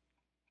weaknesses.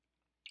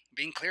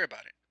 Being clear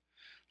about it.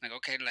 Like,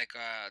 okay, like,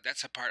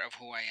 that's a part of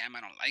who I am.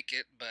 I don't like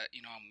it, but,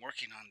 I'm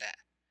working on that.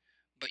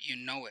 But you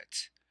know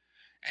it.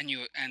 And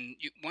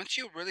once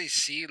you really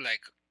see,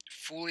 like,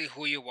 fully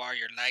who you are,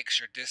 your likes,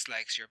 your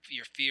dislikes,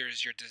 your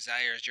fears, your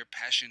desires, your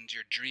passions,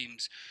 your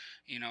dreams,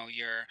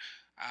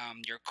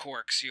 your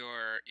quirks,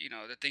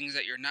 the things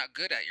that you're not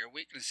good at, your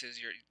weaknesses,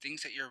 your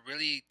things that you're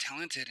really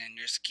talented in,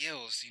 your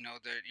skills,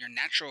 your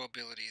natural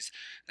abilities.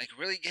 Like,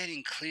 really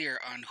getting clear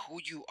on who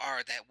you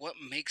are, that what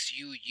makes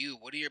you you.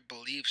 What are your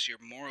beliefs, your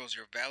morals,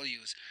 your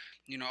values,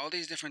 all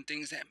these different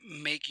things that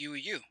make you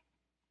you.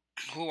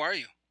 Who are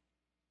you?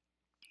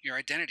 Your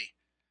identity.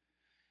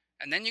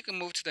 And then you can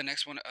move to the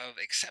next one of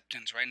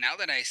acceptance, right? Now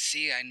that I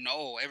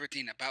know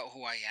everything about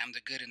who I am, the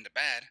good and the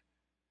bad,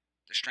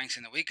 the strengths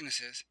and the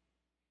weaknesses,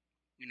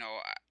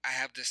 I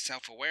have this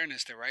self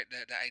awareness, the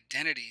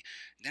identity.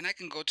 Then I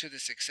can go to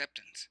this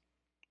acceptance,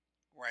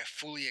 where I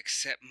fully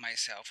accept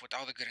myself with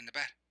all the good and the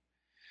bad.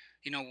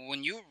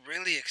 When you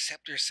really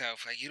accept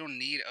yourself, like, you don't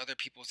need other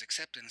people's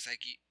acceptance.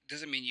 Like,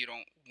 doesn't mean you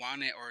don't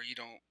want it or you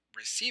don't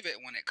receive it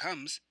when it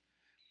comes.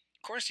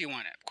 Of course you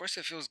want it. Of course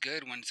it feels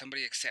good when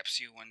somebody accepts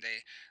you, when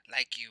they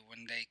like you,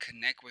 when they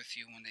connect with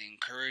you, when they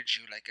encourage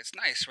you. Like, it's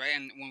nice, right?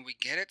 And when we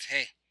get it,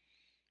 hey,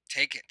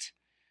 take it.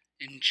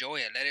 Enjoy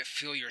it. Let it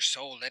fill your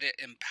soul. Let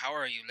it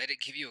empower you. Let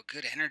it give you a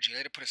good energy.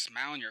 Let it put a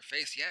smile on your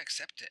face. Yeah,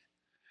 accept it.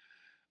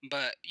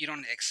 but you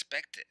don't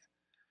expect it.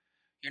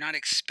 You're not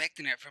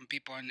expecting it from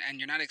people, and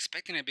you're not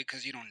expecting it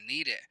because you don't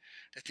need it.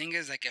 The thing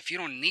is, like, if you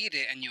don't need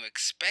it and you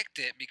expect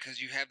it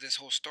because you have this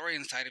whole story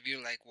inside of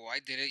you, like, well, I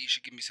did it, you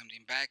should give me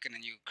something back, and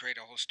then you create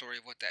a whole story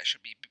of what that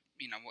should be,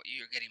 what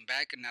you're getting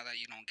back, and now that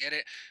you don't get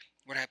it,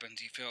 what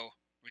happens? You feel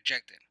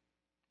rejected.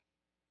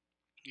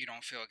 You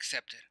don't feel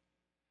accepted.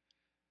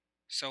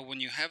 So when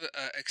you have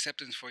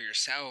acceptance for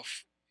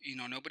yourself,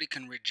 nobody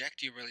can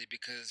reject you really,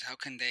 because how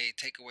can they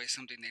take away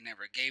something they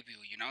never gave you?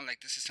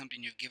 Like, this is something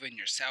you've given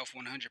yourself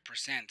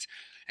 100%.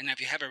 And if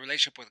you have a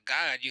relationship with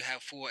God, you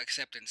have full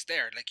acceptance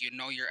there. Like,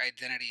 your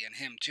identity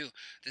in Him too.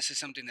 This is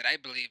something that I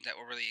believe that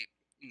will really,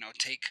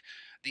 take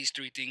these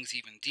three things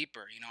even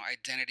deeper.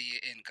 Identity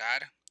in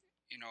God,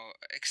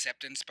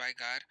 acceptance by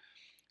God,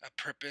 a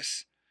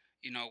purpose,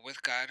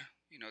 with God.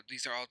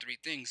 These are all three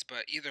things.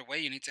 But either way,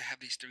 you need to have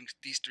these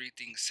three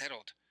things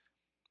settled.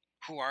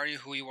 Who are you,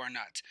 who you are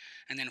not,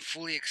 and then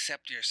fully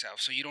accept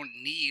yourself, so you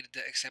don't need the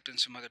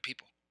acceptance from other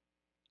people,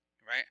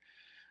 right?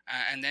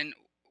 And then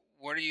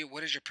what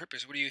is your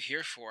purpose? What are you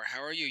here for?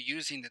 How are you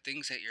using the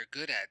things that you're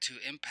good at to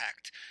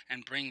impact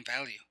and bring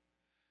value?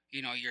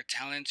 Your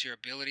talents, your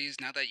abilities.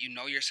 Now that you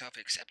know yourself,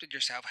 accepted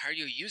yourself, how are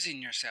you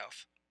using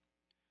yourself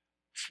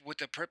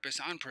with a purpose,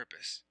 on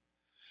purpose?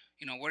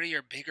 What are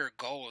your bigger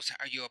goals?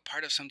 Are you a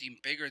part of something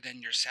bigger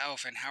than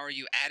yourself? And how are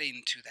you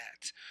adding to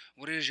that?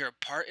 What is your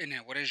part in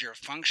it? What is your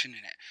function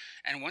in it?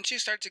 And once you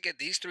start to get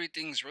these three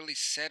things really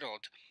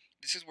settled,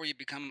 this is where you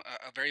become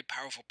a very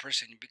powerful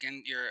person. You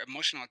begin your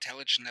emotional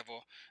intelligence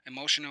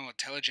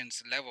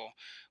level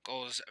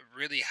goes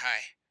really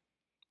high,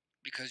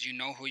 because you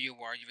know who you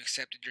are, you've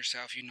accepted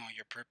yourself, you know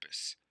your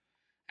purpose.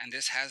 And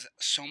this has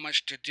so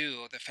much to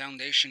do with the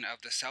foundation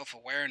of the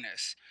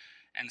self-awareness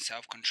and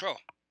self-control.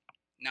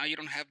 Now you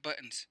don't have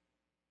buttons.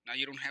 Now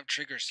you don't have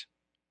triggers.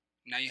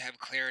 Now you have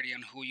clarity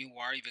on who you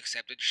are. You've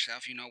accepted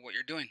yourself. You know what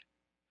you're doing.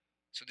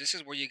 So this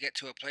is where you get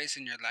to a place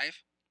in your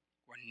life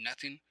where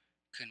nothing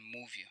can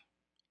move you.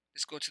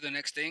 Let's go to the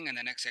next thing and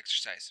the next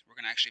exercise. We're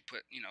going to actually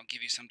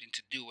give you something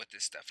to do with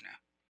this stuff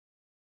now.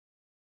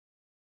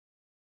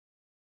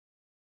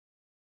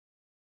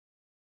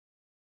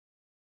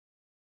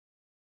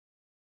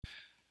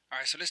 All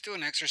right, so let's do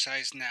an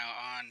exercise now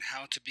on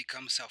how to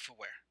become self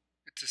aware.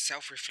 It's a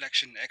self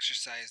reflection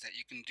exercise that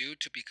you can do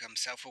to become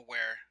self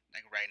aware,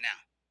 like right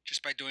now,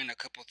 just by doing a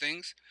couple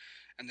things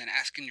and then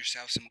asking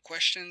yourself some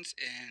questions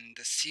in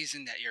the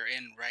season that you're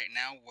in right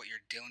now, what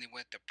you're dealing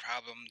with, the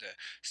problem, the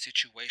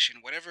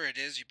situation, whatever it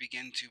is. You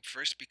begin to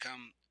first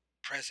become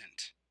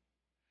present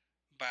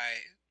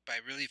by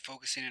really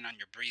focusing in on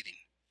your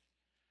breathing.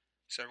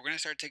 So we're going to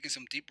start taking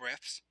some deep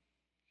breaths,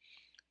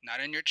 not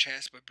in your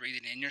chest, but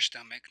breathing in your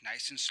stomach,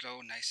 nice and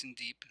slow, nice and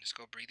deep. Let's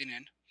go breathing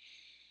in,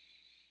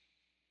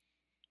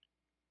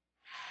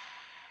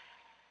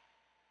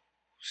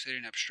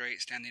 sitting up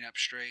straight, standing up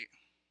straight,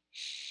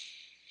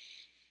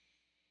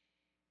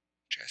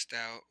 chest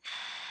out,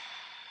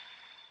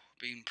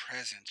 being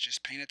present,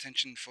 just paying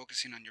attention,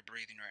 focusing on your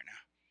breathing right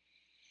now.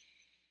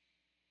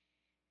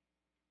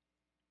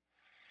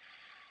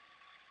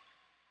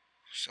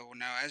 So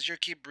now, as you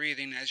keep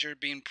breathing, as you're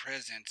being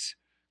present,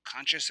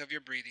 conscious of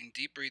your breathing,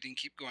 deep breathing,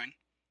 keep going.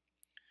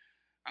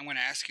 I'm going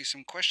to ask you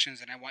some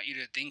questions, and I want you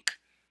to think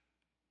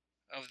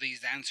of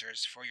these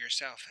answers for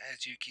yourself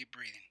as you keep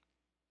breathing.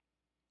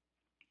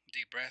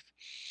 Deep breath.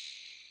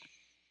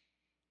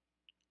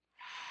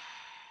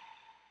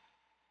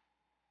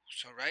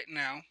 So, right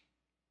now,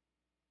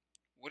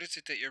 what is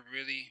it that you're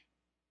really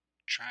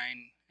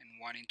trying and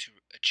wanting to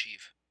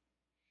achieve?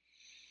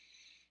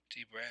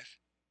 Deep breath.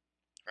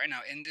 Right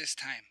now, in this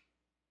time,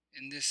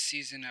 in this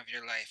season of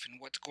your life, and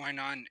what's going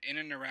on in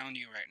and around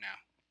you right now.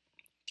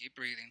 Keep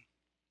breathing.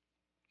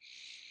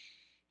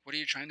 What are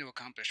you trying to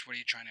accomplish? What are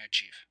you trying to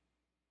achieve?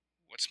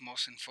 What's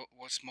most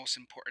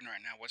important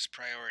right now? What's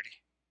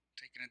priority?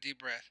 Taking a deep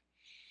breath.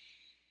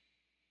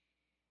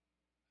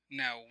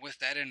 Now, with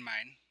that in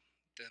mind,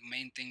 the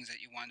main things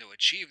that you want to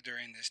achieve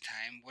during this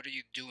time, what are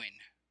you doing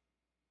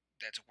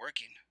that's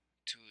working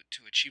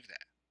to achieve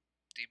that?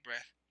 Deep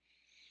breath.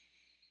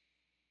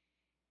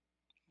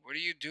 What are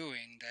you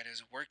doing that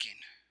is working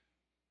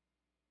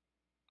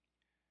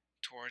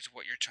towards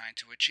what you're trying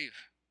to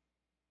achieve?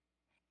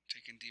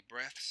 Taking deep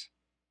breaths.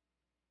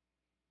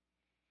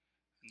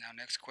 Now,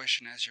 next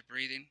question as you're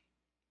breathing.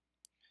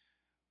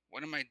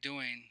 What am I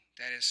doing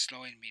that is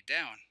slowing me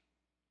down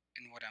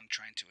in what I'm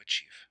trying to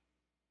achieve?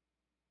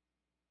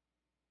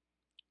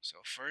 So,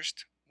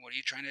 first, what are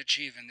you trying to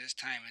achieve in this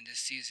time, in this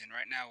season,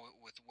 right now,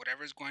 with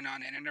whatever's going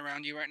on in and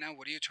around you right now?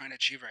 What are you trying to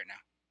achieve right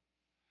now?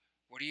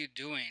 What are you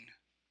doing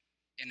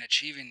in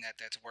achieving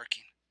that's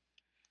working?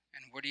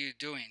 And what are you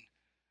doing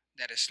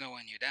that is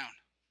slowing you down?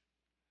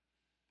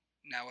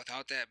 Now,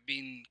 without that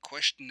being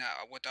questioned,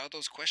 without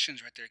those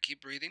questions right there,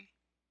 keep breathing.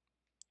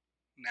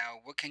 Now,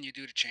 what can you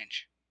do to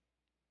change?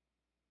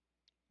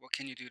 What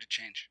can you do to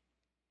change?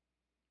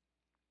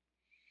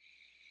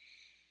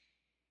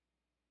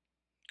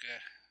 Good.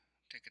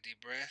 Take a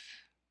deep breath.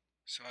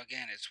 So,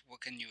 again, it's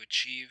what can you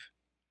achieve?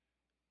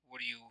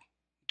 What are you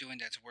doing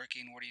that's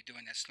working, what are you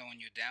doing that's slowing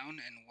you down,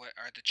 and what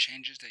are the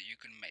changes that you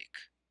can make.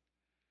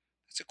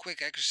 It's a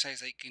quick exercise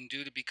that you can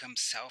do to become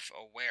self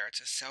aware. It's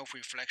a self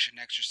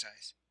reflection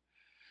exercise.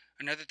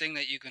 Another thing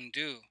that you can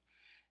do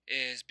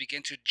is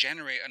begin to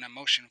generate an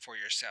emotion for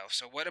yourself.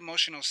 So, what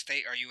emotional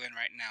state are you in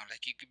right now?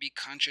 Like, you could be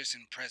conscious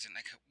and present.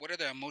 Like, what are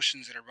the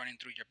emotions that are running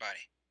through your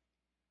body?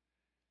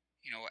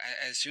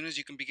 As soon as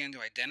you can begin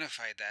to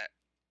identify that,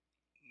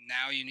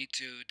 now you need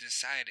to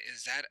decide,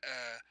 is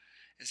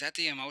that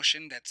the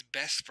emotion that's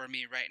best for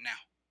me right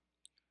now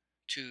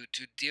to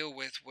deal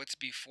with what's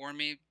before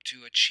me,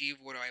 to achieve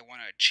what I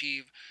want to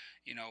achieve,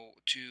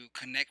 to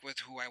connect with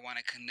who I want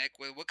to connect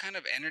with. What kind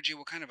of energy,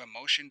 what kind of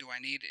emotion do I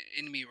need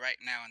in me right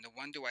now? And the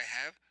one do I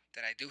have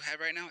that I do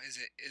have right now, is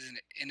it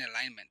in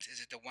alignment?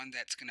 Is it the one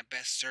that's going to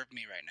best serve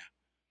me right now?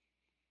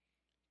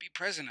 Be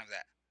present of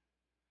that.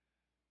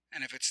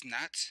 And if it's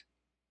not,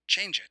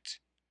 change it.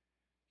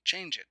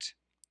 Change it.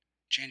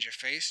 Change your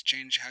face,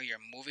 change how you're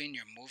moving,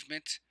 your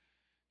movement,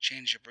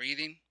 change your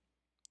breathing,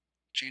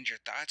 change your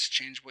thoughts,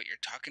 change what you're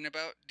talking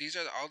about. These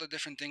are all the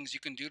different things you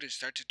can do to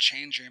start to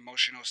change your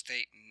emotional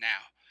state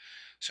now.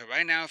 So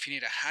right now, if you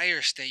need a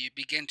higher state, you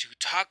begin to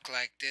talk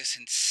like this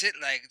and sit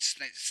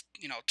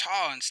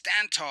tall and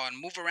stand tall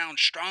and move around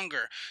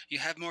stronger. You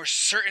have more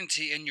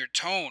certainty in your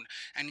tone,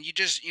 and you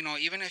just,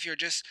 even if you're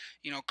just,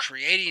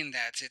 creating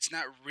that, it's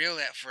not real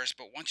at first,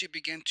 but once you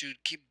begin to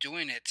keep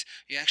doing it,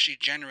 you actually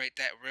generate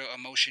that real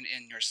emotion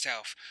in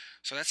yourself.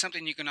 So that's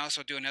something you can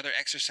also do. Another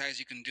exercise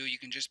you can do. You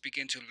can just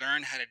begin to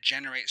learn how to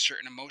generate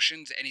certain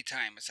emotions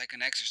anytime. It's like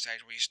an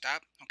exercise where you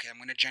stop. Okay, I'm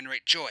going to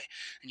generate joy,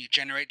 and you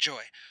generate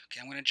joy. Okay,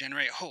 I'm going to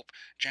generate hope.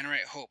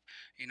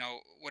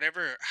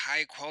 Whatever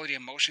high quality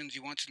emotions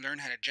you want to learn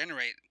how to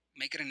generate,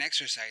 make it an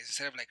exercise.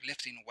 Instead of like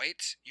lifting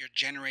weights, you're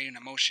generating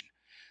emotion.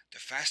 The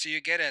faster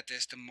you get at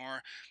this, the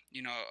more,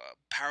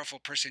 powerful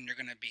person you're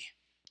going to be.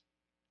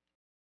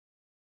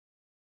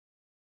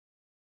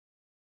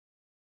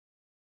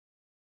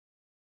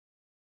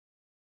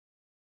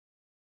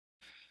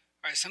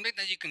 All right, something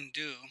that you can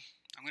do.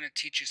 I'm going to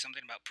teach you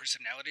something about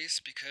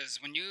personalities, because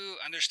when you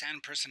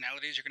understand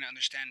personalities, you're going to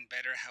understand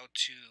better how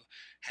to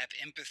have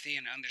empathy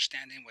and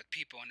understanding with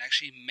people and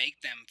actually make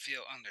them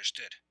feel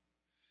understood.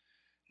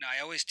 Now, I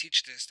always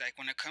teach this, like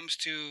when it comes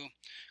to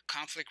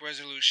conflict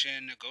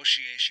resolution,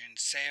 negotiation,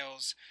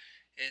 sales,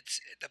 it's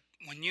the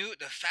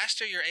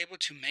faster you're able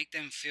to make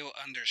them feel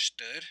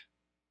understood,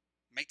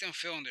 make them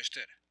feel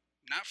understood.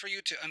 Not for you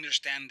to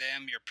understand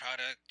them, your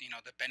product,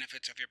 the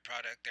benefits of your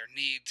product, their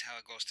needs, how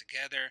it goes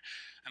together.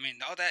 I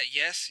mean, all that,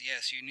 yes,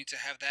 yes, you need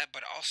to have that,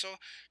 but also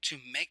to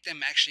make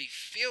them actually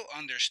feel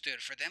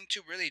understood, for them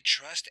to really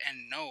trust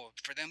and know,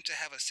 for them to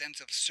have a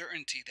sense of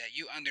certainty that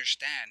you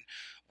understand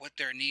what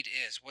their need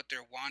is, what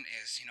their want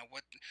is,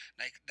 what,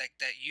 like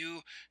that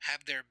you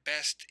have their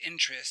best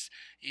interests,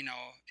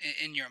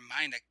 in your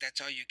mind, like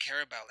that's all you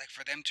care about, like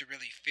for them to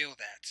really feel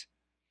that.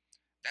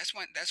 That's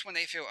when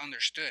they feel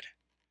understood.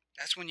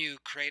 That's when you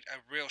create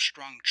a real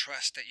strong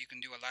trust that you can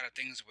do a lot of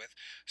things with.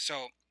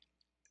 So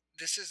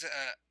this is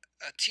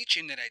a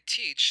teaching that I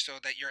teach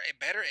so that you're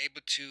better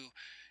able to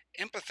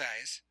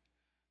empathize,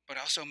 but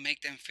also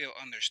make them feel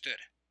understood.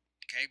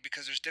 Okay,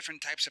 because there's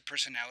different types of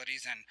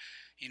personalities, and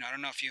I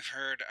don't know if you've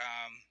heard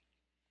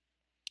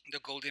the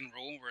golden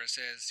rule where it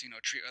says,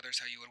 treat others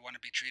how you would want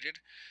to be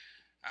treated.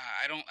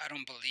 I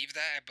don't believe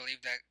that. I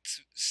believe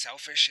that's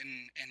selfish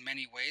in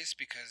many ways,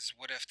 because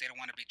what if they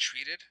don't want to be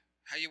treated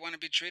how you want to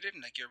be treated?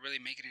 Like you're really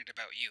making it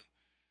about you,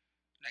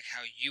 like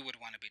how you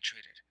would want to be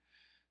treated.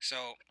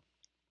 So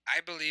I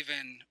believe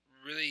in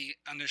really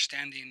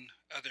understanding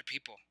other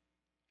people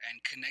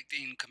and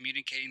connecting,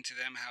 communicating to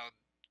them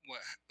what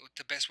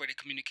the best way to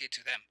communicate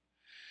to them.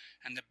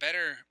 And the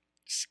better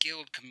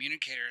skilled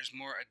communicators,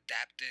 more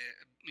adaptive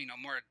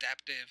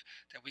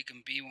that we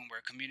can be when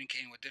we're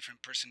communicating with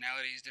different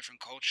personalities, different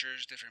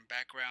cultures, different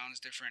backgrounds,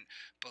 different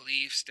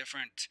beliefs,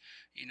 different,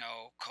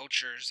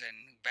 cultures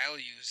and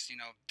values,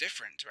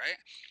 different,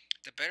 right?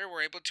 The better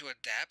we're able to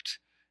adapt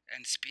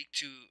and speak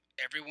to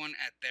everyone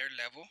at their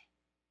level,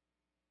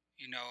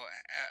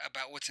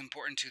 about what's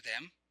important to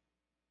them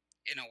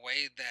in a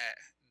way that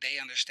they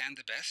understand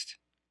the best,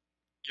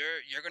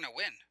 you're gonna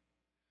win.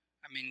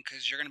 I mean,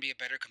 because you're gonna be a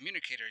better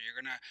communicator. You're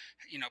gonna,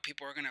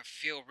 people are gonna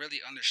feel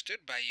really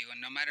understood by you, and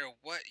no matter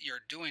what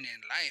you're doing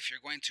in life,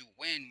 you're going to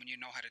win when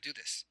you know how to do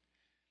this.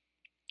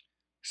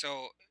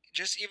 So,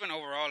 just even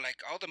overall,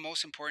 like all the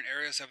most important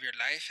areas of your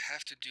life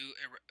have to do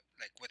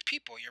like with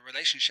people, your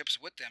relationships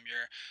with them,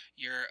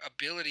 your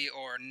ability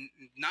or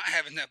not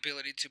having the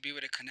ability to be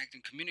able to connect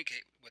and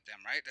communicate with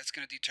them, right? That's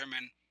going to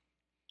determine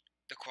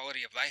the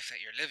quality of life that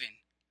you're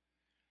living.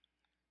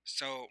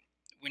 So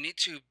we need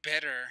to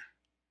better,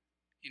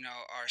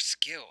 our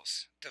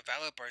skills,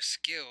 develop our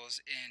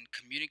skills in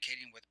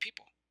communicating with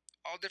people,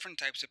 all different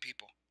types of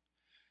people.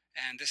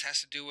 And this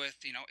has to do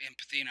with,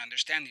 empathy and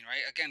understanding,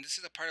 right? Again, this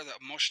is a part of the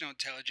emotional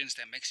intelligence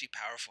that makes you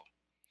powerful.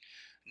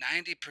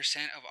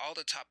 90% of all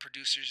the top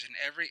producers in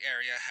every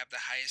area have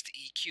the highest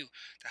EQ,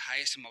 the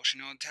highest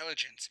emotional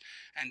intelligence.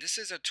 And this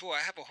is a tool.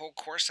 I have a whole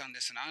course on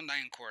this, an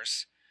online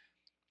course,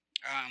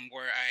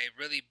 where I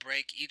really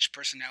break each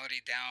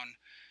personality down,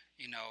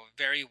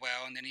 very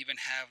well, and then even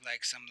have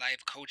like some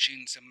live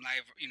coaching, some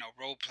live,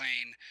 role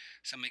playing,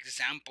 some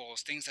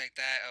examples, things like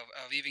that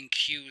of even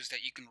cues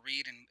that you can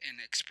read in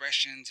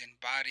expressions in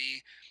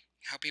body,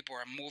 how people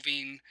are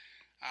moving,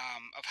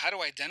 of how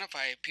to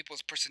identify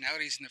people's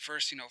personalities in the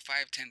first,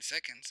 5-10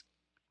 seconds,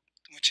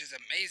 which is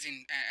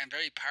amazing and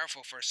very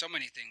powerful for so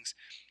many things.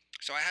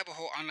 So I have a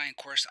whole online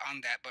course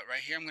on that, but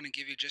right here I'm going to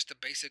give you just a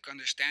basic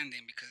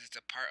understanding because it's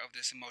a part of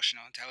this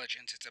emotional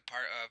intelligence. It's a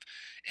part of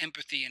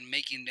empathy and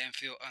making them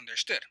feel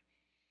understood.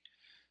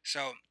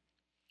 So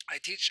I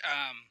teach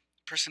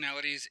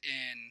personalities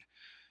in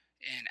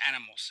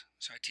animals.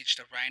 So I teach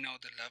the rhino,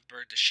 the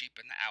lovebird, the sheep,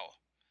 and the owl.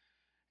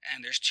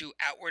 And there's two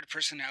outward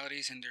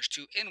personalities and there's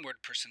two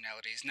inward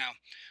personalities. Now,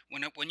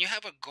 when you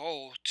have a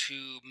goal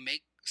to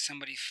make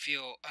somebody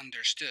feel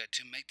understood,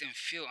 to make them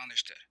feel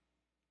understood,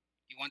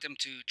 you want them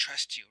to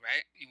trust you,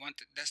 right?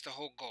 That's the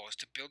whole goal, is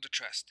to build the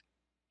trust,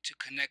 to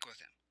connect with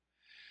them.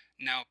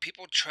 Now,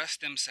 people trust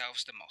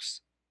themselves the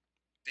most.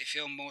 They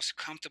feel most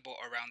comfortable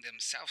around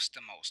themselves the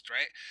most,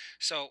 right?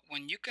 So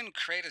when you can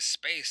create a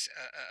space,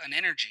 an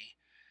energy,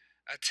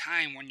 a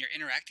time when you're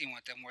interacting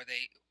with them where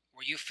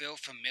you feel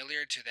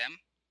familiar to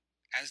them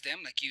as them,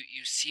 like you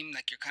seem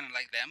like you're kind of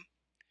like them,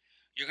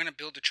 you're gonna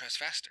build the trust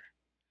faster.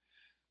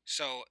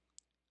 So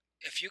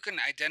if you can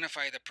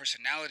identify the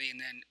personality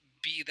and then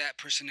be that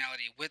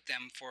personality with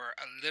them for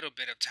a little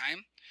bit of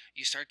time,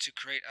 you start to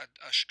create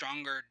a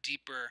stronger,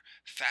 deeper,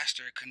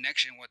 faster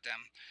connection with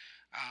them,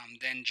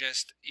 than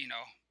just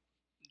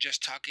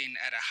talking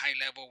at a high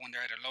level when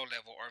they're at a low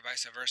level, or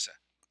vice versa.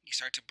 You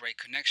start to break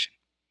connection.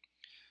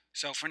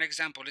 So, for an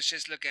example, let's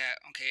just look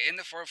at, okay, in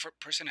the four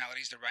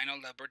personalities, the rhino,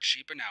 leopard,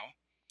 sheep, and owl,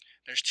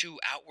 there's two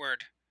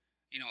outward,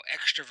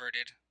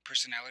 extroverted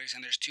personalities,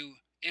 and there's two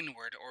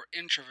inward or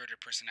introverted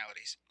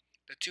personalities.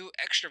 The two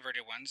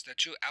extroverted ones, the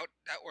two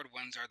outward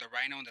ones, are the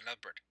rhino and the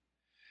lovebird.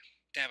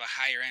 They have a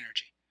higher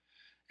energy.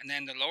 And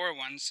then the lower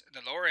ones,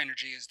 the lower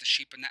energy, is the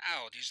sheep and the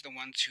owl. These are the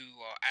ones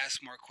who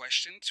ask more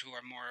questions, who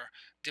are more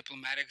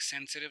diplomatic,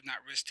 sensitive,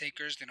 not risk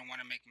takers. They don't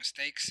want to make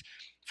mistakes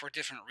for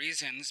different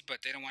reasons,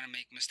 but they don't want to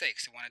make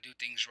mistakes. They want to do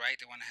things right.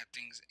 They want to have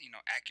things,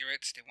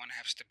 accurate. They want to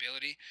have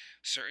stability,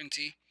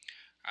 certainty.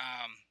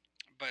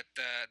 But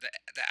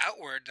the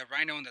outward, the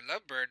rhino and the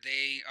lovebird,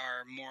 they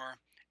are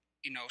more,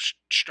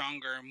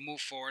 stronger,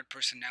 move forward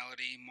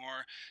personality.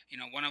 More,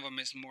 one of them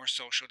is more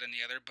social than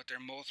the other, but they're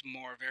both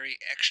more very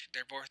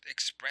they're both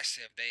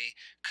expressive. They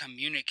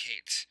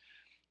communicate.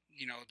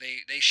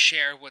 They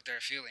share what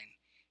they're feeling.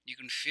 You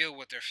can feel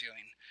what they're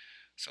feeling.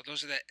 So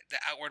those are the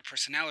outward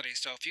personalities.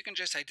 So if you can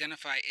just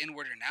identify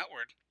inward and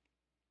outward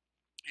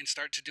and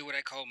start to do what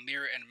I call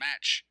mirror and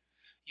match,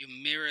 you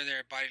mirror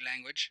their body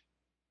language,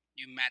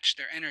 you match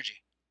their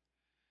energy.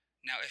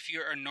 Now, if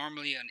you're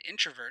normally an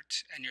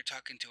introvert and you're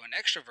talking to an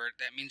extrovert,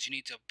 that means you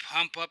need to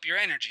pump up your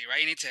energy,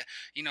 right? You need to,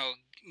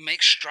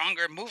 make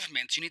stronger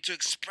movements. You need to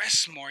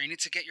express more. You need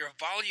to get your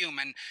volume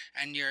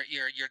and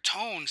your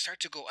tone start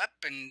to go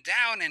up and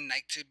down, and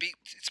like to be,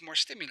 it's more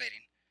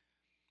stimulating,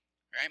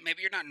 right?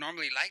 Maybe you're not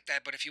normally like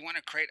that, but if you want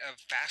to create a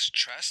fast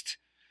trust,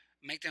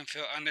 make them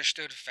feel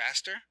understood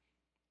faster,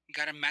 you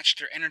got to match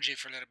their energy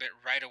for a little bit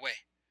right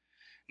away.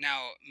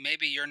 Now,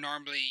 maybe you're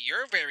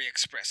very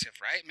expressive,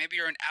 right? Maybe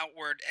you're an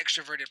outward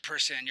extroverted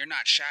person. You're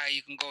not shy.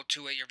 You can go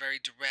to it. You're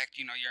very direct.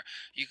 You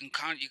can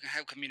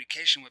have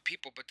communication with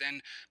people, but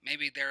then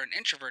maybe they're an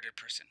introverted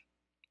person.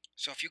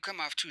 So if you come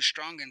off too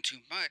strong and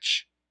too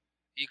much,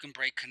 you can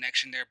break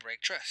connection there,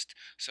 break trust.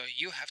 So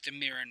you have to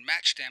mirror and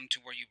match them to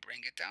where you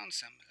bring it down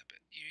some a little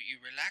bit. You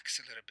relax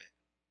a little bit.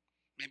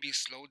 Maybe you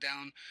slow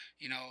down,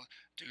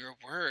 your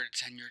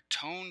words, and your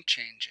tone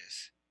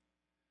changes,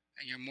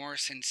 and you're more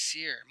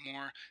sincere,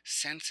 more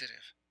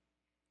sensitive,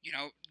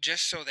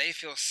 just so they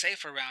feel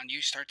safe around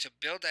you. Start to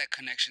build that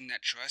connection,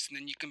 that trust, and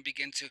then you can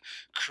begin to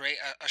create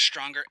a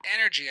stronger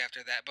energy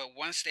after that. But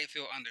once they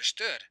feel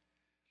understood,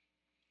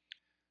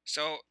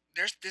 so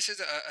this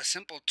is a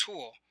simple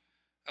tool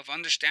of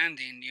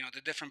understanding,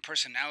 the different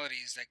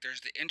personalities. Like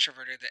there's the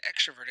introverted, the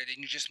extroverted,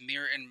 and you just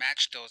mirror and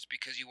match those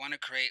because you want to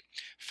create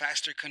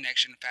faster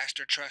connection,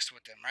 faster trust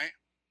with them, right?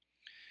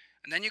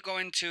 And then you go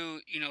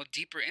into,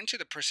 deeper into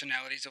the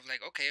personalities of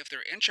like, okay, if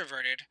they're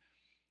introverted,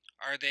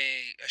 are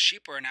they a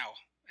sheep or an owl?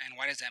 And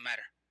why does that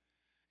matter?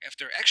 If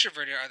they're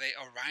extroverted, are they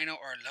a rhino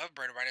or a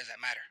lovebird? Why does that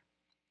matter?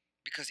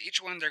 Because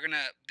each one,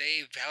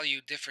 they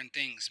value different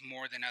things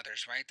more than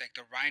others, right? Like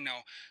the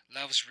rhino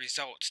loves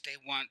results. They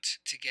want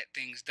to get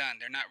things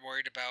done. They're not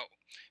worried about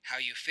how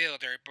you feel.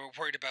 They're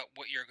worried about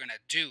what you're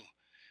gonna do.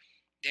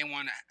 They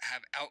want to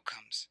have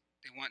outcomes.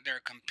 They're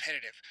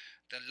competitive.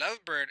 The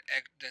lovebird,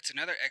 that's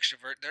another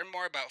extrovert. They're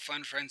more about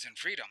fun, friends, and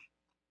freedom.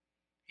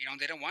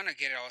 They don't want to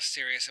get all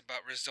serious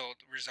about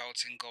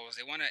results and goals.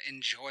 They want to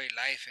enjoy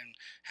life and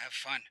have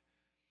fun.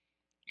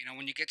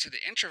 When you get to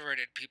the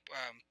introverted people,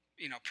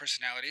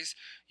 personalities,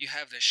 you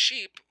have the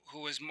sheep,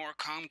 who is more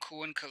calm,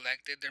 cool, and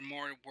collected. They're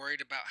more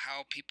worried about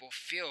how people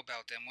feel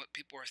about them, what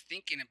people are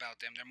thinking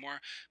about them. They're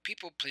more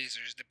people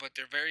pleasers, but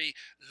they're very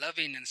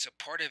loving and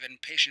supportive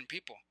and patient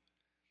people.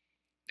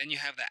 Then you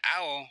have the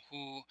owl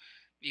who,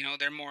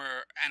 they're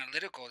more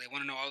analytical. They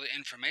want to know all the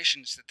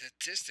information,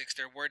 statistics.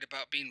 They're worried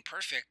about being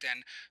perfect.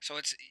 And so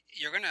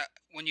you're going to,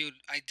 when you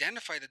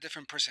identify the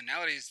different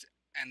personalities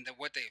and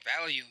what they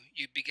value,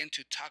 you begin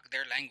to talk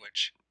their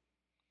language.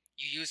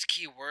 You use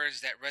key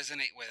words that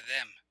resonate with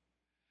them.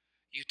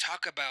 You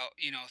talk about,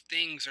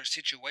 things or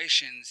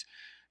situations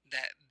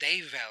that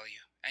they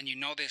value. And you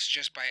know this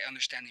just by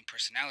understanding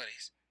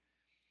personalities.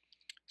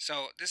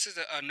 So this is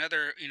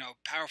another,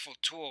 powerful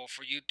tool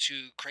for you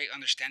to create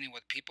understanding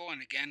with people.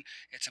 And again,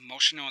 it's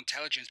emotional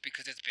intelligence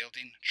because it's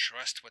building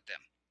trust with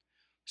them.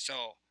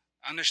 So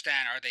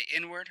understand, are they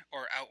inward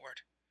or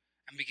outward?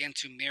 And begin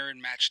to mirror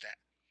and match that.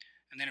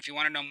 And then if you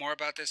want to know more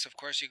about this, of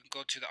course, you can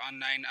go to the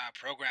online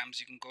programs.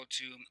 You can go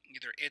to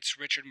either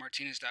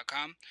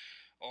itsrichardmartinez.com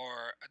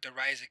or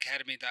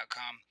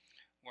theriseacademy.com,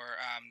 where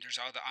there's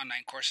all the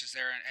online courses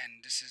there.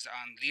 And this is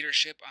on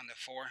leadership on the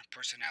four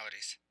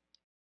personalities.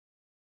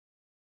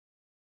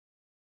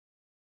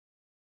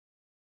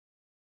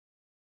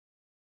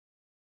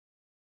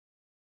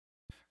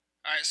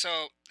 All right,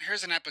 so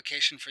here's an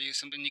application for you,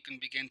 something you can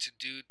begin to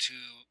do to,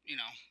 you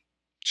know,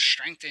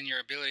 strengthen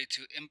your ability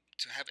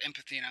to have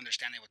empathy and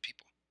understanding with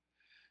people.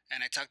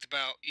 And I talked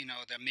about,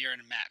 the mirror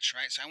and match,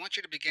 right? So I want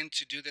you to begin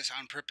to do this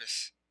on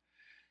purpose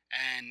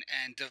and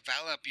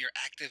develop your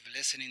active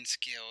listening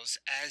skills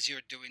as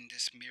you're doing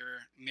this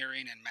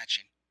mirroring and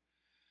matching.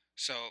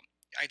 So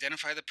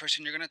identify the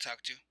person you're going to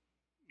talk to.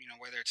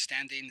 Whether it's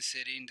standing,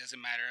 sitting,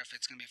 doesn't matter. If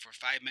it's going to be for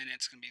 5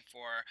 minutes, going to be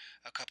for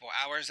a couple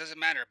hours, doesn't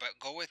matter.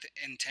 But go with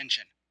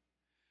intention.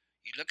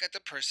 You look at the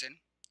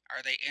person.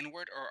 Are they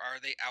inward or are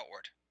they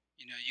outward?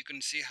 You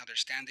can see how they're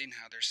standing,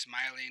 how they're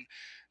smiling,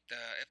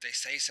 if they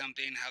say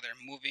something, how they're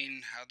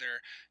moving, how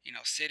they're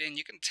sitting.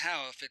 You can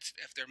tell if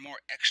they're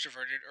more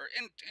extroverted or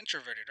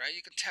introverted, right?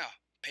 You can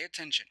tell. Pay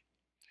attention.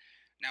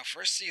 Now,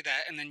 first see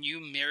that, and then you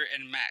mirror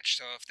and match.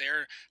 So, if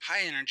they're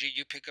high energy,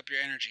 you pick up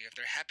your energy. If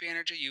they're happy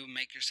energy, you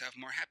make yourself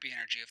more happy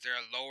energy. If they're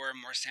a lower,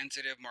 more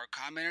sensitive, more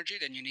calm energy,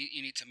 then you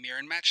need to mirror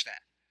and match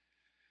that,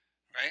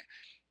 right?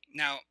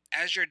 Now,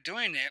 as you're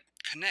doing it,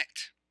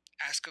 connect,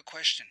 ask a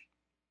question,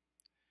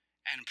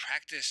 and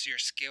practice your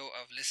skill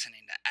of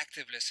listening, the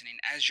active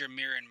listening, as you're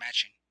mirror and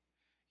matching.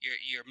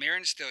 You're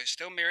mirroring,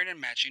 still mirroring and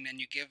matching,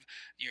 and you give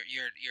your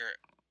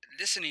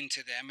listening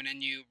to them, and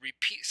then you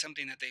repeat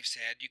something that they've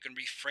said. You can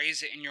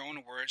rephrase it in your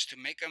own words to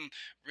make them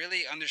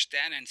really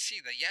understand and see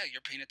that, yeah,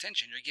 you're paying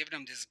attention. You're giving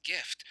them this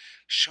gift,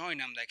 showing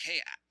them like, hey,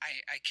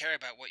 I care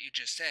about what you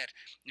just said.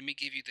 Let me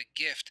give you the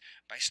gift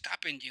by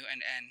stopping you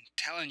and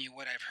telling you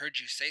what I've heard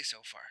you say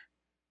so far.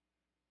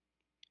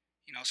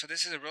 So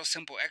this is a real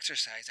simple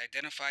exercise.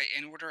 Identify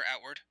inward or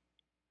outward.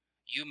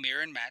 You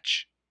mirror and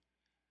match.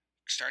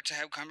 Start to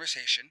have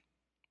conversation,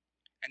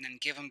 and then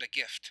give them the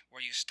gift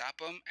where you stop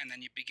them and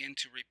then you begin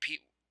to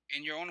repeat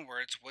in your own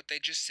words what they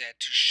just said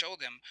to show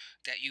them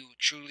that you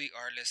truly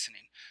are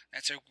listening.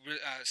 That's a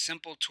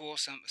simple tool,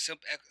 some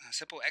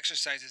simple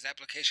exercises,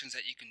 applications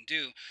that you can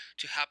do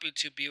to help you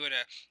to be able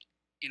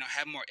to,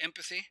 have more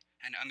empathy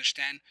and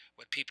understand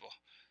with people.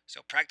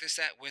 So practice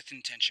that with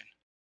intention.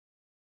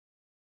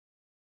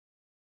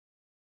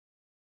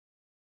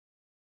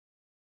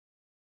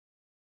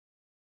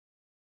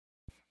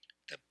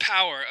 The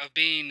power of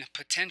being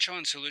potential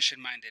and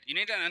solution minded. You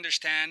need to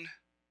understand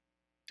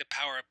the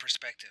power of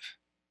perspective.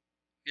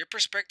 Your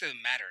perspective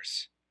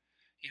matters.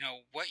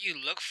 What you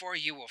look for,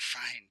 you will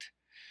find.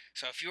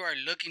 So if you are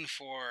looking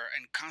for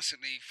and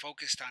constantly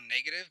focused on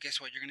negative, guess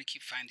what? You're going to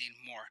keep finding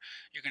more.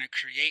 You're going to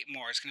create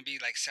more. It's going to be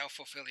like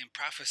self-fulfilling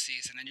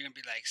prophecies. And then you're going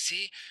to be like,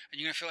 see? And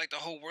you're going to feel like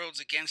the whole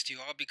world's against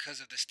you, all because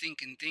of the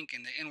stinking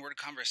thinking, the inward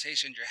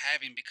conversations you're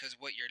having, because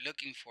what you're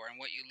looking for and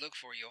what you look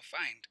for, you'll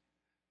find.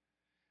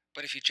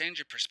 But if you change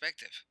your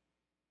perspective,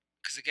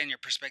 because again, your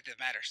perspective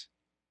matters.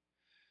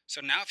 So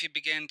now if you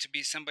begin to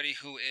be somebody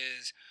who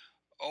is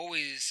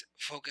always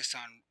focused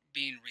on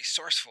being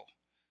resourceful,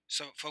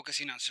 so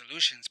focusing on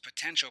solutions,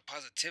 potential,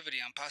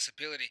 positivity, on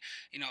possibility,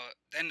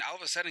 then all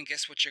of a sudden,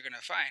 guess what you're going to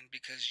find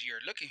because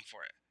you're looking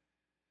for it.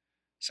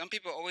 Some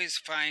people always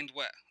find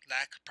what?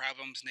 Lack,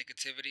 problems,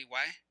 negativity.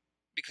 Why?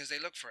 Because they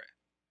look for it.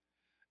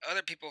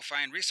 Other people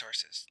find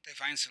resources, they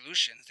find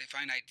solutions, they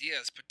find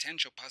ideas,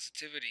 potential,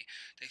 positivity,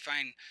 they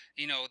find,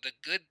 the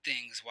good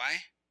things.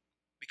 Why?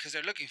 Because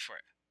they're looking for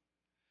it.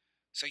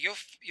 So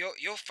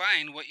you'll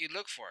find what you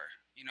look for.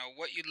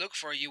 What you look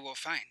for, you will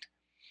find.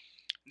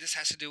 This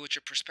has to do with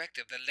your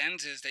perspective, the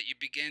lenses that you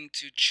begin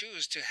to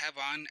choose to have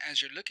on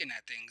as you're looking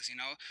at things.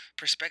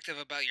 Perspective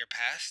about your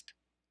past.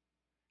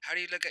 How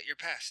do you look at your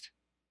past?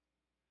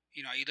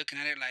 Are you looking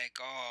at it like,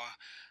 oh,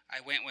 I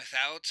went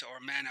without,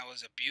 or man, I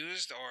was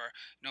abused, or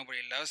nobody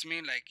loves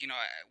me? Like,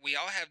 we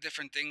all have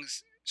different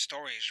things,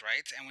 stories,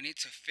 right? And we need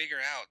to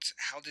figure out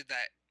how did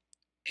that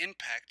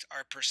impact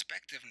our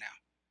perspective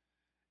now,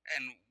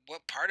 and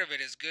what part of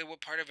it is good,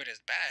 what part of it is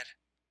bad,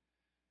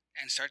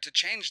 and start to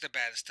change the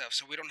bad stuff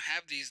so we don't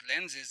have these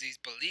lenses, these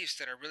beliefs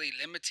that are really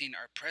limiting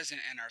our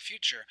present and our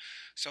future.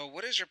 So,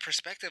 what is your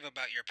perspective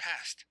about your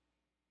past?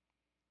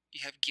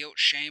 You have guilt,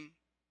 shame,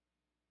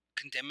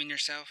 condemning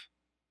yourself.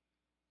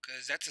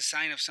 because that's a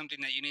sign of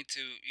something that you need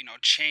to,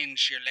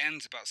 change your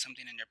lens about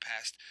something in your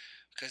past,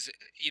 because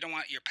you don't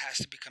want your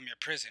past to become your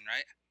prison,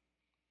 right?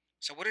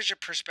 So, what is your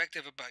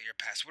perspective about your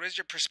past? What is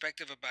your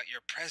perspective about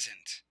your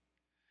present?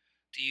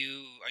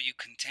 Are you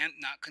content,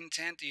 not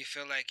content? Do you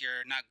feel like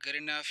you're not good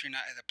enough? You're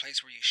not at the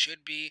place where you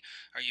should be?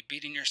 Are you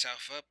beating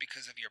yourself up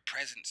because of your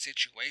present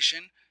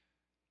situation?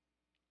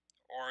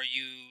 Or are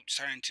you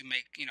starting to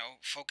make,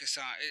 focus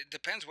on it?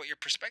 Depends what your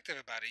perspective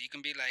about it. You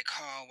can be like,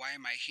 oh, why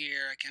am I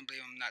here? I can't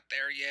believe I'm not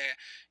there yet.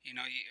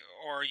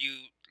 Or are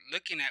you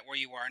looking at where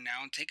you are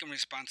now and taking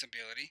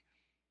responsibility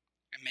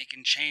and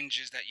making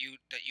changes that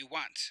you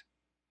want?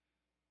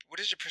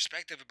 What is your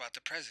perspective about the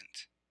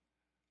present?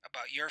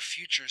 About your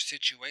future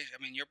situation?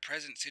 I mean, your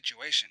present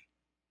situation.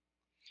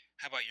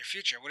 How about your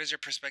future? What is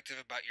your perspective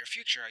about your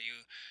future? Are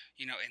you,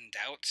 in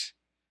doubt?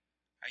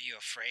 Are you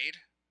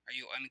afraid? Are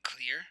you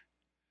unclear?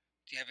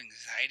 Do you have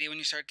anxiety when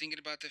you start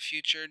thinking about the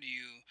future? Do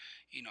you,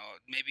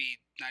 maybe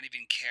not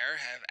even care,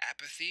 have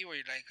apathy where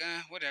you're like,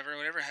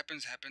 whatever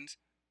happens, happens?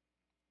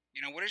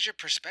 What is your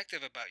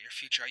perspective about your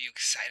future? Are you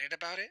excited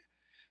about it?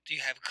 Do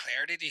you have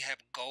clarity? Do you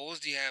have goals?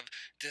 Do you have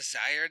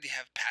desire? Do you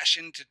have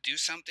passion to do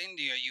something?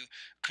 Are you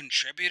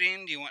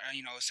contributing? Do you want,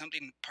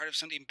 something, part of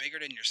something bigger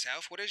than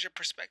yourself? What is your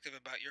perspective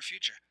about your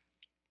future?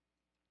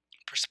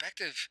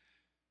 Perspective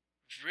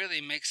really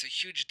makes a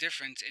huge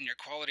difference in your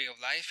quality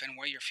of life and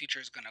where your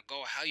future is going to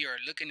go. How you are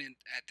looking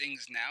at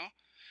things now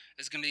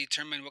is going to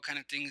determine what kind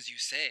of things you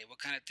say, what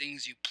kind of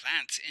things you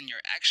plant in your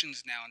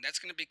actions now, and that's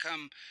going to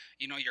become,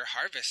 your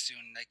harvest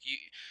soon. Like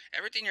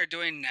everything you're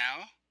doing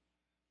now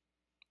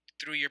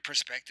through your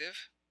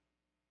perspective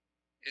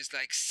is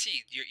like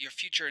seed, your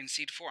future in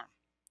seed form.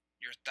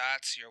 Your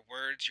thoughts, your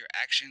words, your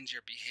actions,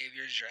 your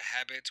behaviors, your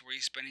habits, where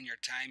you're spending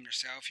your time,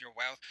 yourself, your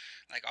wealth,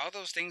 like all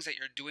those things that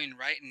you're doing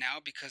right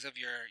now because of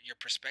your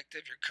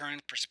perspective, your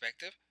current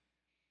perspective,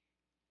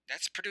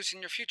 that's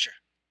producing your future.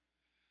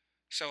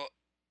 So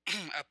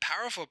a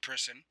powerful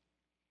person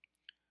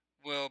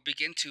will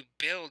begin to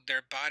build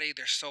their body,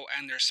 their soul,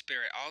 and their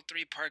spirit, all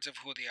three parts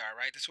of who they are,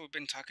 right? That's what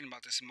we've been talking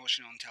about, this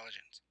emotional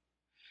intelligence.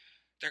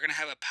 They're going to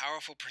have a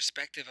powerful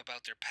perspective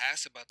about their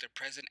past, about their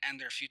present, and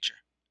their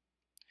future.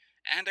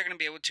 And they're going to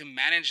be able to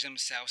manage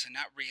themselves and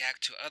not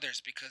react to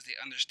others because they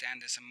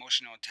understand this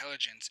emotional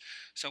intelligence.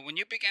 So when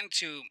you begin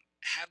to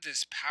have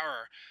this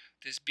power,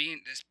 this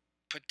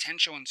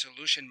potential and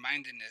solution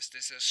mindedness,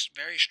 this is a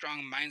very strong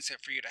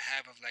mindset for you to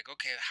have of like,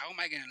 okay, how am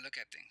I going to look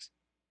at things?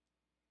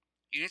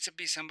 You need to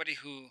be somebody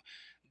who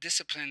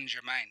disciplines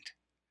your mind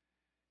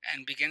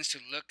and begins to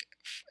look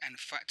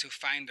to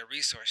find the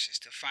resources,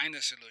 to find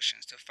the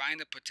solutions, to find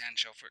the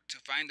potential, to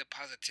find the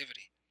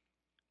positivity,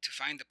 to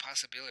find the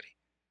possibility.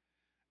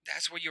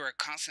 That's what you are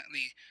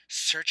constantly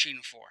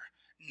searching for,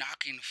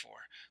 knocking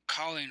for,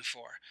 calling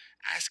for,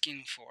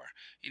 asking for,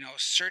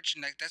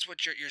 searching. Like that's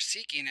what you're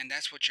seeking, and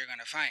that's what you're going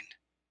to find.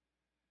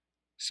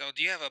 So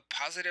do you have a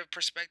positive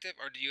perspective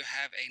or do you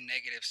have a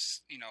negative,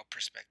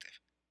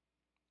 perspective?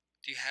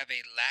 Do you have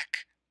a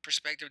lack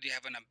perspective? Do you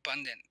have an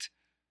abundant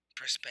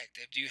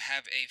perspective? Do you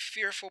have a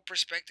fearful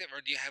perspective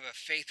or do you have a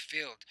faith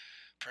filled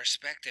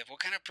perspective? What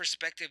kind of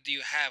perspective do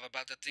you have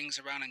about the things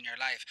around in your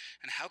life?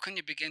 And how can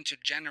you begin to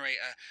generate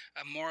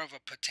a more of a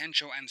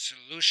potential and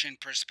solution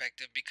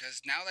perspective?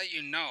 Because now that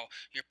you know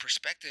your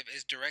perspective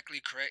is directly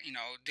correct,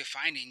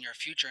 defining your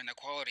future and the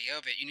quality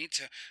of it, you need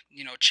to,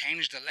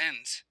 change the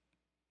lens.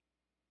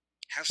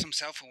 Have some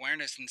self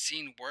awareness and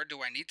seeing where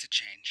do I need to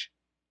change?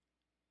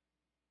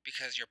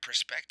 Because your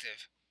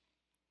perspective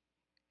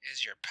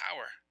is your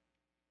power.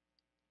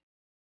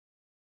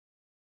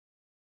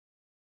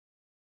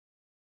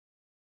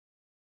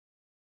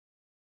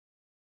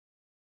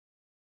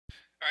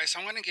 All right,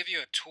 so I'm going to give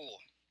you a tool,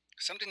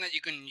 something that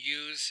you can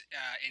use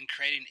in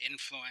creating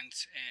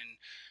influence and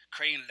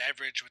creating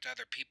leverage with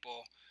other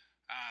people.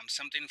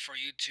 Something for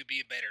you to be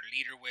a better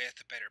leader with,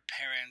 a better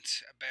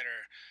parent, a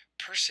better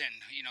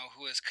person,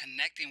 who is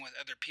connecting with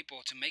other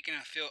people to making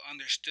them feel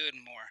understood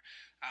more.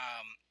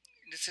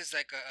 This is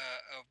like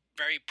a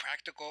very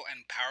practical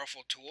and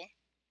powerful tool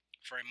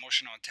for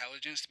emotional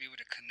intelligence to be able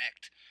to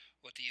connect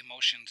with the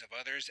emotions of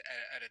others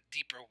at a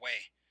deeper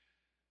way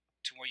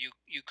to where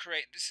you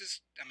create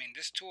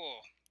this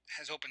tool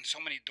has opened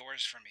so many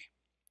doors for me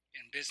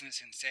in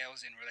business, in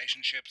sales, in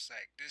relationships.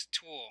 Like this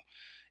tool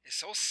is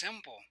so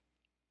simple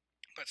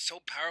but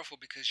so powerful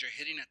because you're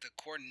hitting at the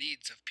core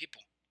needs of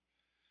people,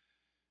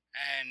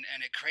 and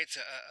it creates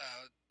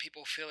a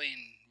people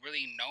feeling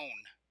really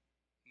known.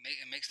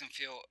 It makes them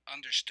feel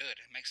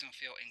understood. It makes them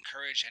feel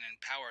encouraged and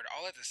empowered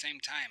all at the same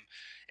time.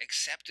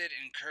 Accepted,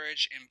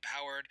 encouraged,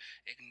 empowered,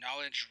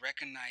 acknowledged,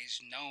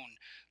 recognized,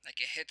 known. Like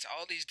it hits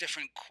all these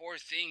different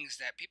core things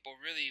that people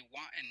really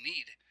want and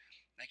need.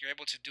 Like you're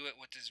able to do it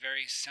with this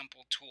very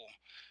simple tool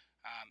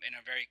in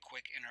a very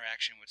quick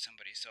interaction with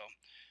somebody. So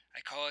I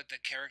call it the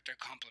character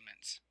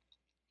compliments.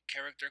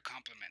 Character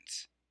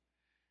compliments.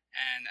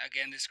 And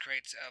again, this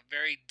creates a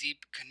very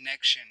deep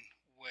connection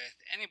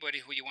with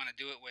anybody who you want to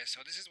do it with.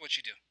 So this is what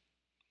you do.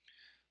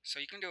 So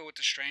you can do it with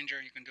a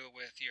stranger, you can do it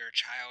with your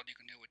child, you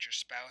can do it with your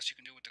spouse, you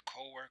can do it with a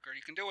coworker,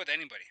 you can do it with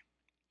anybody.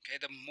 Okay,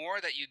 the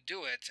more that you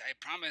do it, I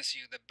promise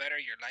you, the better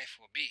your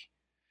life will be.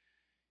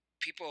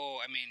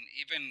 People, I mean,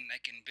 even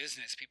like in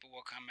business, people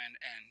will come in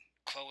and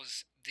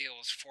close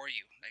deals for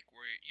you, like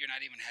where you're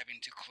not even having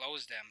to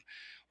close them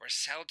or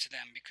sell to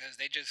them because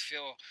they just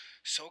feel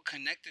so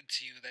connected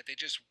to you that they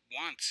just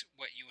want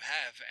what you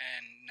have,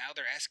 and now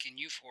they're asking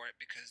you for it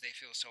because they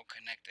feel so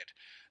connected.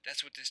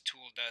 That's what this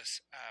tool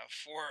does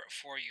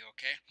for you.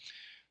 Okay,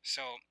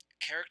 so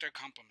character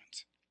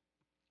compliments.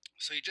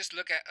 So you just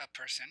look at a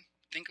person,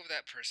 think of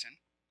that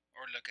person,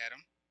 or look at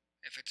them.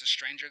 If it's a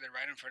stranger that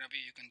right in front of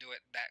you, you can do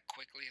it that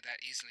quickly,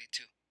 that easily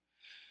too.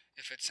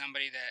 If it's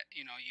somebody that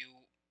you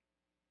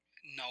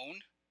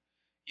known,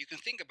 you can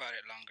think about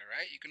it longer,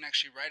 right? You can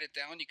actually write it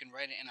down. You can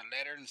write it in a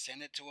letter and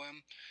send it to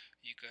them.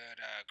 You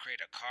could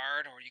create a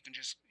card, or you can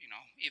just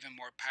even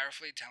more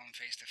powerfully tell them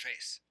face to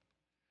face.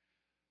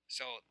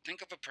 So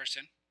think of a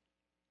person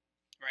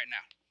right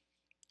now,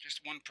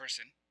 just one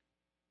person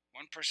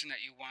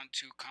that you want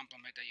to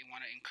compliment, that you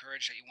want to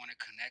encourage, that you want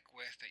to connect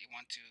with, that you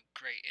want to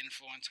create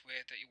influence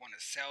with, that you want to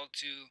sell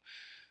to,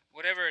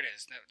 whatever it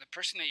is, the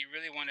person that you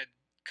really want to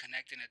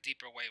connect in a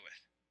deeper way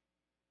with.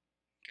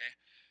 Okay,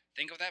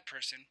 think of that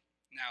person.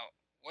 Now,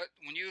 what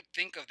when you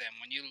think of them,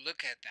 when you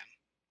look at them,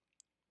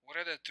 what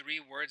are the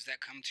three words that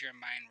come to your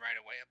mind right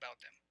away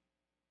about them?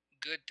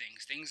 Good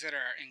things, things that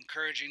are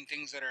encouraging,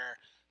 things that are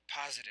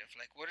positive.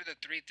 Like, what are the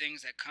three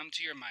things that come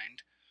to your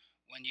mind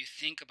when you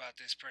think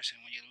about this person,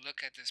 when you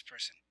look at this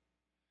person?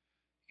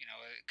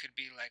 It could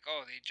be like,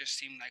 oh, they just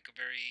seem like a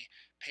very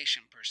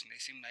patient person. They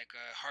seem like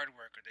a hard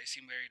worker. They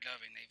seem very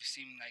loving. They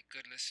seem like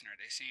good listener.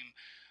 They seem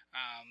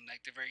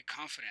like they're very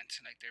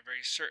confident, like they're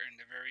very certain,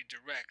 they're very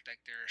direct,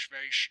 like they're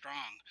very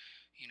strong.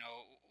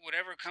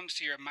 Whatever comes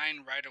to your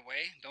mind right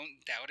away,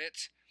 don't doubt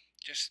it.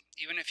 Just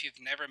even if you've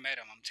never met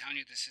them, I'm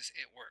telling you,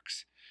 it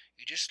works.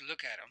 You just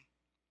look at them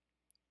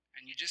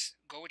and you just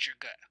go with your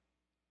gut.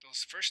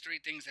 Those first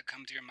three things that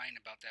come to your mind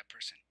about that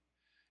person.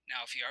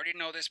 Now, if you already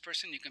know this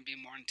person, you can be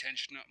more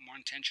intentional,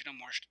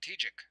 more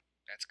strategic.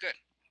 That's good.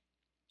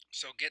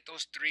 So get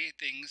those three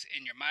things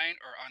in your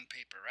mind or on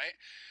paper, right?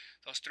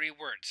 Those three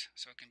words.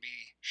 So it can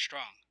be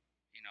strong,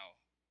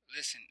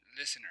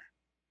 listener,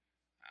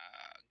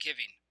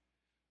 giving,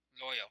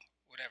 loyal,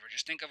 whatever.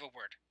 Just think of a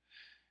word.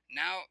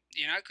 Now,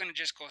 you're not going to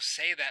just go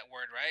say that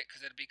word, right?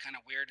 Because it'd be kind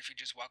of weird if you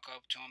just walk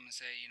up to them and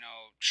say,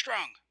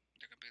 strong.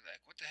 They're going to be like,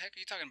 what the heck are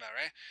you talking about,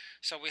 right?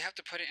 So we have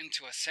to put it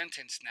into a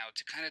sentence now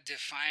to kind of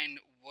define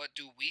what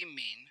do we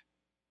mean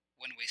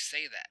when we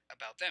say that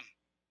about them.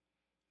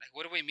 Like,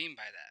 what do we mean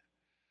by that?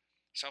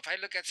 So if I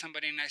look at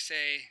somebody and I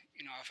say,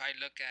 if I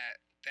look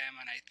at them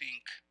and I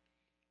think,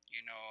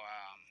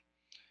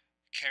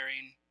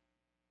 caring,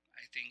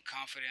 I think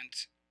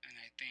confident, and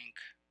I think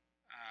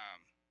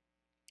um,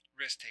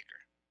 risk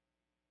taker.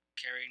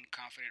 Caring,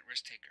 confident,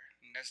 risk taker.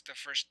 And that's the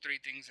first three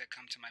things that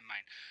come to my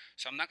mind.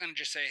 So I'm not going to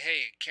just say,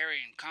 hey,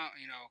 caring,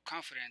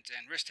 confident,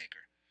 and risk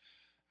taker.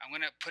 I'm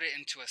going to put it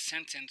into a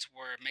sentence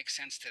where it makes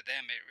sense to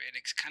them. It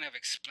kind of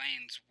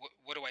explains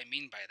what do I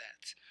mean by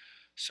that.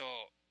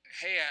 So,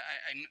 hey,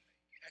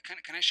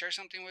 can I share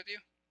something with you?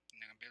 And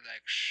they're going to be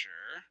like,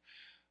 sure.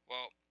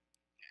 Well,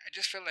 I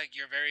just feel like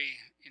you're very,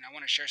 I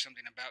want to share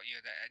something about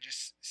you that I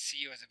just see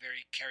you as a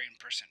very caring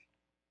person.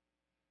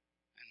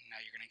 And now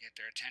you're going to get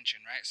their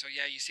attention, right? So,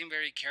 yeah, you seem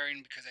very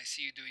caring because I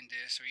see you doing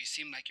this, or you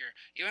seem like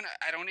even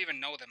I don't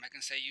even know them. I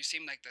can say, you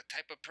seem like the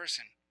type of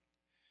person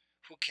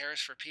who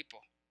cares for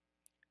people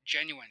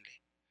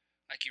genuinely.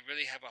 Like you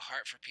really have a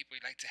heart for people.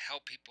 You like to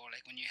help people.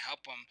 Like when you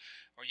help them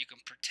or you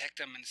can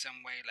protect them in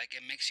some way, like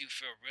it makes you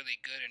feel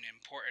really good and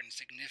important,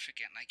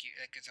 significant. Like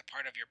it's a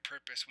part of your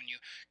purpose when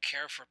you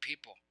care for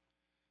people.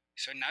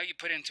 So now you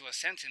put into a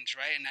sentence,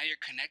 right? And now you're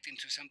connecting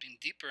to something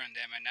deeper in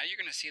them. And now you're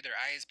going to see their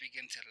eyes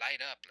begin to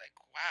light up like,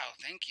 wow,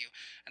 thank you.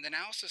 And then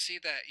I also see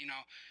that,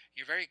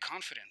 you're very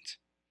confident.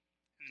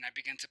 And I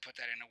begin to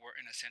put that in a word,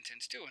 in a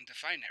sentence too, and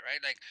define it,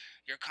 right? Like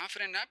you're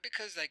confident not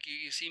because like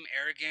you seem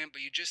arrogant,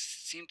 but you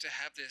just seem to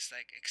have this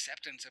like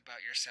acceptance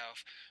about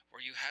yourself, where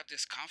you have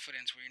this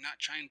confidence, where you're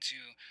not trying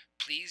to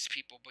please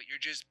people, but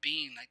you're just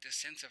being like this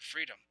sense of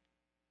freedom.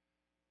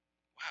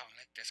 Wow,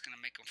 like that's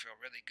gonna make them feel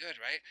really good,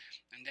 right?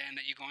 And then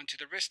you go into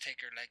the risk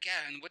taker, like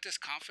yeah, and with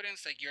this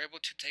confidence, like you're able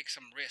to take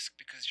some risk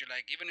because you're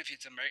like, even if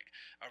it's a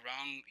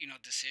wrong,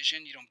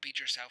 decision, you don't beat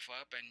yourself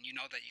up, and you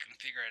know that you can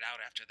figure it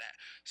out after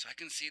that. So I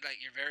can see like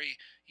you're very,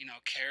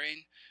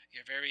 caring,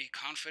 you're very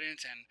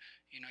confident, and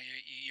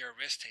you're a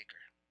risk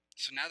taker.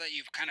 So now that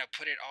you've kind of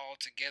put it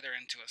all together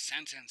into a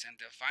sentence and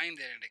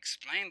defined it and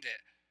explained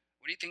it,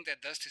 what do you think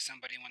that does to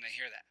somebody when they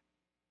hear that?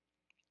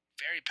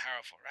 Very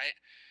powerful, right?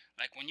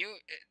 Like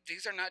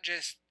these are not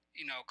just,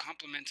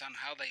 compliments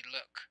on how they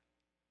look.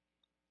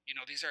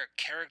 These are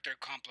character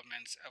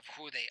compliments of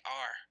who they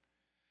are.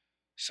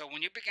 So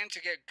when you begin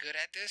to get good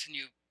at this and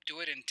you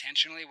do it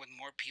intentionally with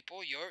more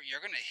people,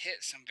 you're going to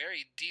hit some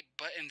very deep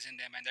buttons in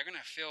them, and they're going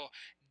to feel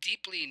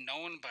deeply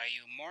known by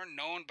you, more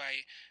known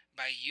by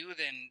by you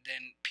than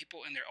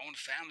people in their own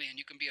family, and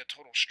you can be a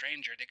total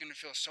stranger. They're going to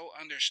feel so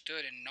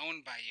understood and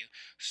known by you,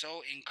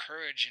 so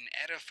encouraged and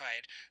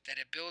edified, that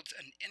it builds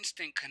an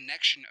instant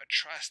connection, a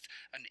trust,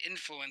 an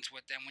influence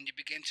with them when you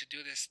begin to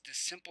do this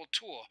simple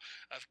tool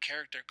of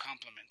character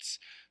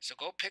compliments. So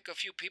go pick a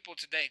few people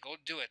today,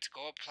 go do it,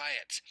 go apply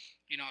it.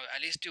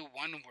 At least do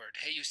one word.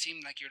 Hey, you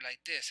seem like you're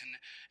like this,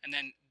 and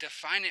then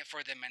define it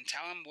for them and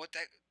tell them what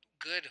that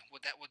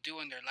will do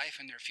in their life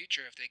and their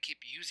future if they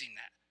keep using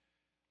that.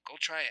 Go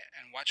try it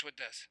and watch what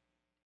it does.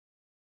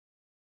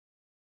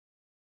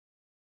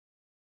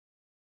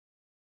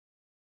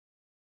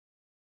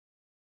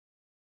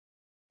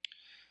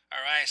 All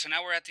right, so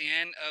now we're at the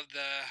end of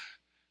the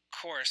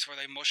course for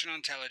the emotional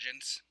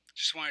intelligence.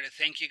 Just wanted to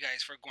thank you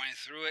guys for going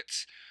through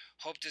it.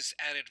 Hope this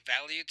added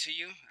value to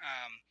you.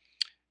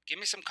 Give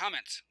me some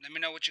comments. Let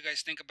me know what you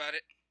guys think about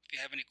it. If you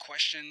have any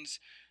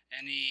questions,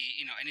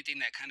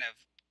 anything that kind of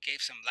gave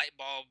some light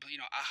bulb,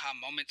 aha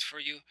moments for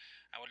you,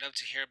 I would love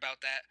to hear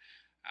about that.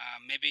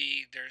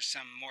 Maybe there's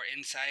some more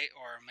insight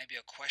or maybe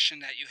a question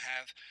that you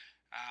have.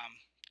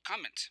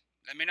 Comment.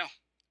 Let me know.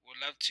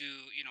 Would love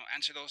to,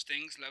 answer those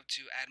things. Love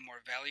to add more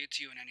value to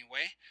you in any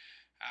way.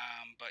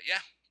 But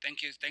yeah,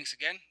 thank you. Thanks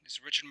again. This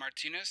is Richard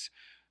Martinez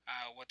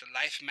with the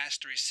Life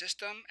Mastery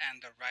System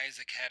and the Rise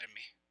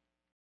Academy.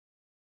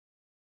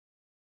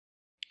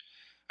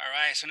 All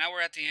right, so now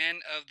we're at the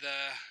end of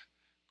the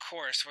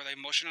course for the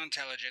emotional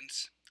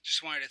intelligence.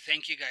 Just wanted to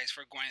thank you guys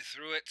for going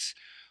through it.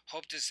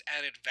 Hope this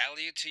added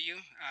value to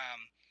you.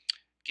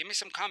 Give me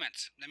some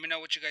comments. Let me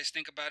know what you guys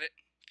think about it.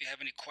 If you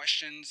have any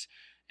questions,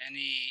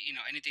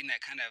 anything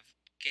that kind of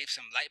gave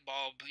some light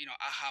bulb,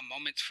 aha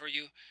moments for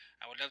you,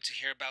 I would love to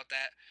hear about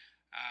that.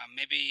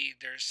 Maybe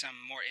there's some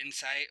more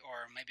insight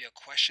or maybe a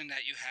question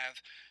that you have.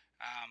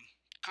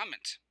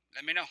 Comment.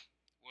 Let me know.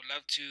 Would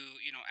love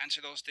to, answer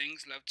those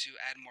things. Love to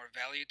add more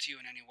value to you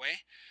in any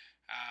way.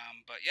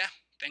 But yeah,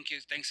 thank you.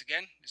 Thanks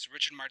again. This is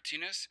Richard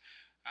Martinez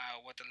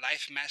with the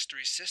Life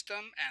Mastery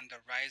System and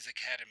the Rise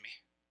Academy.